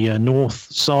the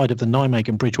north side of the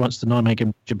Nijmegen Bridge once the Nijmegen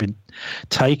Bridge had been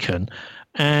taken.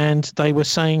 And they were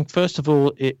saying, first of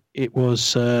all, it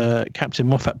was Captain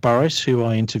Moffat Burris, who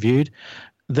I interviewed.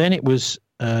 Then it was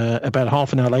about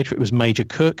half an hour later, it was Major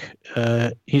Cook,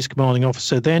 his commanding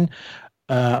officer. Then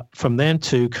from then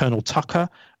to Colonel Tucker,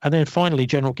 and then finally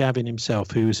General Gavin himself,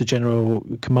 who was the general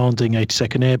commanding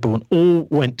 82nd Airborne, all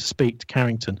went to speak to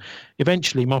Carrington.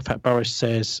 Eventually, Moffat Burris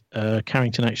says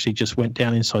Carrington actually just went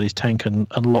down inside his tank and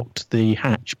unlocked the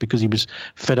hatch because he was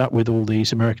fed up with all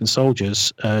these American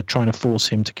soldiers trying to force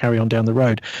him to carry on down the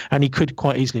road. And he could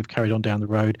quite easily have carried on down the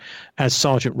road, as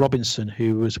Sergeant Robinson,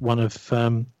 who was one of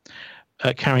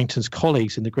Carrington's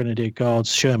colleagues in the Grenadier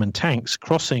Guards Sherman tanks,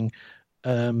 crossing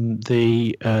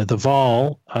the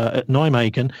Waal at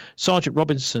Nijmegen. Sergeant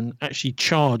Robinson actually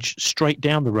charged straight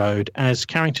down the road, as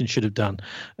Carrington should have done,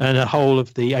 and a whole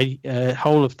of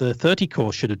the 30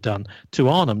 Corps should have done, to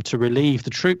Arnhem to relieve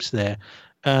the troops there.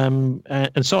 And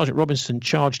Sergeant Robinson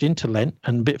charged into Lent,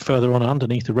 and a bit further on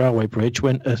underneath the railway bridge,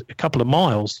 went a couple of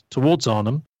miles towards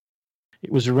Arnhem.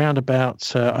 It was around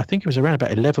about, I think it was around about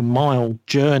 11-mile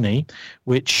journey,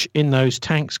 which in those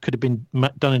tanks could have been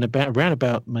done in around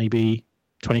about maybe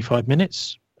 25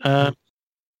 minutes.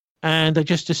 And they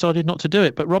just decided not to do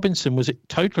it. But Robinson was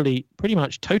pretty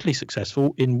much totally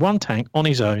successful in one tank on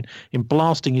his own in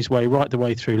blasting his way right the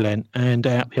way through Lent and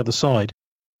out the other side.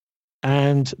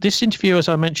 And this interview, as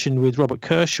I mentioned with Robert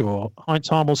Kershaw, Heinz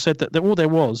Harmel said that all there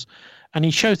was, and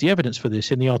he shows the evidence for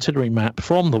this in the artillery map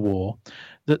from the war,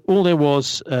 that all there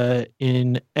was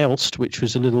in Elst, which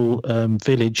was a little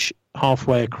village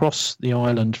halfway across the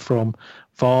island from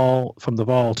the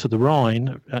Waal to the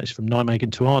Rhine, actually from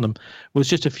Nijmegen to Arnhem, was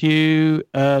just a few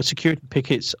security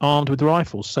pickets armed with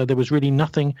rifles. So there was really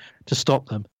nothing to stop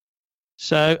them.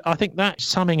 So I think that,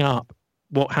 summing up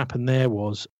what happened there,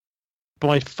 was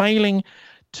by failing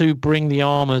to bring the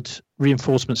armoured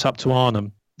reinforcements up to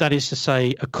Arnhem, that is to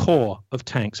say, a corps of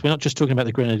tanks. We're not just talking about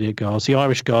the Grenadier Guards. The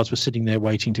Irish Guards were sitting there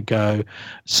waiting to go.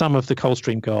 Some of the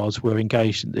Coldstream Guards were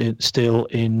engaged still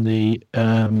in the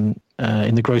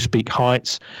Grosbeak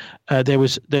Heights. There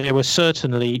were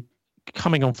certainly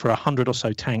coming on for 100 or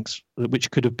so tanks,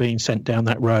 which could have been sent down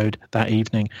that road that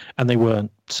evening, and they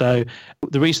weren't. So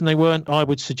the reason they weren't, I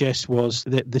would suggest, was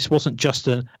that this wasn't just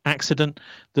an accident,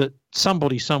 that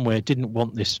somebody somewhere didn't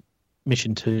want this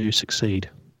mission to succeed.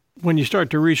 When you start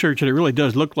to research it, it really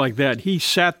does look like that. He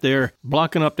sat there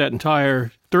blocking up that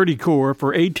entire 30 Corps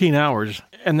for 18 hours,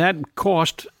 and that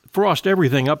cost Frost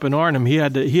everything up in Arnhem. He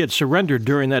had surrendered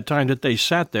during that time that they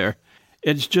sat there.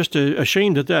 It's just a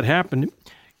shame that happened.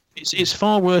 It's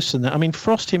far worse than that. I mean,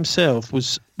 Frost himself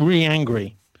was really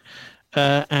angry.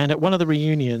 And at one of the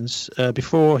reunions,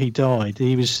 before he died,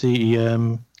 he was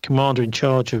the commander in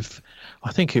charge of,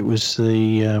 I think it was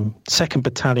the 2nd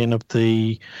Battalion of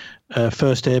the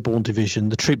 1st Airborne Division,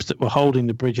 the troops that were holding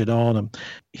the bridge at Arnhem.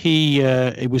 He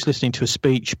was listening to a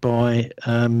speech by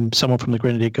someone from the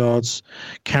Grenadier Guards,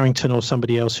 Carrington or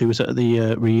somebody else who was at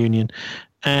the reunion,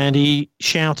 and he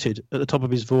shouted at the top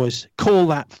of his voice, "Call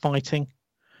that fighting,"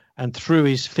 and threw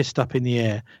his fist up in the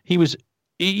air. He was,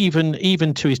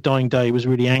 even to his dying day, was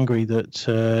really angry that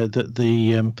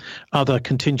the other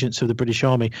contingents of the British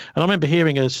Army. And I remember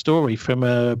hearing a story from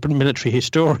a military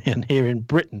historian here in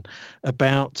Britain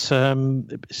about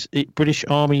British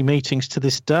Army meetings to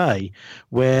this day,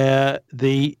 where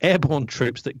the airborne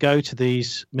troops that go to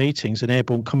these meetings and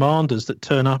airborne commanders that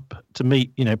turn up to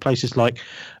meet, places like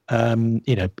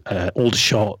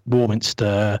Aldershot,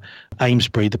 Warminster,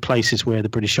 Amesbury, the places where the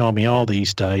British Army are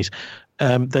these days,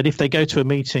 that if they go to a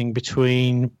meeting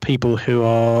between people who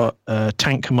are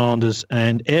tank commanders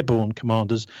and airborne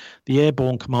commanders, the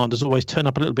airborne commanders always turn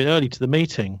up a little bit early to the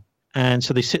meeting. And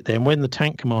so they sit there, and when the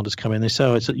tank commanders come in, they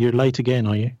say, "You're late again,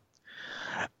 are you?"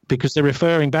 Because they're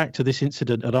referring back to this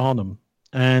incident at Arnhem.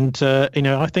 And,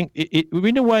 I think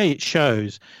in a way it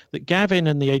shows that Gavin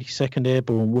and the 82nd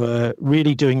Airborne were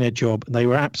really doing their job, and they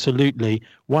were absolutely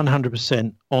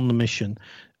 100% on the mission.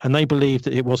 And they believed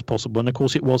that it was possible. And, of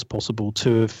course, it was possible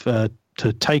to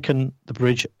have taken the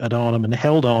bridge at Arnhem and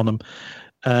held Arnhem.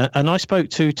 And I spoke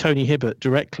to Tony Hibbert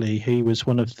directly. He was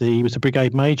he was a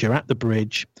brigade major at the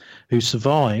bridge who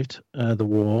survived the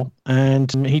war,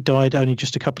 and he died only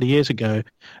just a couple of years ago.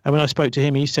 And when I spoke to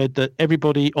him, he said that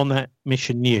everybody on that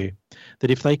mission knew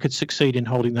that if they could succeed in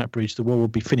holding that bridge, the war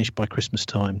would be finished by Christmas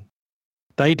time.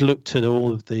 They'd looked at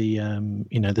all of the,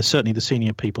 certainly the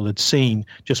senior people had seen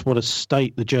just what a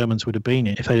state the Germans would have been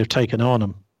in if they'd have taken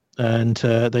Arnhem. And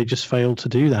they just failed to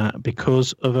do that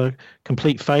because of a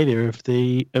complete failure of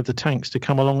the tanks to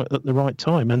come along at the right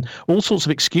time. And all sorts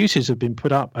of excuses have been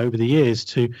put up over the years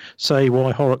to say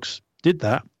why Horrocks did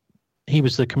that. He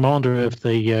was the commander of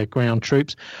the ground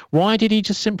troops. Why did he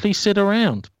just simply sit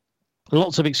around?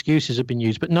 Lots of excuses have been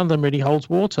used, but none of them really holds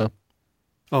water.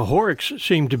 Horrocks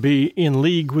seemed to be in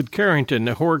league with Carrington.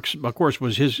 Horrocks, of course,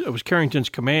 was Carrington's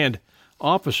command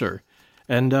officer.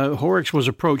 And Horrocks was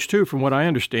approached too, from what I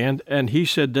understand, and he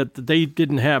said that they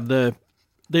didn't have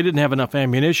enough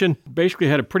ammunition. Basically,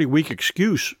 had a pretty weak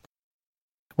excuse.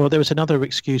 Well, there was another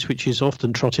excuse which is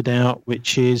often trotted out,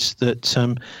 which is that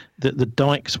the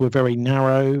dikes were very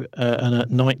narrow, and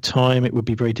at night time it would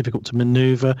be very difficult to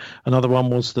manoeuvre. Another one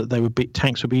was that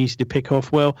tanks would be easy to pick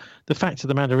off. Well, the fact of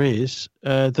the matter is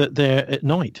that they're at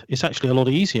night. It's actually a lot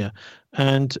easier.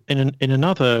 And in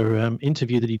another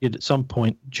interview that he did at some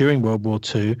point during World War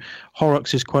II,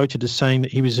 Horrocks is quoted as saying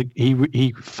that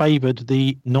he favoured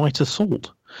the night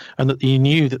assault, and that he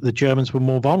knew that the Germans were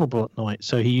more vulnerable at night.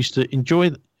 So he used to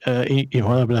enjoy,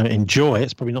 enjoy,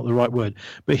 it's probably not the right word,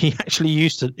 but he actually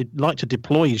used to like to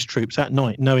deploy his troops at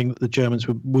night, knowing that the Germans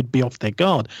would be off their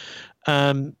guard.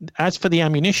 As for the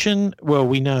ammunition, well,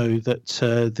 we know that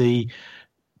the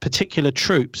particular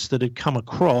troops that had come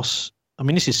across, I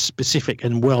mean, this is specific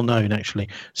and well known, actually.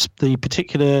 The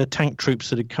particular tank troops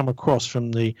that had come across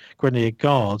from the Grenadier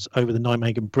Guards over the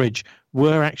Nijmegen Bridge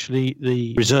were actually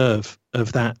the reserve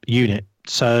of that unit.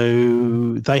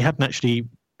 So they hadn't actually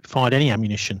fired any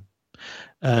ammunition.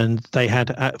 And they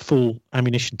had full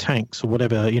ammunition tanks or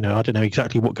whatever, I don't know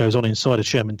exactly what goes on inside a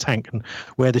Sherman tank and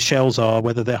where the shells are,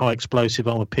 whether they're high explosive,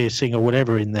 armor piercing or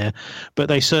whatever in there. But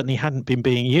they certainly hadn't been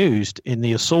being used in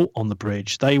the assault on the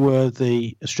bridge. They were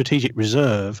the strategic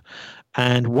reserve.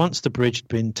 And once the bridge had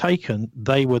been taken,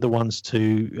 they were the ones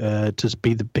to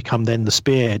become then the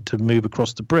spearhead to move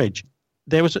across the bridge.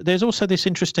 There's also this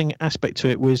interesting aspect to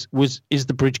it is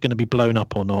the bridge going to be blown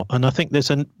up or not? And I think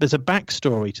there's a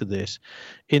backstory to this,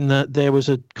 in that there was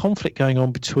a conflict going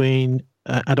on between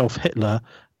Adolf Hitler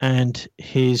and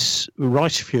his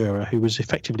Reichsführer, who was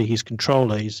effectively his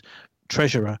controller, his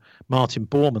treasurer, Martin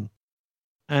Bormann.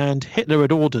 And Hitler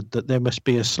had ordered that there must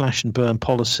be a slash and burn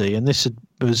policy, and this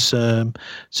was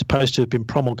supposed to have been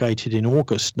promulgated in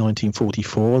August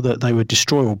 1944, that they would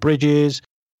destroy all bridges,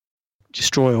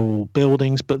 destroy all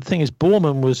buildings. But the thing is,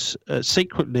 Bormann was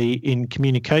secretly in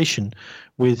communication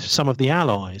with some of the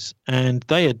Allies, and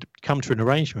they had come to an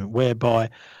arrangement whereby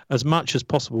as much as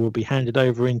possible will be handed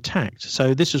over intact.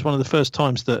 So this was one of the first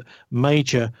times that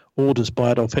major orders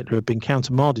by Adolf Hitler had been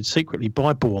countermanded secretly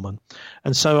by Bormann.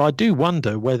 And so I do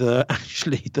wonder whether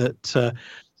actually that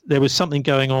there was something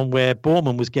going on where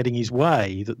Bormann was getting his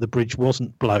way, that the bridge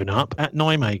wasn't blown up at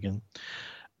Nijmegen.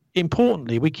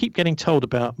 Importantly, we keep getting told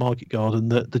about Marketgarden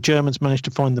that the Germans managed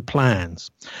to find the plans,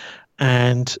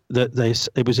 and that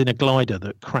it was in a glider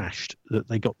that crashed that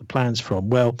they got the plans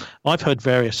from. Well, I've heard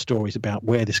various stories about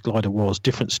where this glider was,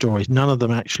 different stories. None of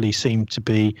them actually seem to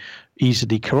be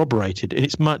easily corroborated.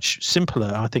 It's much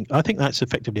simpler. I think that's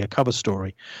effectively a cover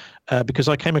story, because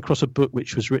I came across a book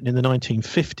which was written in the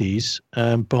 1950s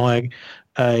by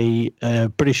a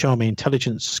British Army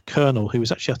intelligence colonel who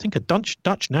was actually, I think, a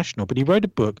Dutch national, but he wrote a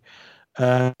book,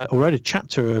 or wrote a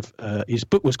chapter of, his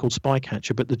book was called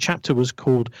Spycatcher, but the chapter was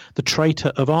called The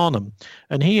Traitor of Arnhem.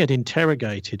 And he had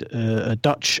interrogated a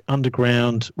Dutch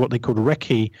underground, what they called a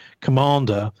recce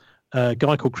commander, a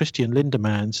guy called Christian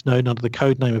Lindemans, known under the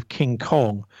code name of King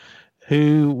Kong,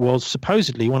 who was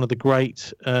supposedly one of the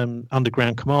great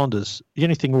underground commanders. The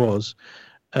only thing was,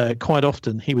 quite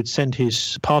often he would send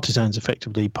his partisans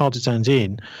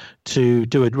in to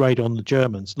do a raid on the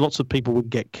Germans. Lots of people would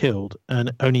get killed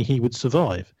and only he would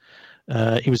survive.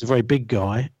 He was a very big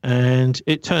guy, and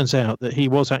it turns out that he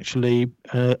was actually,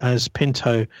 as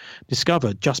Pinto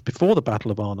discovered just before the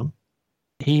Battle of Arnhem,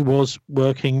 he was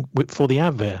working for the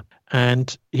Abwehr.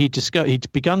 And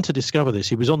he'd begun to discover this.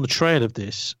 He was on the trail of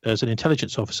this as an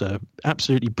intelligence officer.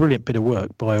 Absolutely brilliant bit of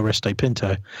work by Oreste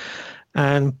Pinto.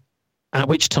 And at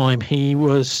which time he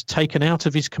was taken out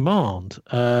of his command.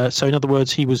 So in other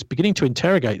words, he was beginning to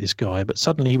interrogate this guy, but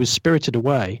suddenly he was spirited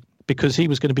away because he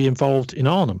was going to be involved in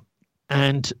Arnhem.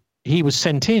 And he was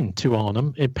sent in to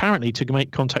Arnhem, apparently to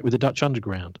make contact with the Dutch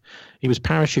underground. He was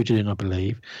parachuted in, I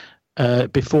believe,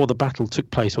 before the battle took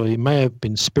place, or he may have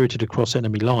been spirited across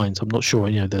enemy lines. I'm not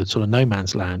sure, the sort of no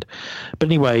man's land. But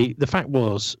anyway, the fact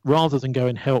was, rather than go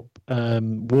and help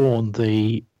warn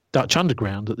the Dutch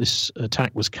underground that this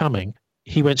attack was coming,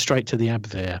 he went straight to the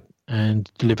Abwehr and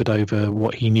delivered over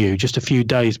what he knew just a few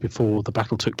days before the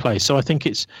battle took place. So I think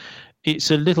it's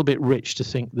a little bit rich to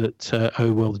think that,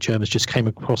 the Germans just came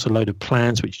across a load of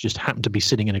plans which just happened to be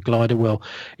sitting in a glider. Well,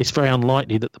 it's very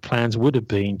unlikely that the plans would have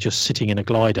been just sitting in a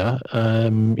glider.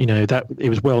 That it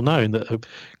was well known that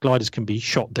gliders can be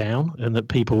shot down and that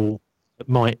people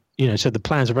might, so the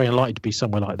plans are very unlikely to be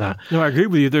somewhere like that. No, I agree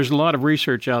with you. There's a lot of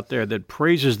research out there that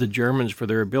praises the Germans for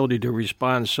their ability to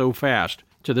respond so fast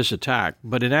to this attack.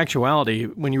 But in actuality,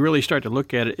 when you really start to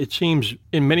look at it, it seems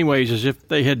in many ways as if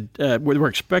they had were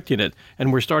expecting it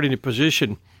and were starting to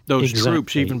position those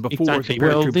troops even before the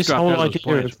paratroops this dropped whole out of those idea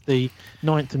planes. of the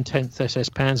 9th and 10th SS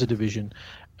Panzer Division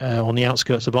on the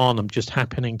outskirts of Arnhem just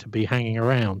happening to be hanging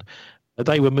around,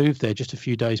 they were moved there just a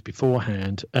few days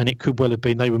beforehand, and it could well have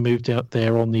been they were moved out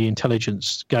there on the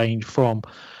intelligence gained from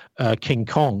King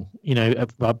Kong,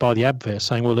 by the Abwehr,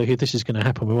 saying, well, look, if this is going to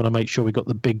happen, we want to make sure we've got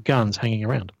the big guns hanging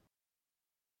around.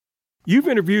 You've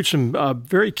interviewed some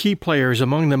very key players,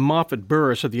 among them Moffat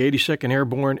Burris of the 82nd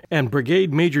Airborne and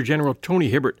Brigade Major General Tony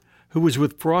Hibbert, who was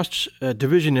with Frost's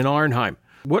division in Arnhem.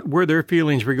 What were their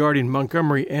feelings regarding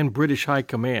Montgomery and British High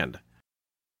Command?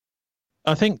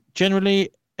 I think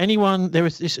generally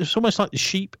it's almost like the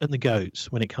sheep and the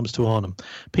goats when it comes to Arnhem.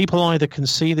 People either can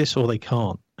see this or they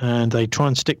can't, and they try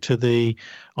and stick to the,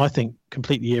 I think,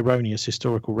 completely erroneous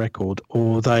historical record,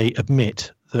 or they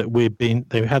admit that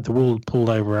they've had the wool pulled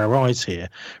over our eyes here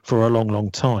for a long, long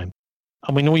time.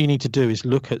 I mean, all you need to do is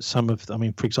look at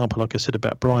for example, like I said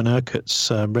about Brian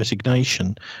Urquhart's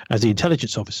resignation as the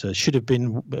intelligence officer, should have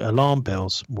been alarm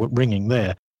bells ringing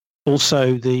there.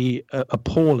 Also, the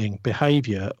appalling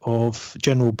behaviour of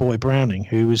General Boy Browning,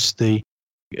 who was the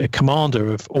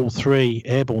commander of all three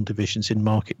airborne divisions in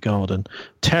Marketgarden.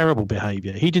 Terrible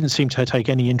behaviour. He didn't seem to take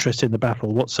any interest in the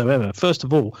battle whatsoever. First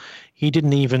of all, he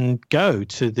didn't even go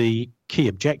to the key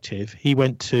objective. He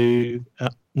went to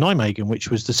Nijmegen,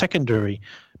 which was the secondary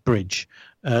bridge.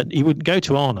 He wouldn't go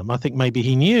to Arnhem. I think maybe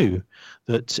he knew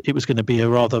that it was going to be a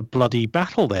rather bloody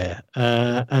battle there.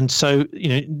 And so,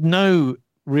 no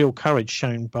real courage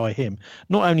shown by him.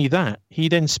 Not only that, he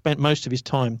then spent most of his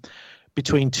time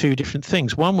between two different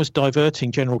things. One was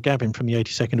diverting General Gavin from the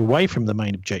 82nd away from the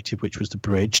main objective, which was the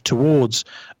bridge, towards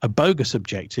a bogus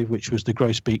objective, which was the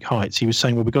Grosbeak Heights. He was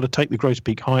saying, well, we've got to take the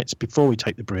Grosbeak Heights before we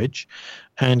take the bridge.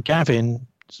 And Gavin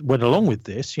went along with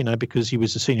this, because he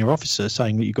was a senior officer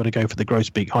saying that you've got to go for the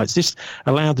Grosbeak Heights. This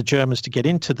allowed the Germans to get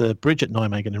into the bridge at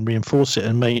Nijmegen and reinforce it,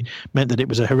 and meant that it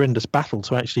was a horrendous battle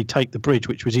to actually take the bridge,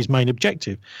 which was his main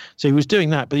objective. So he was doing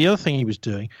that. But the other thing he was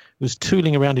doing was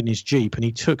tooling around in his Jeep, and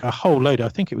he took a whole load, I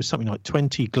think it was something like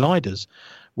 20 gliders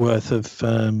worth of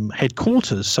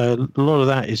headquarters. So a lot of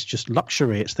that is just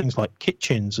luxury. It's things like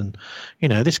kitchens and,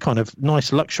 this kind of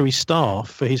nice luxury staff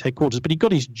for his headquarters. But he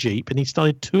got his Jeep and he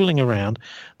started tooling around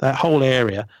that whole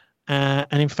area.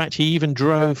 And in fact, he even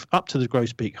drove up to the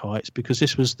Grosbeak Heights because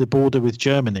this was the border with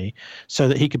Germany, so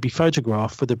that he could be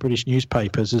photographed for the British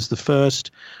newspapers as the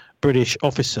first British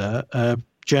officer,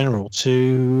 general,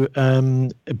 to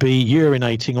be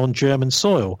urinating on German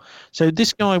soil. So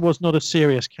this guy was not a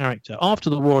serious character. After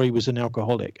the war, he was an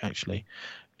alcoholic, actually.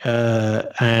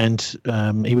 And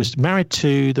he was married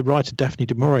to the writer Daphne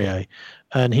du Maurier,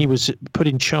 and he was put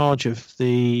in charge of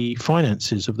the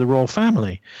finances of the royal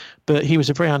family. But he was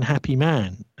a very unhappy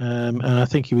man, and I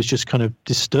think he was just kind of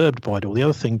disturbed by it all. The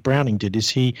other thing Browning did is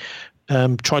he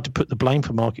tried to put the blame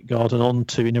for Marketgarden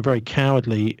onto, in a very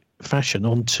cowardly fashion,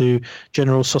 onto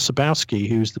General Sosabowski,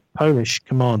 who was the Polish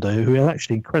commander, who had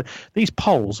actually these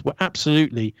Poles were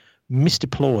absolutely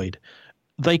misdeployed.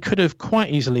 They could have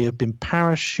quite easily have been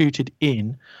parachuted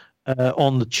in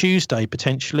on the Tuesday,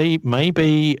 potentially,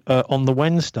 maybe on the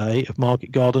Wednesday of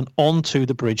Marketgarden, onto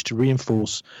the bridge to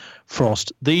reinforce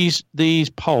Frost. These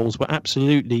Poles were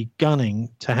absolutely gunning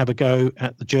to have a go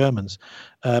at the Germans,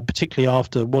 particularly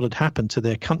after what had happened to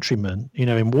their countrymen,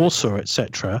 in Warsaw,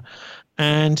 etc.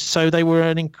 And so they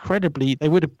were could have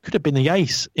been the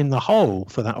ace in the hole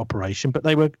for that operation, but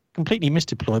they were completely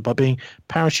misdeployed by being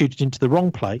parachuted into the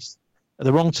wrong place at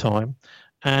the wrong time,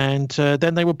 and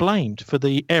then they were blamed for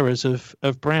the errors of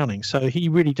Browning. So he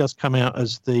really does come out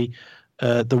as the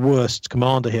worst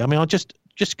commander here. I mean, just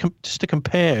to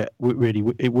compare really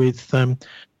with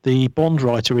the Bond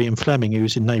writer Ian Fleming, who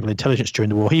was in naval intelligence during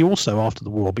the war. He also, after the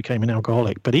war, became an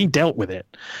alcoholic, but he dealt with it.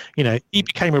 He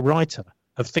became a writer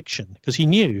of fiction because he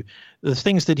knew the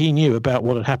things that he knew about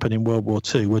what had happened in World War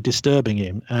II were disturbing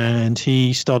him, and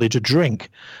he started to drink.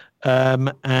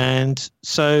 And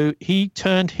so he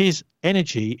turned his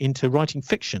energy into writing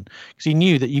fiction because he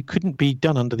knew that you couldn't be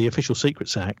done under the Official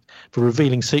Secrets Act for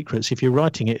revealing secrets if you're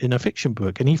writing it in a fiction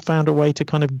book. And he found a way to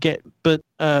kind of but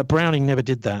Browning never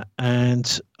did that.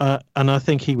 And I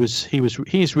think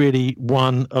he's really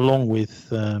one, along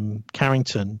with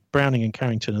Carrington. Browning and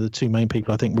Carrington are the two main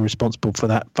people I think were responsible for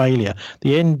that failure.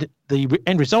 The end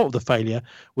result of the failure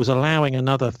was allowing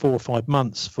another 4 or 5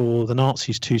 months for the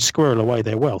Nazis to squirrel away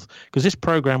their wealth, because this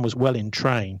program was well in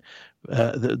train.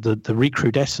 The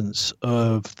recrudescence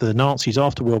of the Nazis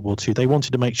after World War II, they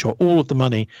wanted to make sure all of the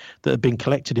money that had been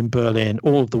collected in Berlin,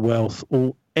 all of the wealth,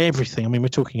 everything. I mean, we're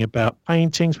talking about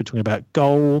paintings, we're talking about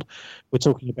gold, we're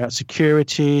talking about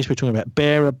securities, we're talking about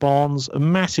bearer bonds, a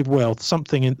massive wealth,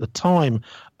 something at the time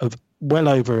of well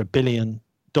over $1 billion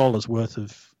worth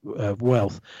of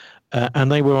wealth.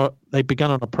 And they'd begun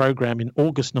on a program in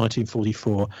August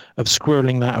 1944 of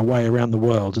squirreling that away around the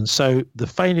world. And so the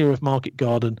failure of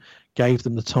Marketgarden gave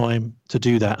them the time to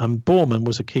do that. And Bormann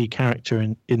was a key character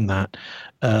in that.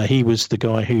 He was the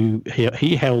guy who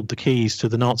he held the keys to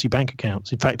the Nazi bank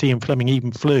accounts. In fact, Ian Fleming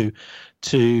even flew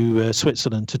to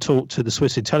Switzerland to talk to the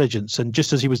Swiss intelligence. And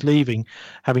just as he was leaving,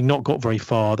 having not got very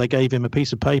far, they gave him a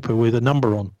piece of paper with a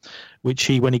number on, which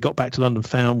he, when he got back to London,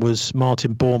 found was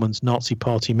Martin Bormann's Nazi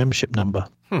Party membership number.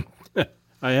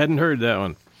 I hadn't heard that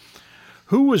one.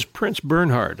 Who was Prince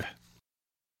Bernhard?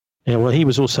 Yeah, well, he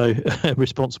was also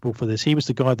responsible for this. He was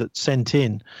the guy that sent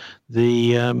in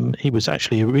he was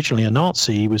actually originally a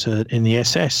Nazi. He was in the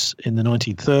SS in the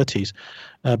 1930s,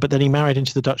 but then he married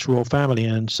into the Dutch royal family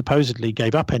and supposedly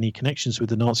gave up any connections with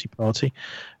the Nazi party.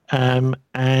 And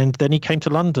then he came to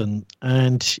London,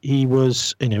 and he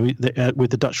was,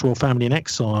 with the Dutch royal family in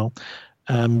exile.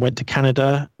 Went to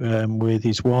Canada with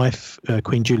his wife,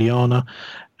 Queen Juliana,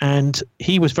 and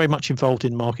he was very much involved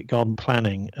in Marketgarden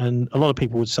planning. And a lot of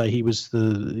people would say he was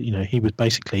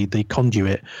basically the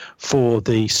conduit for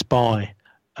the spy,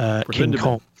 King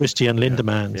Kong, Christian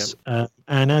Lindemans. Yep.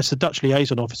 And as the Dutch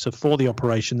liaison officer for the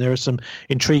operation, there are some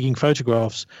intriguing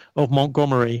photographs of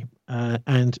Montgomery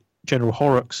and General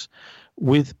Horrocks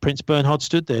with Prince Bernhard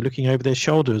stood there looking over their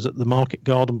shoulders at the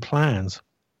Marketgarden plans.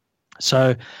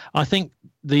 So I think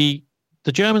the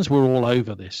Germans were all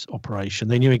over this operation.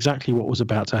 They knew exactly what was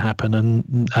about to happen,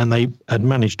 and they had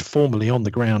managed formally on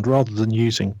the ground, rather than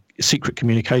using secret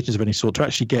communications of any sort, to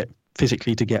actually get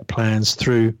plans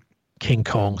through King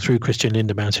Kong, through Christian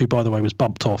Lindemans, who, by the way, was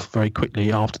bumped off very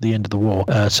quickly after the end of the war,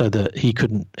 so that he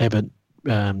couldn't ever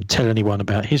tell anyone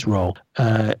about his role,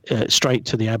 straight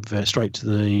to the advert, straight to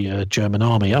the German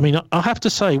army. I mean, I have to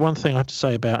say, one thing I have to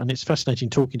say about, and it's fascinating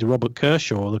talking to Robert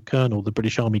Kershaw, the colonel, the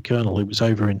British Army colonel, who was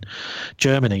over in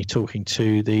Germany talking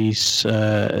to these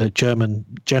German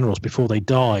generals before they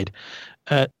died.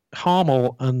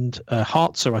 Harmel and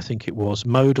Harzer, I think it was,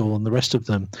 Model and the rest of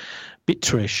them,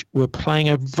 Bittrich, were playing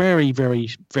a very, very,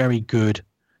 very good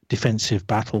defensive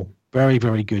battle. Very,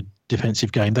 very good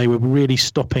defensive game. They were really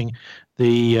stopping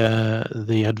the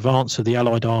advance of the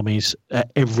Allied armies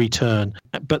at every turn.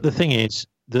 But the thing is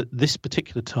that this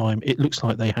particular time, it looks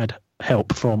like they had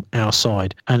help from our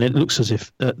side. And it looks as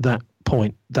if at that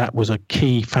point, that was a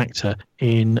key factor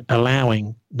in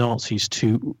allowing Nazis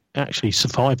to actually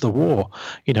survive the war,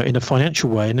 in a financial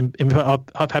way. And in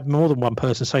fact, I've had more than one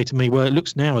person say to me, well, it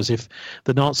looks now as if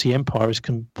the Nazi empire is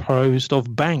composed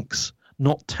of banks,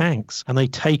 not tanks, and they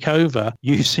take over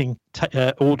using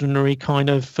ordinary kind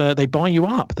of, they buy you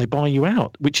up, they buy you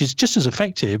out, which is just as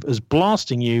effective as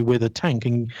blasting you with a tank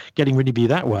and getting rid of you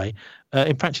that way.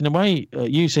 In fact, in a way,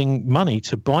 using money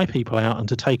to buy people out and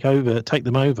to take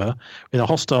them over in a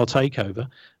hostile takeover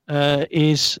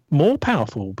is more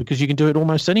powerful, because you can do it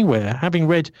almost anywhere. Having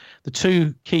read the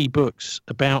two key books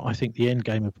about, I think, the end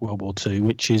game of World War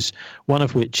II, one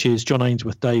of which is John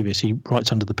Ainsworth Davis. He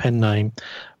writes under the pen name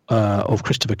of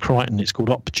Christopher Crichton. It's called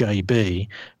OpJB,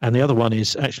 and the other one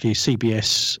is actually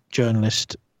CBS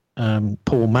journalist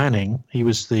Paul Manning. He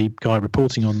was the guy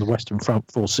reporting on the Western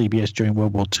Front for CBS during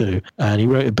World War II, and he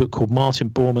wrote a book called Martin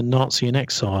Bormann, Nazi in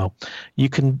Exile. You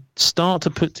can start to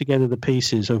put together the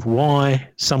pieces of why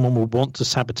someone would want to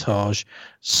sabotage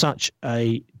such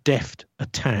a deft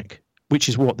attack, which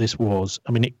is what this was.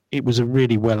 I mean, it was a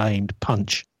really well-aimed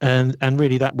punch. And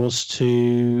really that was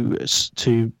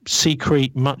to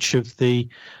secrete much of the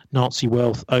Nazi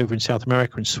wealth over in South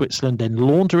America and Switzerland, then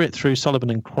launder it through Sullivan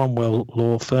and Cromwell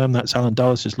law firm, that's Alan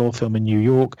Dulles' law firm in New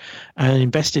York, and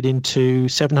invested into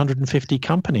 750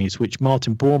 companies, which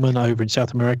Martin Bormann over in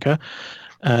South America,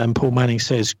 Paul Manning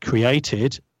says,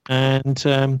 created. And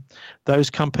those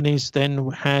companies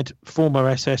then had former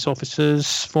SS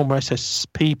officers, former SS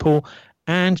people,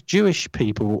 and Jewish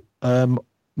people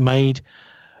made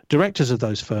directors of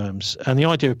those firms. And the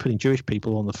idea of putting Jewish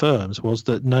people on the firms was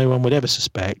that no one would ever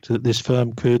suspect that this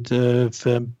firm could have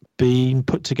been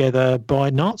put together by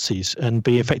Nazis and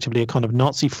be effectively a kind of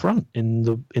Nazi front in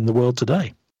the world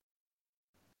today.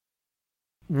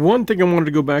 One thing I wanted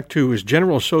to go back to is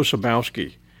General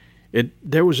Sosabowski.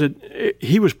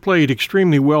 He was played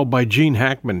extremely well by Gene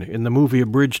Hackman in the movie A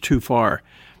Bridge Too Far.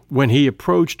 When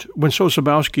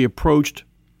Sosabowski approached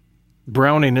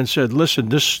Browning and said, listen,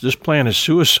 this plan is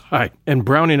suicide. And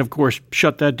Browning, of course,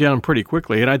 shut that down pretty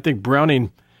quickly. And I think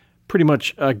Browning pretty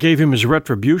much gave him his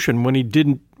retribution when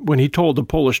he told the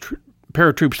Polish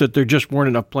paratroops that there just weren't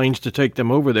enough planes to take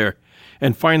them over there.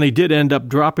 And finally did end up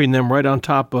dropping them right on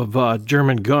top of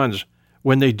German guns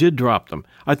when they did drop them.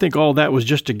 I think all that was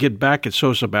just to get back at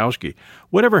Sosabowski.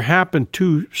 Whatever happened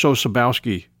to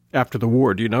Sosabowski after the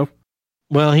war, do you know?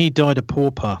 Well, he died a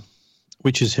pauper,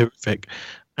 which is horrific.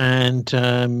 And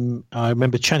I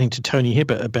remember chatting to Tony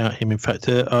Hibbert about him. In fact,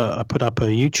 I put up a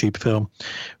YouTube film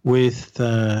with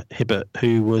Hibbert,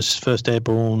 who was 1st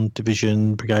Airborne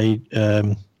Division Brigade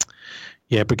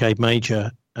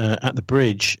Major at the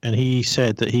bridge. And he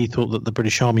said that he thought that the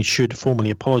British Army should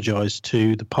formally apologise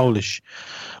to the Polish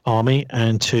Army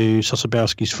and to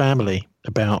Sosabowski's family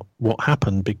about what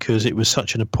happened, because it was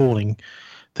such an appalling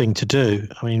thing to do.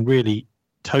 I mean, really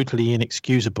totally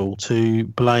inexcusable to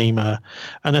blame. And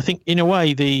I think in a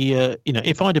way,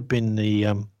 if I'd have been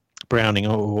the Browning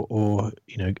or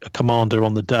a commander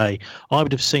on the day, I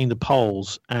would have seen the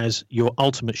Poles as your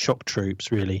ultimate shock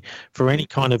troops, really, for any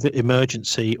kind of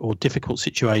emergency or difficult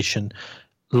situation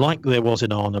like there was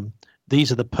in Arnhem.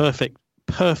 These are the perfect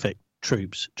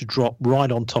troops to drop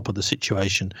right on top of the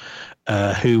situation,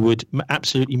 who would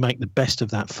absolutely make the best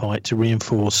of that fight to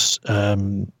reinforce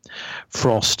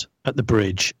Frost at the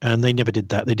bridge. And they never did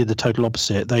that. They did the total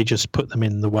opposite. They just put them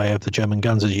in the way of the German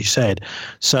guns, as you said.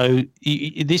 So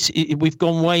we've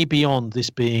gone way beyond this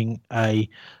being an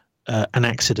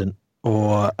accident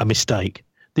or a mistake.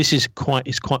 This is quite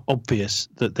obvious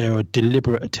that there are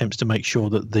deliberate attempts to make sure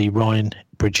that the Rhine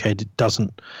bridgehead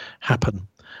doesn't happen.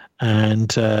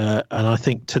 And I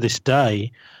think to this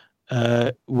day,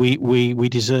 we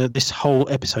deserve, this whole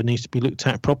episode needs to be looked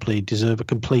at properly, deserve a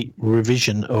complete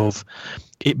revision of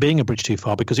it being a bridge too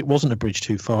far, because it wasn't a bridge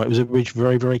too far. It was a bridge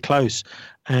very, very close.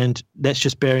 And let's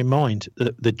just bear in mind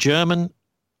that the German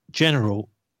general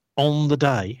on the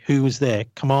day who was there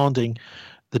commanding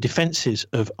the defences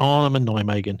of Arnhem and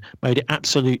Nijmegen made it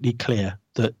absolutely clear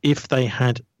that if they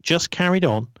had just carried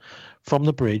on from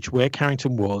the bridge where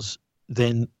Carrington was,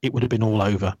 then it would have been all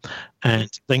over. And I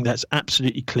think that's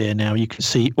absolutely clear now. You can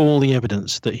see all the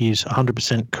evidence that he's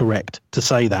 100% correct to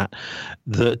say that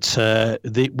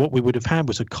what we would have had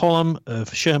was a column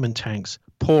of Sherman tanks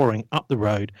pouring up the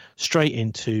road straight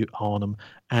into Arnhem.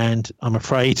 And I'm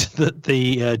afraid that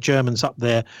the Germans up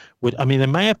there there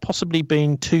may have possibly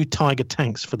been 2 Tiger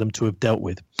tanks for them to have dealt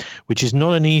with, which is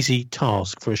not an easy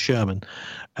task for a Sherman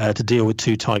to deal with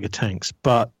 2 Tiger tanks.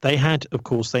 But they had, of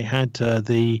course, the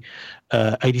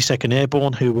 82nd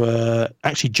Airborne who were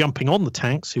actually jumping on the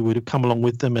tanks, who would have come along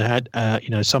with them and had,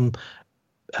 some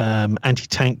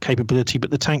anti-tank capability, but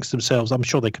the tanks themselves, I'm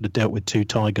sure they could have dealt with 2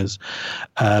 Tigers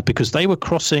because they were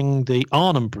crossing the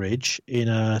Arnhem Bridge in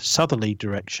a southerly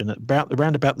direction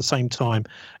around about the same time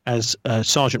as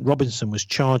Sergeant Robinson was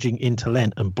charging into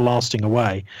Lent and blasting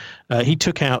away. He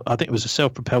took out, I think it was a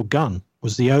self-propelled gun,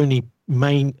 was the only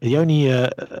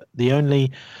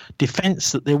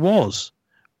defense that there was,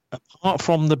 apart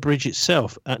from the bridge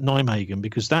itself at Nijmegen,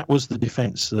 because that was the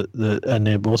defense and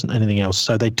there wasn't anything else.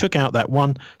 So they took out that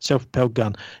one self-propelled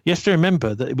gun. You have to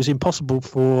remember that it was impossible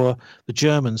for the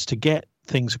Germans to get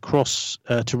things across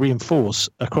to reinforce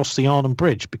across the Arnhem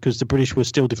Bridge because the British were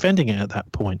still defending it at that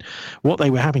point. What they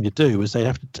were having to do was they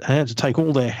had to take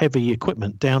all their heavy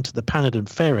equipment down to the Panadon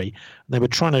ferry. They were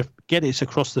trying to get it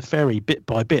across the ferry bit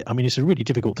by bit. I mean, it's a really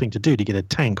difficult thing to do, to get a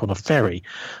tank on a ferry,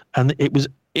 and it was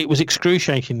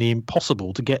excruciatingly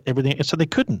impossible to get everything, so they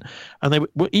couldn't. And they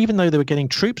were, even though they were getting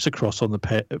troops across on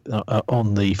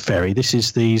the ferry, this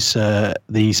is these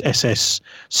SS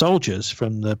soldiers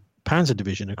from the Panzer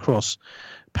Division across,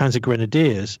 Panzer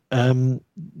Grenadiers,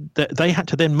 they had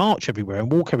to then march everywhere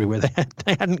and walk everywhere.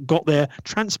 They hadn't got their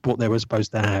transport they were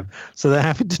supposed to have, so they're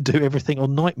having to do everything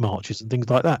on night marches and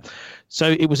things like that.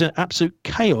 So it was an absolute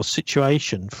chaos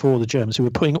situation for the Germans, who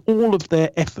were putting all of their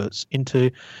efforts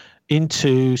into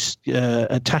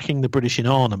attacking the British in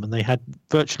Arnhem, and they had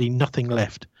virtually nothing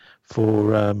left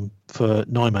for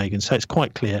Nijmegen. So it's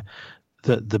quite clear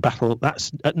that the battle,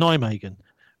 that's at Nijmegen,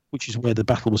 which is where the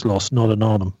battle was lost, not at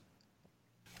Arnhem.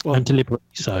 Well, and deliberately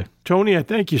so. Tony, I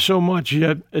thank you so much.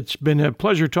 It's been a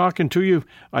pleasure talking to you.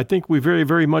 I think we very,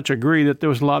 very much agree that there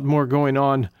was a lot more going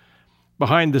on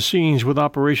behind the scenes with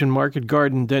Operation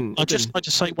Marketgarden than... I'd just like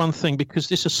to say one thing, because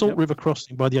this assault river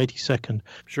crossing by the 82nd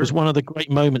was one of the great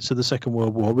moments of the Second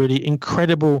World War. Really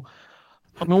incredible,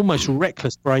 almost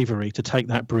reckless bravery to take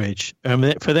that bridge.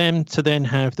 For them to then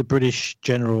have the British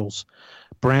generals,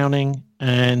 Browning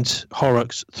and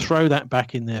Horrocks, throw that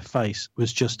back in their face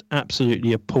was just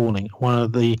absolutely appalling. One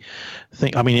of the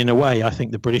things, in a way, I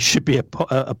think the British should be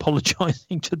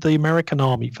apologising to the American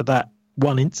army for that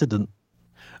one incident.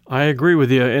 I agree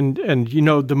with you. And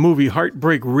the movie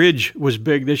Heartbreak Ridge was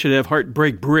big. They should have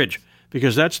Heartbreak Bridge,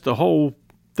 because that's the whole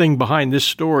thing behind this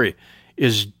story,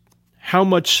 is how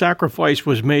much sacrifice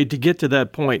was made to get to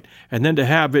that point, and then to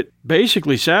have it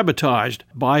basically sabotaged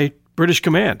by British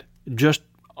command. Just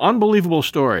unbelievable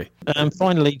story. And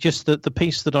finally, just the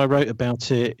piece that I wrote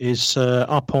about it is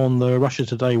up on the Russia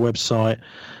Today website.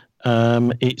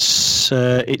 It's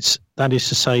that is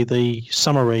to say, the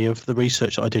summary of the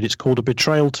research that I did. It's called "A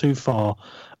Betrayal Too Far,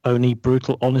 Only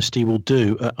Brutal Honesty Will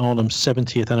Do" at Arnhem's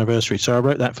 70th anniversary. So I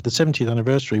wrote that for the 70th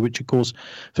anniversary, which, of course,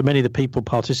 for many of the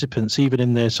participants, even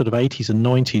in their sort of 80s and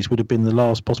 90s, would have been the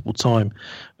last possible time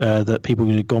that people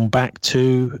would have gone back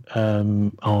to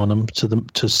Arnhem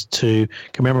to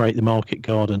commemorate the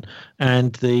Marketgarden.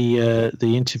 And the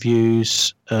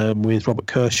interviews with Robert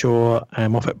Kershaw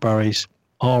and Moffat Burries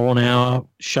are on our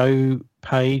show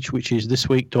page, which is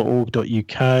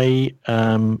thisweek.org.uk,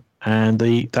 and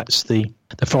that's the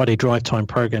Friday Drive Time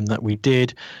program that we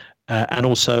did, and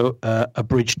also A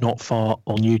Bridge Not Far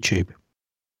on YouTube.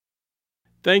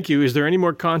 Thank you. Is there any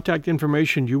more contact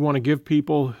information you want to give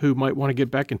people who might want to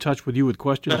get back in touch with you with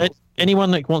questions?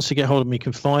 Anyone that wants to get hold of me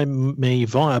can find me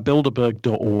via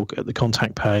bilderberg.org at the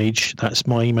contact page. That's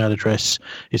my email address.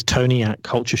 Is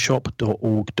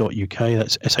tony@cultureshop.org.uk.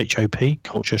 That's SHOP,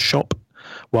 cultureshop,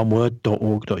 one word,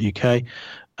 .org.uk.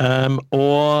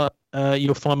 Or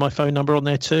you'll find my phone number on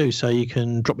there too, so you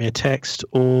can drop me a text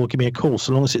or give me a call,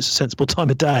 so long as it's a sensible time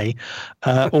of day.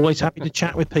 Always happy to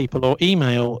chat with people, or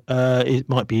email. It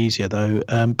might be easier though.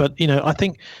 But I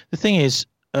think the thing is,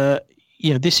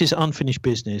 this is unfinished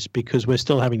business, because we're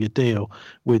still having to deal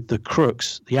with the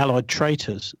crooks, the Allied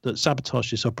traitors that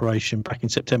sabotaged this operation back in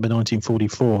September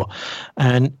 1944.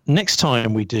 And next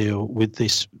time we deal with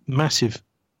this massive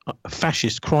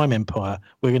fascist crime empire,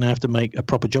 we're going to have to make a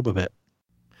proper job of it.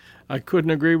 I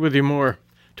couldn't agree with you more.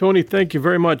 Tony, thank you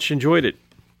very much. Enjoyed it.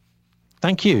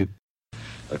 Thank you.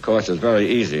 Of course, it's very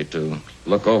easy to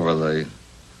look over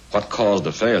what caused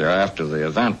the failure after the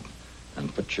event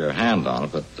and put your hand on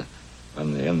it, but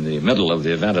in the middle of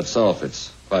the event itself,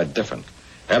 it's quite different.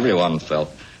 Everyone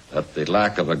felt that the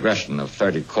lack of aggression of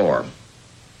 30 Corps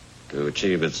to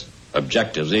achieve its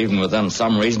objectives, even within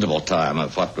some reasonable time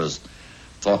of what was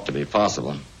thought to be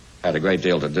possible, had a great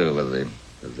deal to do with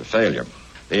the failure.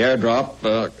 The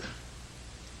airdrop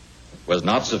was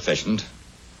not sufficient.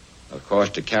 Of course,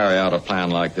 to carry out a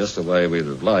plan like this the way we would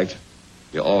have liked,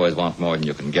 you always want more than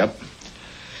you can get.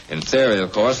 In theory,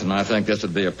 of course, and I think this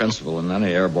would be a principle in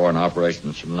any airborne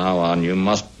operations from now on, you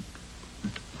must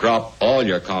drop all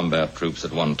your combat troops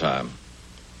at one time.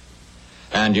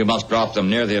 And you must drop them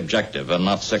near the objective and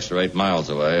not 6 or 8 miles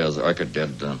away, as Urquhart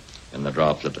did in the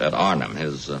drops at Arnhem.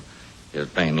 His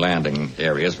main landing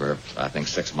areas were, I think,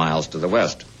 6 miles to the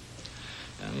west.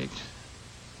 And it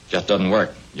just doesn't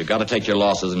work. You've got to take your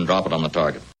losses and drop it on the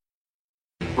target.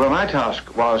 Well, my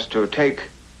task was to take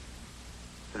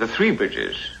the 3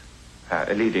 bridges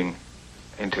leading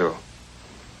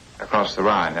across the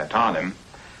Rhine at Arnhem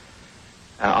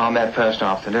on that first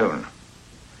afternoon.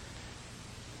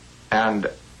 And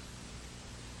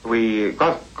we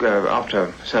got, after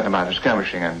a certain amount of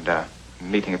skirmishing and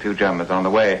meeting a few Germans on the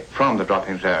way from the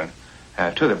dropping zone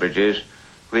to the bridges,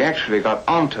 we actually got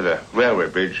onto the railway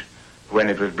bridge when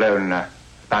it was blown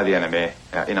by the enemy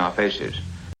in our faces.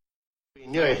 We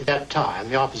knew at that time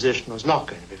the opposition was not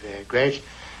going to be very great,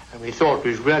 and we thought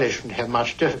we really shouldn't have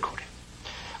much difficulty.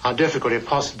 Our difficulty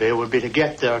possibly would be to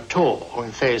get there at all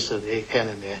in face of the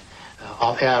enemy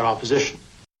air opposition.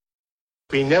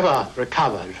 We never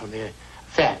recovered from the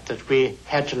fact that we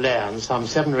had to land some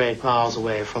 7 or 8 miles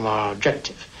away from our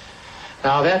objective.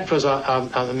 Now, that was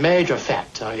a major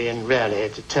factor in really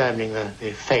determining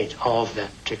the fate of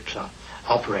that particular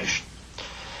operation.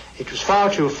 It was far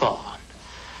too far.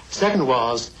 The second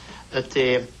was that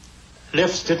the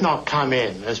lifts did not come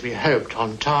in as we hoped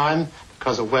on time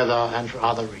because of weather and for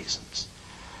other reasons.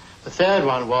 The third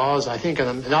one was, I think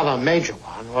another major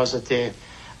one, was that the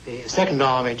Second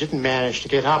Army didn't manage to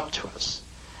get up to us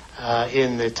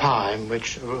in the time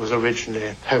which was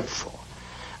originally hoped for.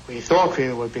 We thought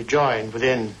we would be joined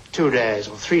within 2 days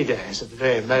or 3 days at the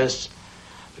very most,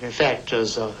 but in fact,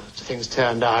 as things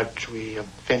turned out, we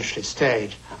eventually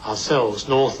stayed ourselves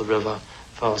north of the river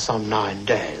for some 9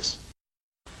 days.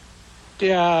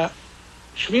 Der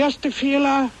schwerste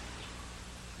Fehler,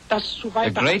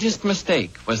 The greatest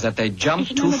mistake was that they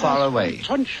jumped too far away.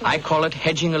 I call it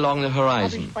hedging along the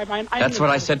horizon. That's what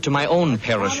I said to my own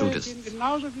parachutists.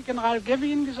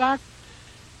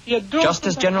 Just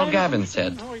as General Gavin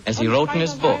said, as he wrote in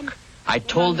his book, I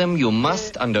told them you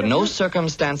must, under no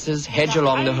circumstances, hedge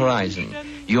along the horizon.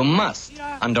 You must,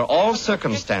 under all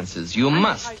circumstances, you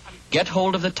must get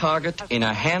hold of the target in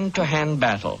a hand-to-hand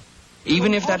battle,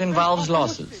 even if that involves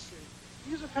losses.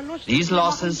 These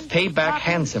losses pay back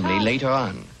handsomely later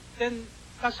on.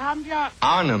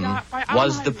 Arnhem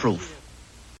was the proof.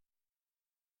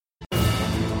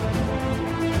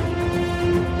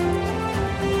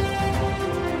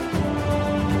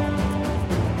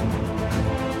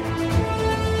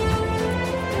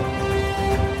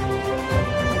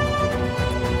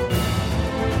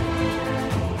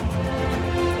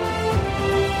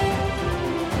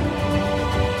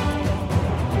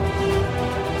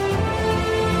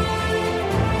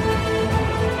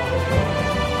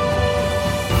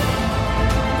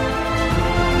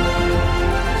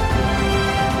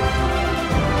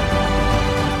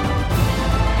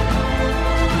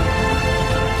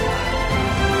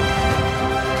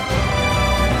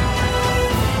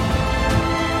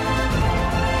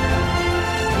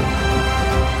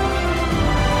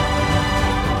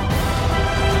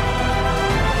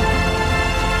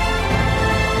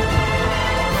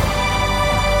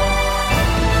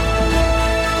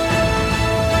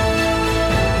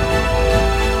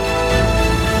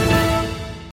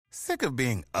 Of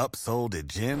being upsold at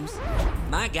gyms?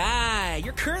 My guy,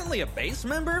 you're currently a base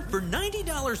member? For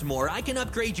 $90 more, I can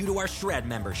upgrade you to our Shred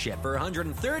membership. For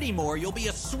 $130 more, you'll be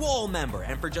a Swole member.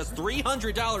 And for just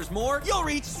 $300 more, you'll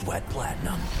reach Sweat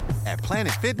Platinum. At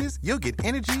Planet Fitness, you'll get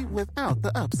energy without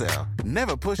the upsell.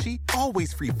 Never pushy,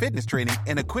 always free fitness training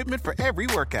and equipment for every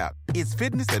workout. It's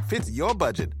fitness that fits your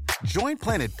budget. Join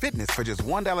Planet Fitness for just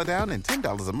 $1 down and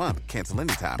 $10 a month. Cancel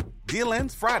anytime. Deal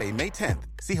ends Friday, May 10th.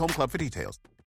 See Home Club for details.